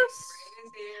 Ghost. Rain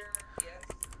is here. Yes.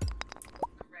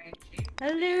 Rain sheep.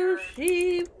 Hello,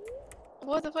 sheep.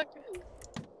 What the fuck?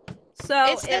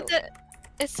 So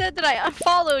It said that I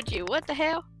unfollowed you. What the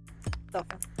hell? the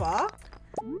fuck?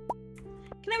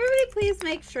 Can everybody please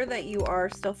make sure that you are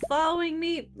still following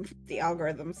me? The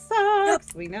algorithm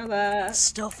sucks. We know that.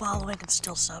 Still following and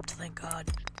still subbed, thank God.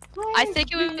 I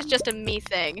think it was just a me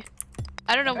thing.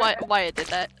 I don't know why it did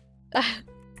that.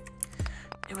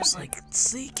 It was like,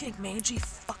 see King Mangy,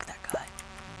 fuck that guy.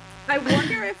 I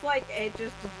wonder if like it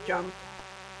just jumped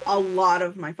a lot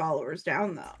of my followers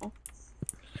down though.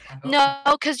 No,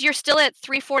 because you're still at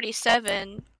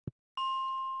 347.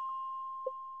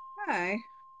 Hi.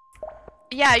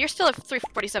 Yeah, you're still at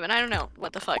 347. I don't know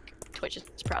what the fuck Twitch's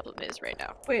problem is right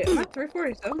now. Wait, I'm at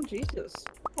 347. Jesus.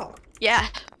 Oh. Yeah.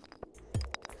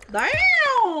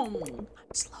 Damn.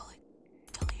 Slowly.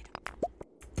 Delete.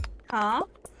 Huh?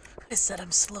 I said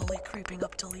I'm slowly creeping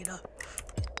up to Lita.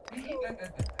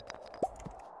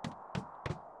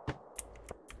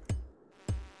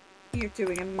 You're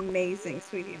doing amazing,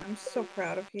 sweetie, and I'm so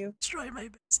proud of you. Try my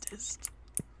bestest.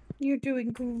 You're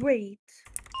doing great.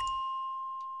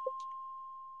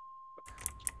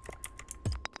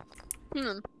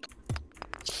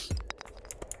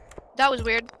 That was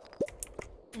weird.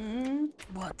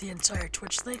 What, the entire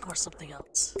Twitch thing or something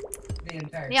else? The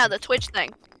entire. Yeah, the Twitch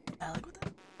thing. I like what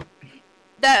that.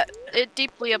 That it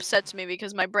deeply upsets me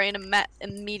because my brain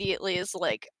immediately is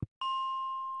like,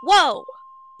 "Whoa!"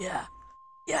 Yeah.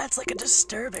 Yeah, it's like a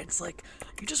disturbance. Like,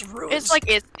 you just ruined. It's like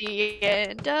it's the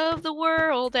end of the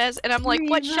world, and I'm like,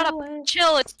 "What? Shut up!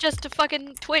 Chill! It's just a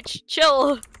fucking Twitch.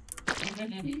 Chill."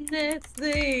 It's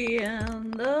the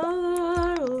end of the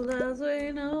world as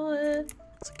we know it.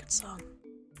 It's a good song.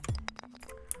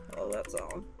 Oh, that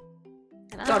song.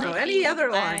 And Don't know any feel other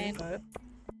fine. line, but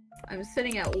I'm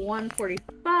sitting at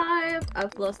 145.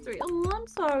 I've lost 3. Oh, I'm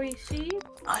sorry, sheep.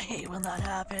 I hate when that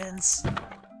happens.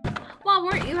 Mom,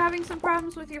 weren't you having some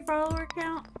problems with your follower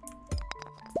count?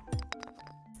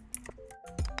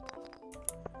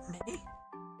 Me?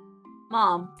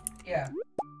 Mom, Yeah.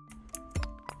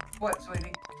 What,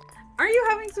 sweetie? aren't you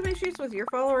having some issues with your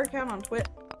follower count on Twitch?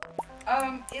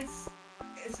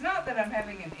 It's not that I'm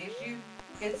having an issue.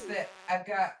 It's that I've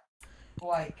got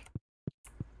like.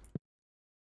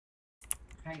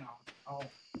 Hang on. Oh,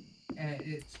 and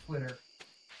it's Twitter.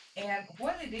 And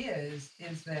what it is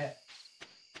that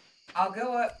I'll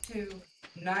go up to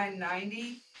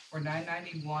 990 or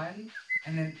 991,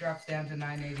 and then it drops down to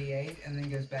 988, and then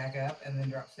goes back up, and then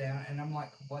drops down, and I'm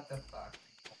like, what the fuck?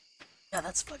 Yeah,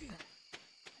 that's fucking.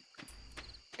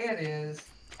 It is.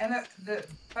 And the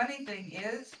funny thing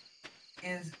is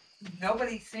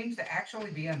nobody seems to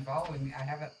actually be unfollowing me. I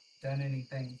haven't done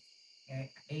anything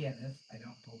heinous, I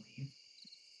don't believe.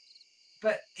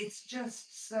 But it's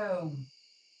just so,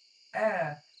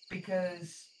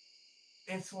 because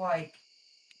it's like,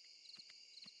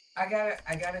 I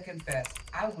gotta confess,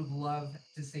 I would love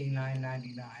to see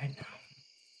 999.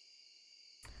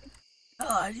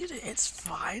 Oh, it's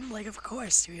fine. Like, of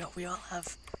course, we all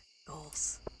have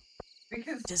goals.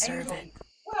 Because Deserve angel, it.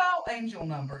 well, angel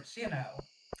numbers, you know.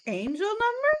 Angel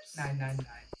numbers? 999.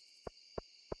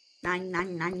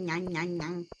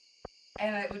 9999999.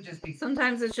 And it would just be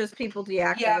Sometimes it's just people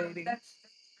yeah, deactivating. that's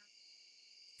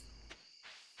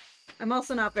I'm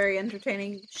also not very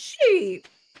entertaining. Sheep!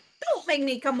 Don't make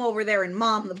me come over there and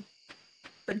mom the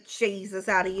bejesus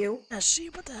out of you. Yeah,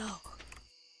 sheep, what the hell?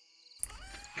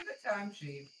 give it time,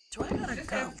 sheep. Do I gotta Just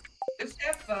go?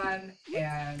 have fun,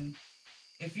 and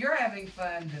if you're having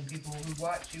fun, then people who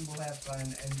watch you will have fun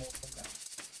and more will come.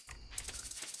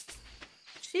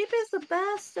 Sheep is the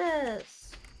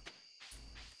bestest.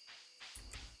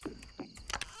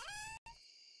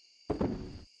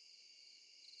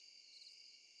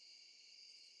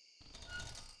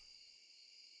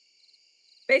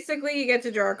 Basically, you get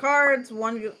to draw cards.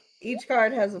 Each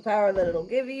card has a power that it'll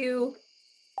give you.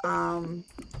 And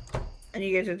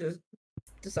you get to just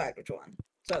decide which one.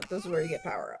 So this is where you get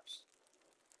power-ups.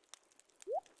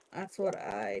 That's what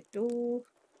I do.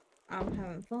 I'm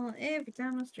having fun every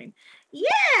time I stream.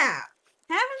 Yeah!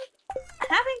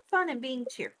 Having fun and being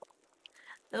cheerful.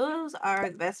 Those are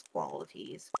the best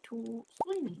qualities to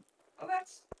streaming. Well,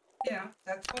 that's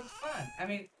what's fun. I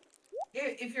mean,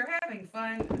 if you're having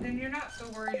fun, then you're not so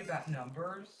worried about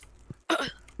numbers.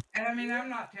 And I mean, I'm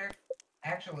not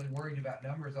actually worried about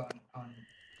numbers on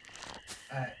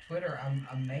Twitter. I'm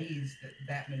amazed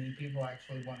that many people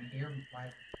actually want to hear my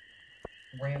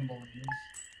ramblings.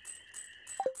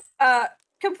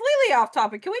 Completely off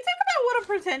topic. Can we talk about what a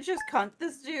pretentious cunt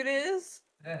this dude is?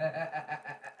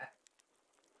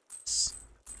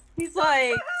 He's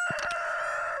like,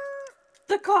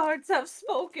 the cards have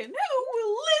spoken. Who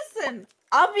will listen?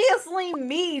 Obviously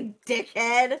me,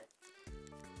 dickhead.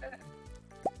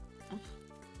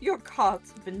 Your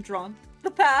cards have been drawn.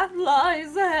 The path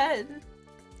lies ahead.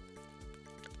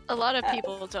 A lot of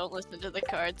people don't listen to the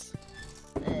cards.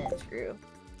 True.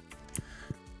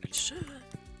 We should.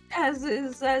 As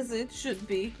is, as it should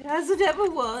be. As it ever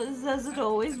was, as it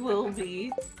always will be.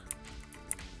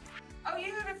 Oh,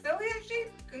 you had affiliate sheep?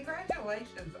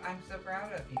 Congratulations. I'm so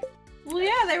proud of you. Well,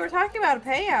 yeah, they were talking about a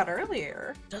payout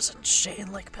earlier. Doesn't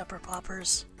Shane like pepper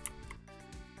poppers?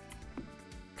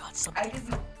 Got I something.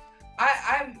 didn't.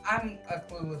 I'm a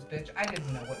clueless bitch. I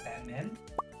didn't know what that meant.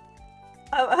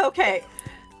 Oh, okay.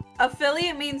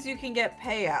 Affiliate means you can get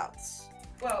payouts.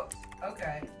 Well,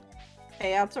 okay.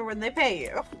 Payouts are when they pay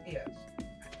you. Yes.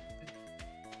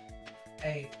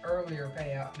 A earlier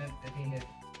payout meant that he had.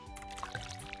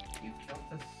 You killed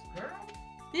this girl?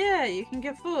 Yeah, you can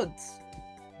get foods.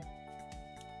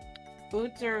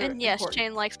 Foods are And yes, important.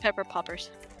 Shane likes pepper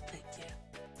poppers. Thank you.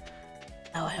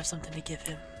 Now I have something to give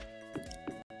him.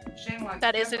 Shane likes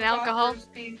That is an pepper alcohol? poppers,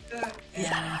 pizza, and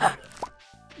Yeah.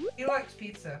 he likes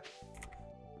pizza.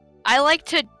 I like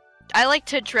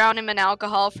to drown him in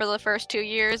alcohol for the first 2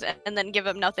 years and then give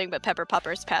him nothing but pepper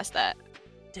poppers past that.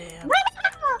 Damn.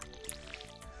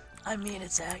 I mean,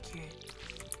 it's accurate.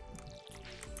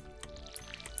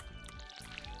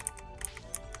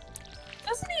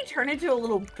 Doesn't he turn into a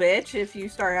little bitch if you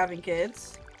start having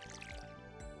kids?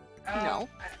 No.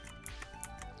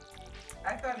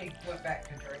 I thought he went back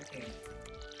to drinking.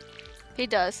 He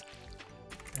does.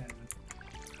 And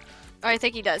Or I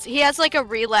think he does. He has like a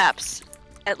relapse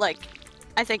at like,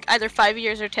 I think either 5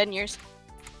 years or 10 years.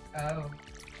 oh,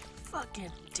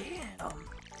 Fucking damn.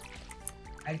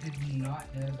 I did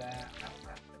not know that. I'll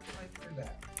have to play through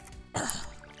that.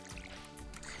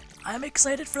 I'm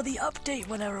excited for the update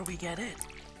whenever we get it.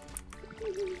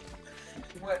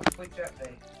 Which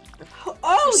update?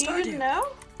 Oh, For you Stardew. didn't know?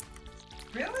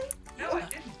 Really? No, I Yeah.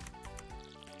 didn't.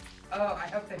 Oh, I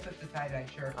hope they put the tie-dye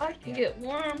shirt. I can Yeah. get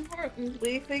more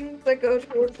importantly things that go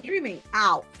towards streaming.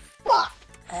 Ow. Fuck!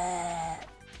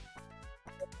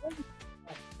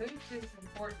 Foods is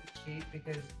important, Chief,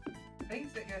 because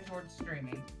things that go towards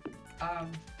streaming.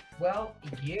 Well,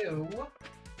 you.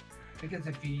 Because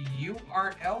if you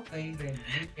aren't healthy, then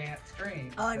you can't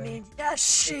stream. I so mean, yeah,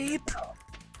 sheep. yourself.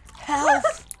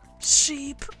 Health.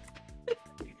 Sheep.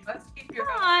 Let's keep your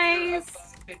Nice.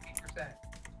 health 50%.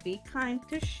 Be kind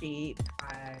to sheep.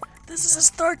 This is his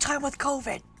third time with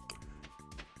COVID.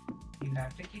 You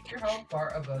have to keep your health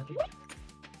bar above you.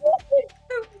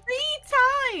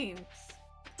 3 times!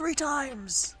 3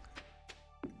 times.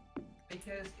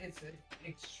 Because it's an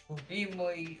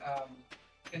extremely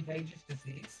contagious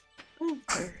disease.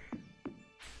 Okay.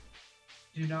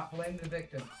 Do not blame the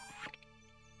victim.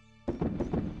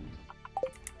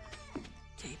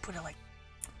 Okay, you put it like.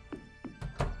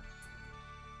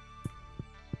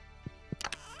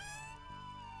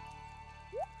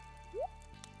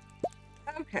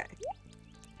 Okay.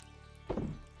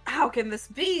 How can this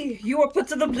be? You were put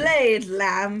to the blade,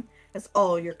 lamb, as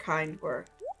all your kind were.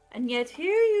 And yet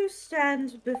here you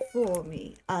stand before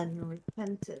me,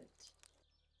 unrepentant.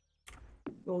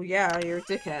 Oh yeah, you're a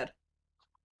dickhead.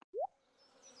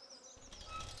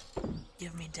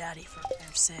 Give me daddy for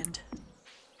I've sinned.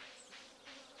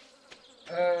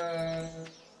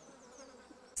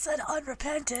 Said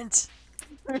unrepentant.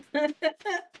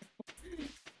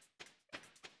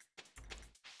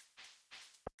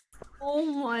 Oh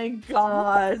my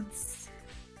god.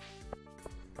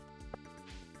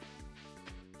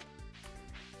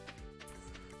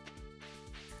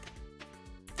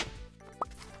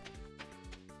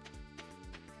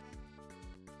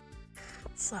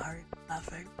 Sorry,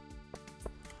 laughing.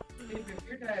 If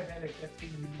you're diabetic, that's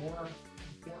even more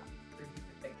important for you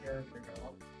to take care of your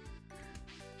dog.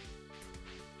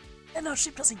 And no,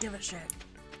 sheep doesn't give a shit.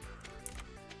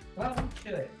 Well,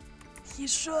 you should. He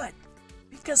should.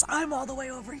 Because I'm all the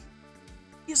way over.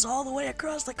 He's all the way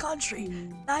across the country.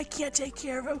 And I can't take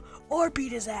care of him or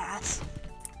beat his ass.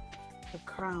 The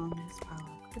crown is power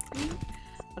with me,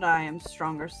 but I am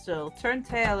stronger still. Turn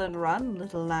tail and run,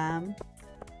 little lamb.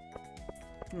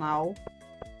 No.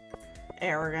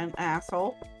 Arrogant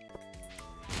asshole.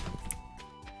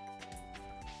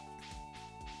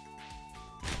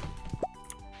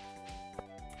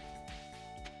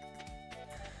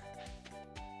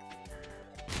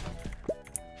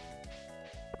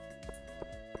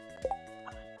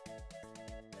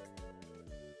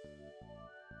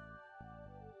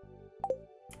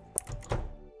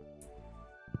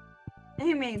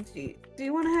 Hey, Mangy, do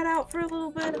you want to head out for a little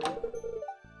bit?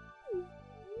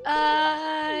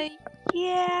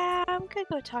 Yeah, I'm gonna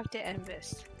go talk to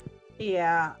Envis.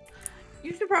 Yeah.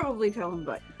 You should probably tell him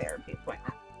about your therapy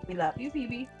appointment. We love you,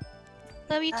 Phoebe.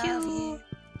 Love you Love too. you.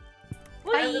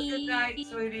 Have a good night, Bye.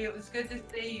 sweetie. It was good to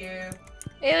see you.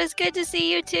 It was good to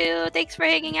see you too. Thanks for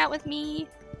hanging out with me.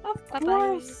 Of Bye-bye.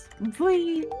 course.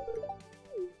 Bye.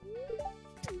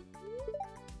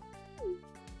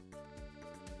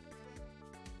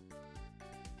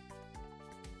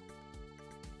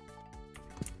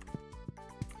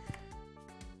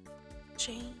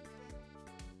 Jane.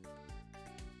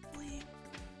 Please.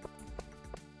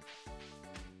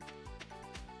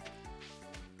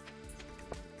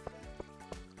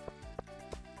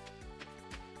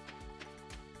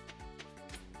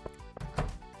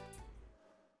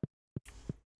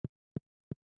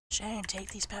 Shane, take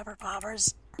these pepper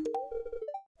poppers.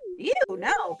 Ew,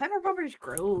 no. Pepper Popper's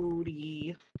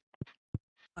grody.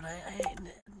 But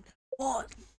well,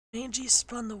 Angie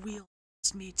spun the wheel.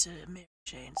 It's me to marry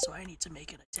Shane, so I need to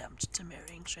make an attempt to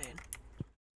marrying Shane.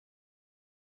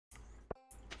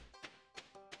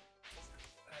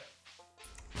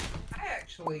 I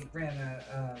actually ran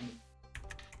a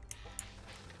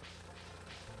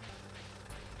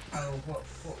what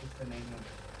was the name of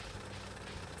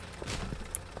it?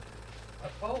 A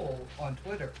poll on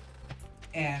Twitter,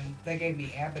 and they gave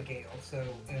me Abigail. So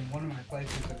in one of my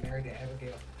places, I'm married to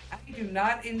Abigail. I do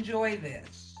not enjoy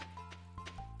this.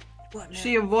 What now?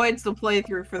 She avoids the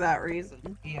playthrough for that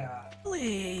reason. Yeah,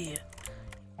 Really?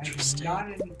 I do Interesting. not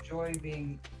enjoy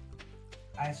being.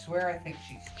 I swear, I think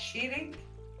she's cheating.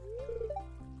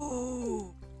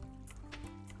 Ooh.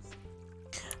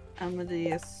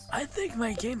 Amadeus. I think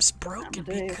my game's broken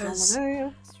Amadeus, because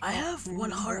Amadeus. I have one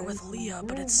heart with Amadeus, Leah,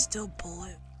 but it's Amadeus. still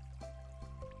blue.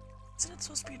 Isn't it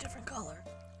supposed to be a different color?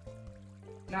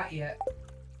 Not yet.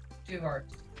 2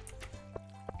 hearts.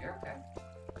 You're okay.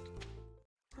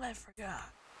 I forgot.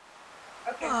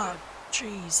 Okay. Oh,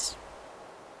 jeez.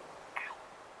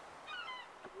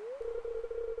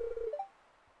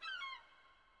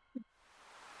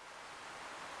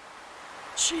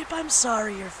 Sheep, I'm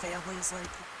sorry your family's like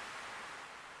that.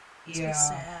 It's Yeah.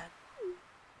 sad.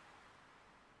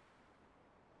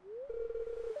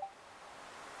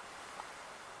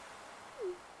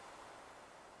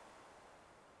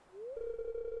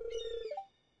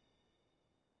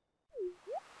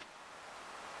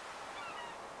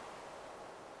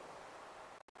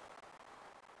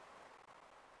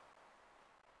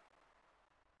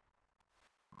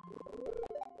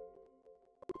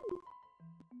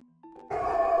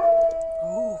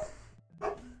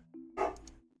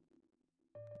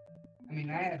 I mean,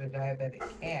 I had a diabetic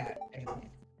cat, and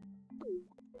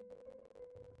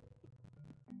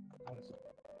I was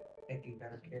taking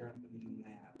better care of them than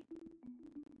that.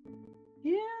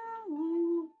 Yeah.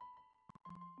 Well,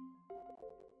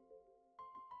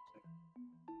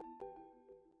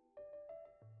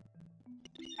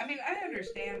 I mean, I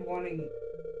understand wanting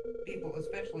people,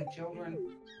 especially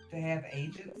children, to have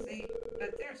agency,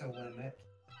 but there's a limit.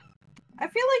 I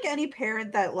feel like any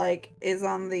parent that like is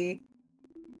on the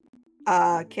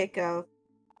kick of,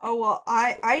 oh well,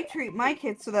 I treat my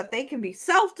kids so that they can be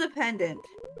self-dependent,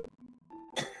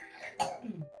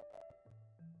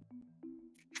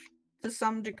 to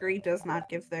some degree does not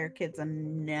give their kids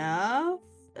enough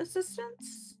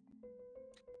assistance.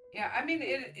 Yeah, I mean,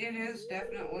 it is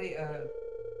definitely a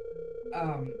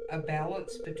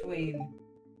balance between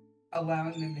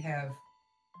allowing them to have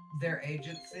their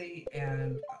agency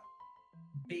and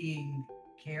being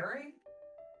caring,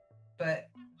 but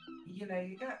you know,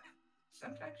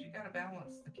 sometimes you gotta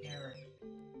balance the caring.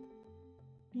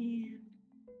 Yeah.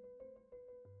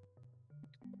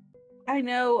 I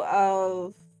know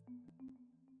of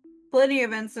plenty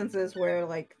of instances where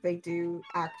like they do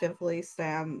actively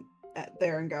stand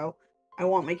there and go, I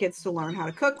want my kids to learn how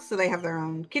to cook, so they have their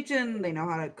own kitchen, they know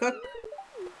how to cook.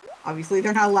 Obviously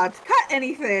they're not allowed to cut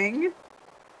anything.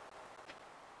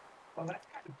 Well, that's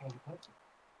kind of painful.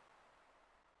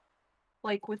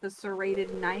 Like with a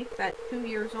serrated knife at 2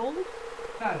 years old.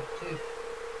 Not too.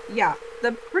 Yeah,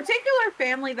 the particular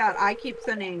family that I keep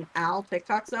sending Al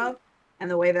TikToks of,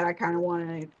 and the way that I kind of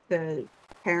wanted to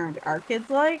parent our kids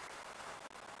like,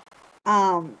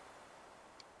 her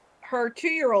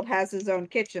 2-year-old has his own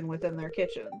kitchen within their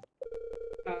kitchen,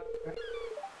 Okay.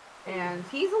 and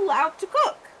he's allowed to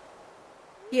cook.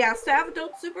 He has to have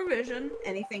adult supervision.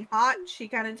 Anything hot, she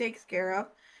kind of takes care of.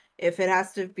 If it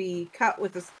has to be cut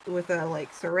with a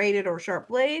like serrated or sharp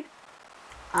blade,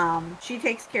 she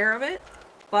takes care of it.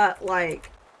 But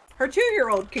like, her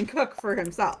 2-year-old can cook for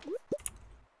himself,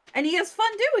 and he has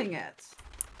fun doing it.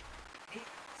 Too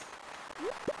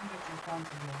much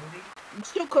responsibility.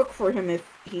 She'll cook for him if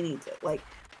he needs it. Like,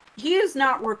 he is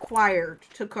not required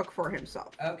to cook for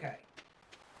himself. Okay.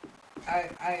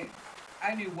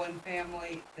 I knew one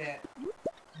family that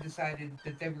decided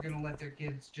that they were going to let their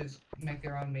kids just make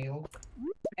their own meals,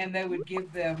 and they would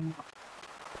give them,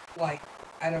 like,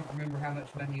 I don't remember how much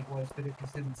money it was, but it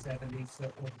was in the 70s, so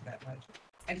it wasn't that much,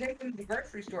 and take them to the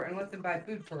grocery store and let them buy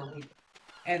food for a week.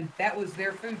 And that was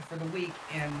their food for the week,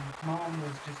 and mom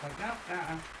was just like, no,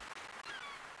 uh-uh.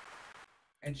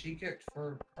 And she cooked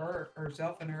for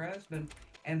herself and her husband,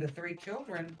 and the 3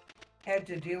 children had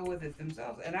to deal with it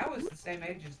themselves. And I was the same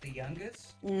age as the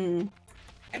youngest.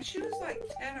 And she was like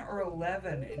 10 or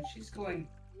 11, and she's going,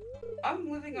 I'm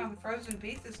living on frozen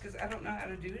pizzas because I don't know how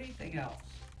to do anything else.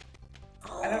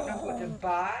 I don't know what to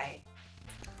buy.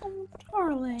 Oh,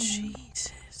 darling.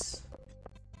 Jesus.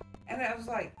 And I was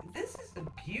like, this is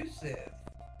abusive.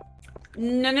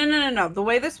 No. The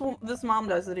way this mom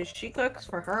does it is she cooks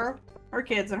for her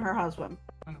kids, and her husband.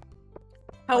 Oh.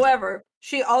 However,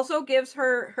 she also gives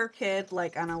her kid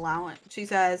like an allowance. She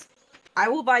says, I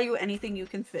will buy you anything you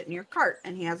can fit in your cart.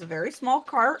 And he has a very small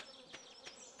cart.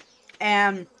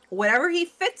 And whatever he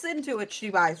fits into it, she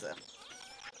buys him.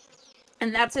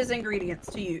 And that's his ingredients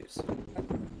to use.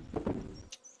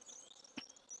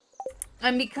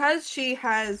 And because she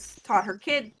has taught her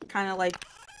kid kind of like,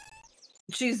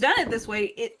 she's done it this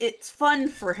way, it's fun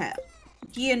for him.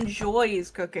 He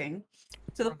enjoys cooking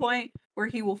to the point where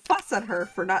he will fuss at her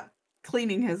for not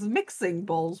cleaning his mixing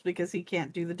bowls because he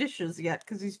can't do the dishes yet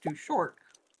because he's too short.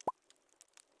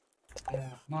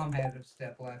 Yeah, mom had a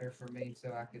stepladder for me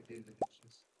so I could do the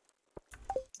dishes.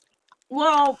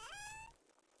 Well,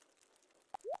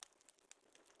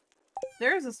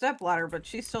 there's a stepladder, but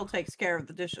she still takes care of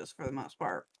the dishes for the most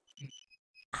part.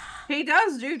 He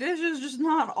does do dishes, just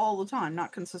not all the time,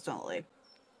 not consistently.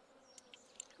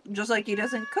 Just like he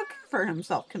doesn't cook for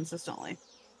himself consistently.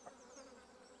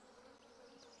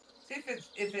 See,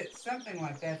 if it's something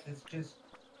like that that's just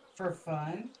for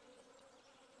fun,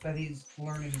 but he's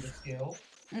learning the skill,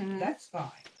 that's fine.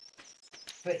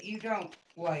 But you don't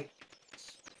like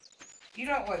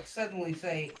suddenly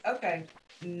say, okay,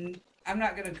 I'm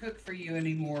not going to cook for you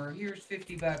anymore. Here's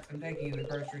 $50. I'm taking you to the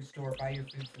grocery store, buy your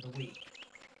food for the week.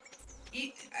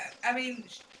 I mean,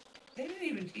 they didn't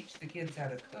even teach the kids how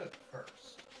to cook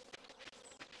first.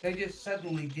 They just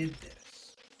suddenly did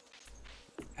this.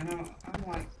 And I'm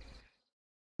like,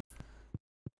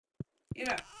 you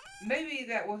know, maybe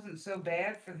that wasn't so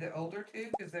bad for the older two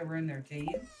because they were in their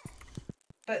teens.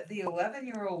 But the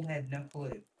 11-year-old had no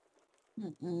clue.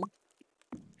 Mm-mm.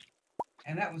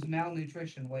 And that was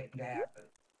malnutrition waiting to happen.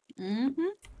 Mm-hmm.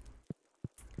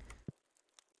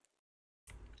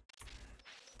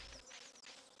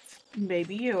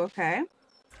 Baby, you okay?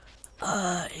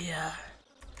 Yeah.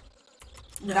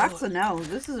 No. That's a no.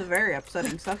 This is a very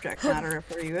upsetting subject matter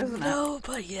for you, isn't it? No,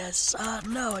 but yes.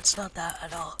 No, it's not that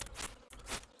at all.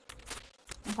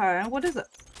 Okay, what is it?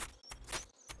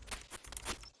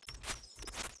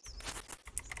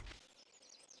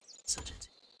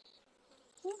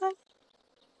 Okay.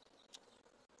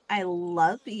 I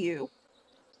love you.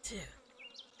 Dude.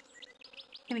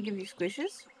 Can I give you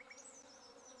squishes?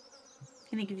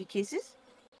 Can I give you kisses?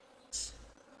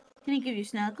 Can I give you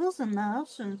snuggles and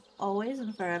loves and always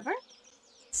and forever?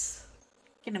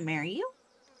 Can I marry you?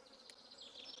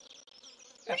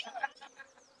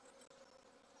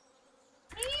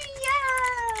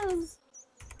 Yes!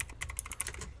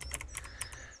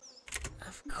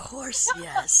 Of course,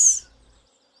 yes.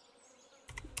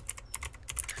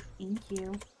 Thank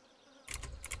you.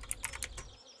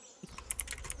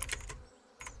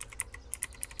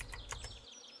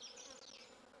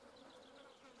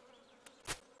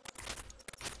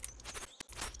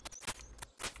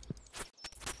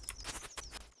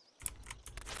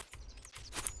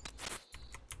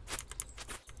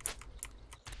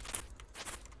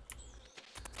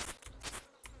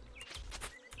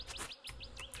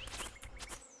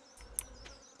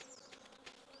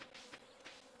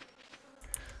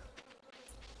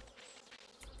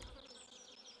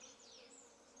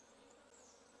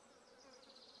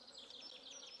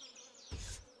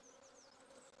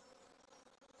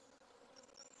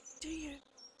 Do you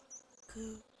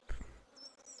goop?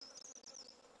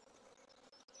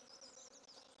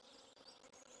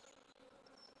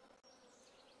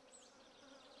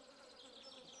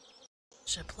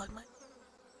 Should I plug my?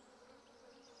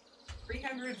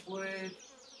 300 wood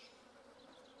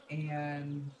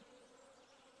and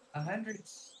 100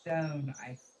 stone,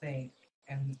 I think.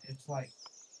 And it's like,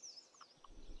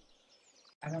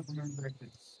 I don't remember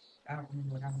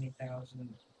how many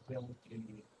thousand build you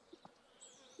need.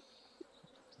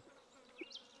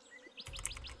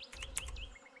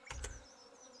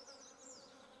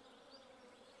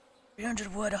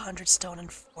 $300 wood, 100 stone,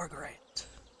 and 4 grand.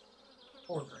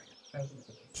 4 grand. That's what it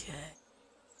is.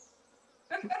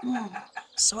 Okay.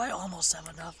 So I almost have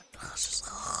enough.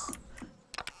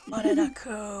 What did I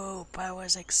cope? I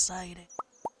was excited.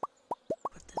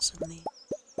 Put this in the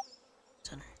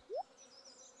center.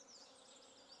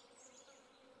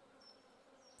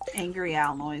 Angry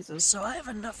owl noises. So I have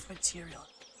enough material.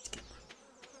 to get-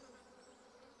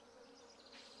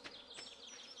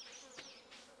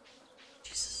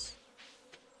 Jesus.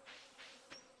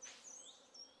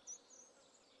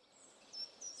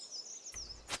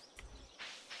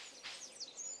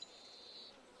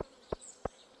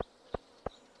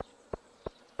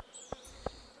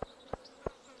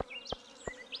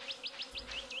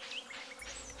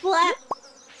 Blep!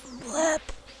 Blep.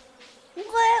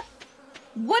 Blep!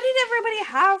 What did everybody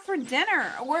have for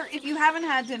dinner? Or if you haven't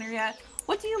had dinner yet,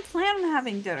 what do you plan on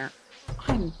having dinner?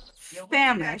 I'm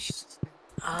famished.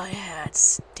 I had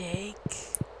steak.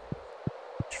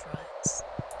 Tries.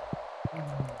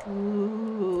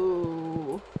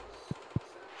 Ooh.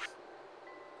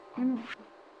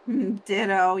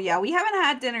 Ditto. Yeah, we haven't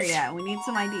had dinner yet. We need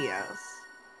some ideas.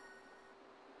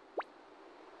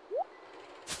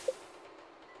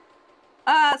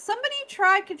 Somebody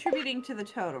try contributing to the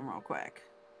totem real quick.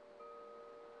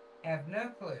 Have no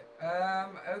clue.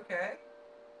 Okay.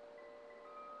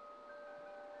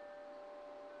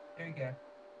 There you go.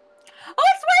 Oh,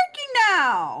 it's working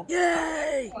now!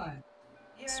 Yay! Excellent.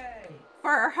 Yay.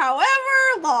 For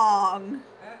however long.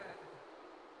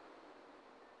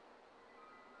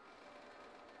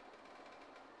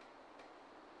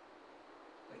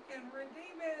 We can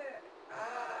redeem it.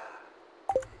 Ah.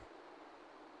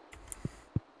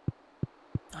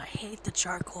 I hate the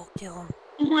charcoal kiln.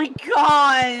 Oh my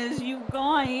gosh, you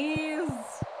guys.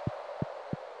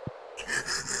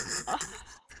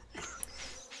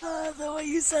 The way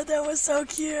you said that was so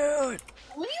cute.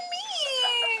 What do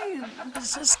you mean?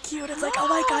 It's just cute. It's like, oh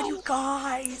my god, you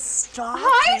guys, stop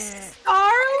Hi, it.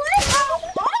 Scarlet. How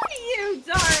are you,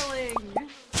 darling?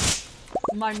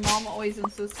 My mom always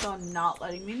insists on not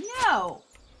letting me know.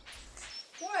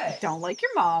 What? Don't like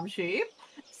your mom, sheep.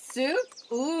 Soup?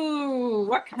 Ooh,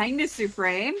 what kind of soup,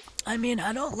 Rain? I mean,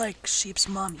 I don't like Sheep's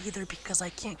mom either because I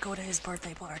can't go to his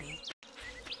birthday party.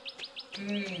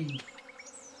 Mmm.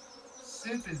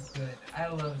 Soup is good. I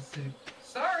love soup.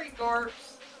 Sorry,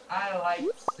 Gorps. I like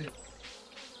soup.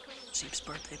 Sheep's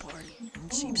birthday party.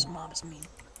 And Sheep's mom is mean.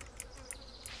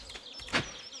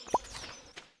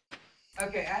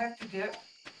 Okay, I have to dip.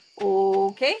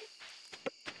 Okay.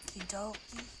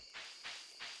 Okey-dokey.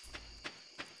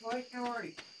 Blake, how are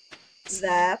you?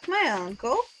 That's my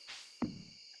uncle.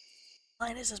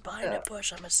 Linus is behind a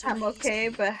bush. I'm assuming I'm he's okay,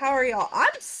 peeing. but how are y'all? I'm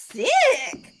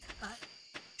sick!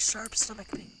 Sharp stomach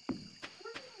pain. We're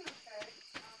doing okay.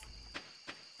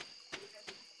 We had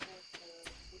to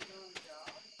we're doing a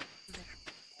job. There.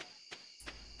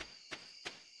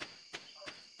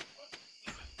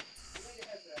 Lita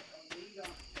has a lead on a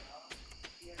job.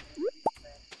 She had to interview for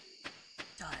that too.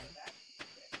 Dying.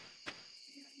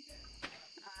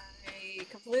 I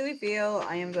completely feel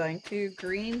I am going to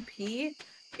green pea.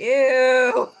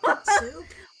 Ew! Soup?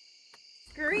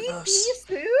 Green Gross.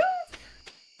 pea soup?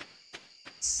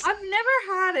 I've never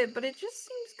had it, but it just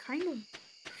seems kind of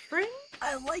strange.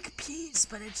 I like peas,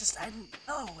 but it just, I don't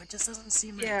know. It just doesn't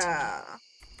seem right Yeah.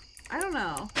 I don't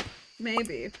know. Maybe.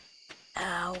 to me.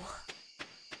 Ow.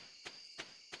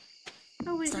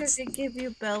 I wish I That's- could give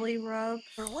you belly rubs.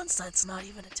 For once, that's not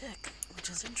even a tick, which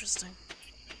is interesting.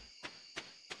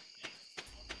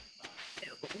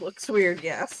 It looks weird,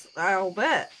 yes. I'll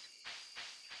bet.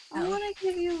 I Ow. want to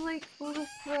give you, like, little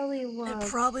belly It rubs.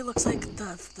 probably looks like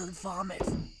the vomit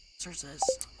is.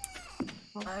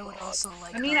 I would also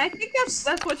like. I mean, I think that's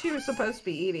what she was supposed to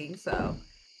be eating, so.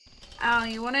 Al,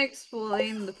 you want to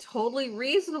explain the totally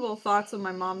reasonable thoughts of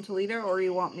my mom to Lita, or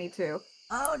you want me to?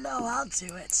 Oh no, I'll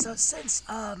do it. So since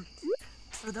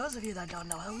for those of you that don't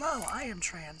know, hello, I am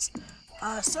trans.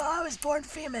 So I was born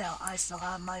female. I still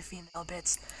have my female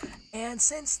bits, and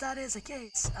since that is the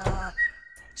case,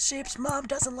 Sheep's mom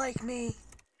doesn't like me.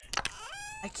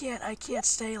 I can't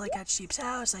stay like at Sheep's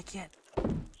house. I can't.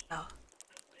 No.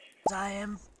 I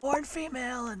am born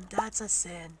female, and that's a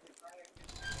sin.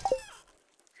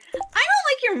 I don't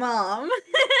like your mom.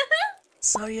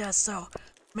 So yeah, so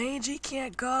Mangy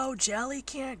can't go, Jelly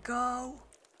can't go.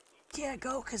 Can't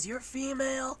go because you're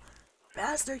female.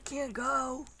 Bastard can't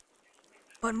go.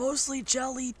 But mostly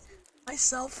Jelly,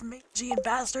 myself, Mangy, and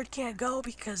Bastard can't go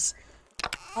because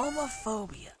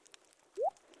homophobia.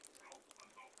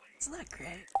 Isn't that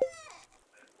great?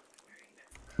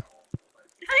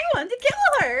 I want to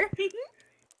kill her.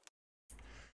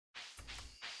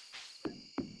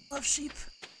 Love Sheep.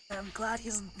 And I'm glad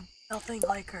he's nothing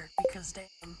like her because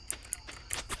damn.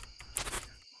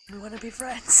 We want to be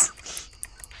friends.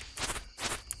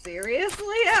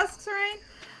 Seriously? Asks Rain.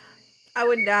 I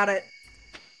wouldn't doubt it.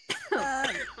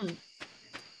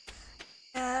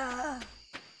 Yeah.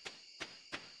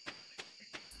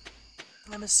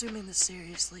 I'm assuming this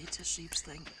seriously to Sheep's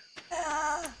thing.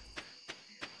 Yeah.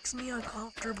 Makes me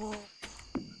uncomfortable.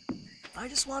 I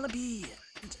just want to be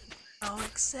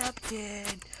accepted.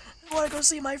 I want to go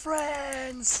see my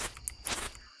friends.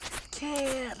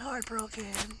 Can't. Heartbroken.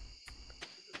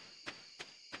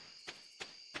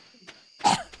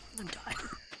 I'm dying.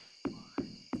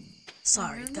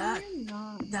 Sorry,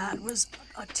 that was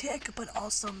a tick, but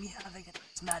also me having an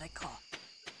asthmatic cough.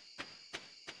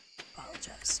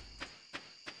 Apologize.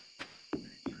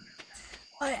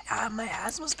 My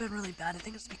asthma's been really bad. I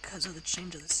think it's because of the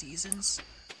change of the seasons.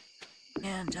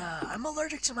 And I'm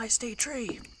allergic to my state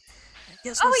tree.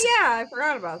 Oh yeah, I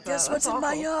forgot about that. Guess what's in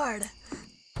my yard?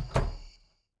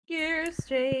 Your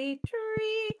state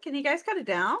tree. Can you guys cut it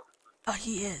down?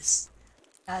 He is.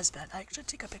 Has been. I should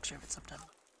take a picture of it sometime.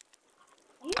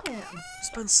 Yeah. It's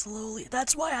been slowly.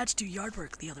 That's why I had to do yard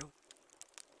work the other week.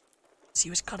 So he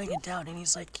was cutting it down and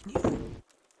he's like, can you...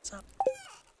 What's up?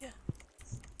 Yeah.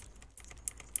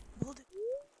 Will do.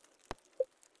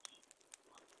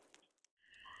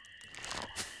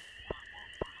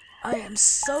 I am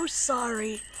so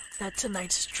sorry that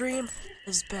tonight's stream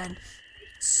has been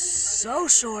so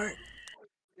short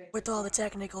with all the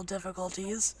technical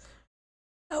difficulties.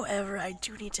 However, I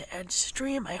do need to end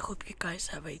stream. I hope you guys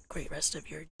have a great rest of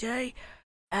your day.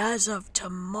 As of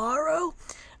tomorrow,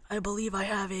 I believe I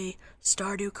have a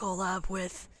Stardew collab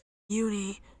with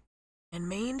Uni and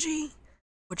Mangy,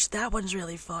 which that one's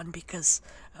really fun because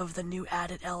of the new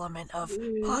added element of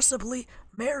possibly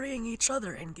marrying each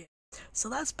other in game. So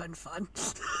that's been fun.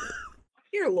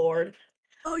 Dear Lord.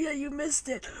 Oh yeah, you missed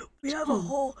it. We have a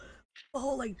whole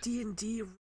like D&D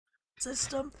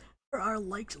system for our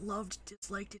liked, loved,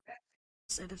 disliked,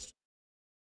 and it's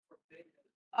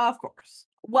Of course.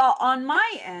 Well, on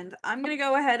my end, I'm gonna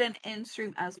go ahead and end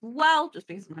stream as well, just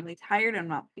because I'm really tired and I'm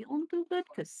not feeling too good.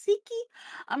 Kasiki,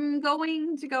 I'm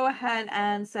going to go ahead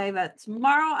and say that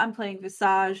tomorrow I'm playing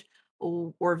Visage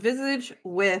or Visage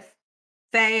with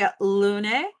Faye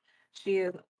Lune. She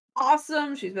is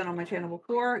awesome. She's been on my channel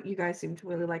before. You guys seem to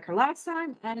really like her last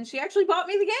time, and she actually bought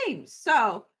me the game.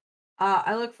 So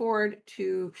I look forward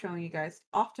to showing you guys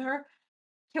off to her.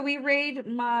 Can we raid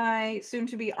my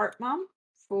soon-to-be art mom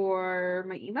for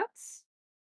my emotes?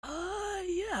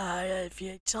 yeah. Yeah, if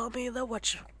you tell me the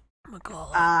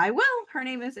whatchamacallit. I will. Her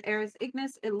name is Eris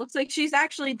Ignis. It looks like she's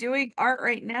actually doing art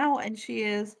right now, and she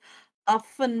is a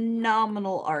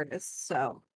phenomenal artist.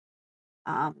 So,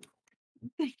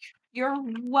 you're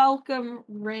welcome,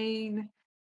 Rain.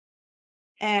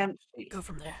 And Go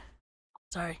from there.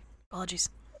 Sorry. Apologies.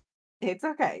 it's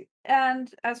okay. And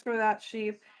as for that,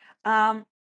 sheep,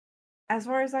 as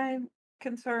far as I'm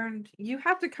concerned, you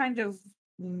have to kind of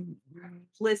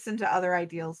listen to other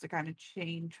ideals to kind of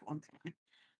change one thing.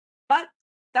 But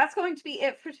that's going to be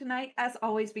it for tonight. As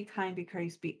always, be kind, be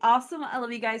courteous, be awesome. I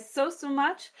love you guys so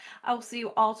much. I will see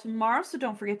you all tomorrow, so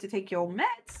don't forget to take your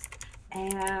meds.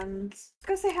 And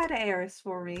go say hi to Eris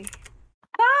for me.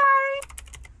 Bye!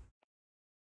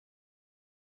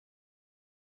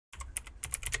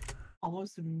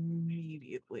 Almost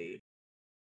immediately.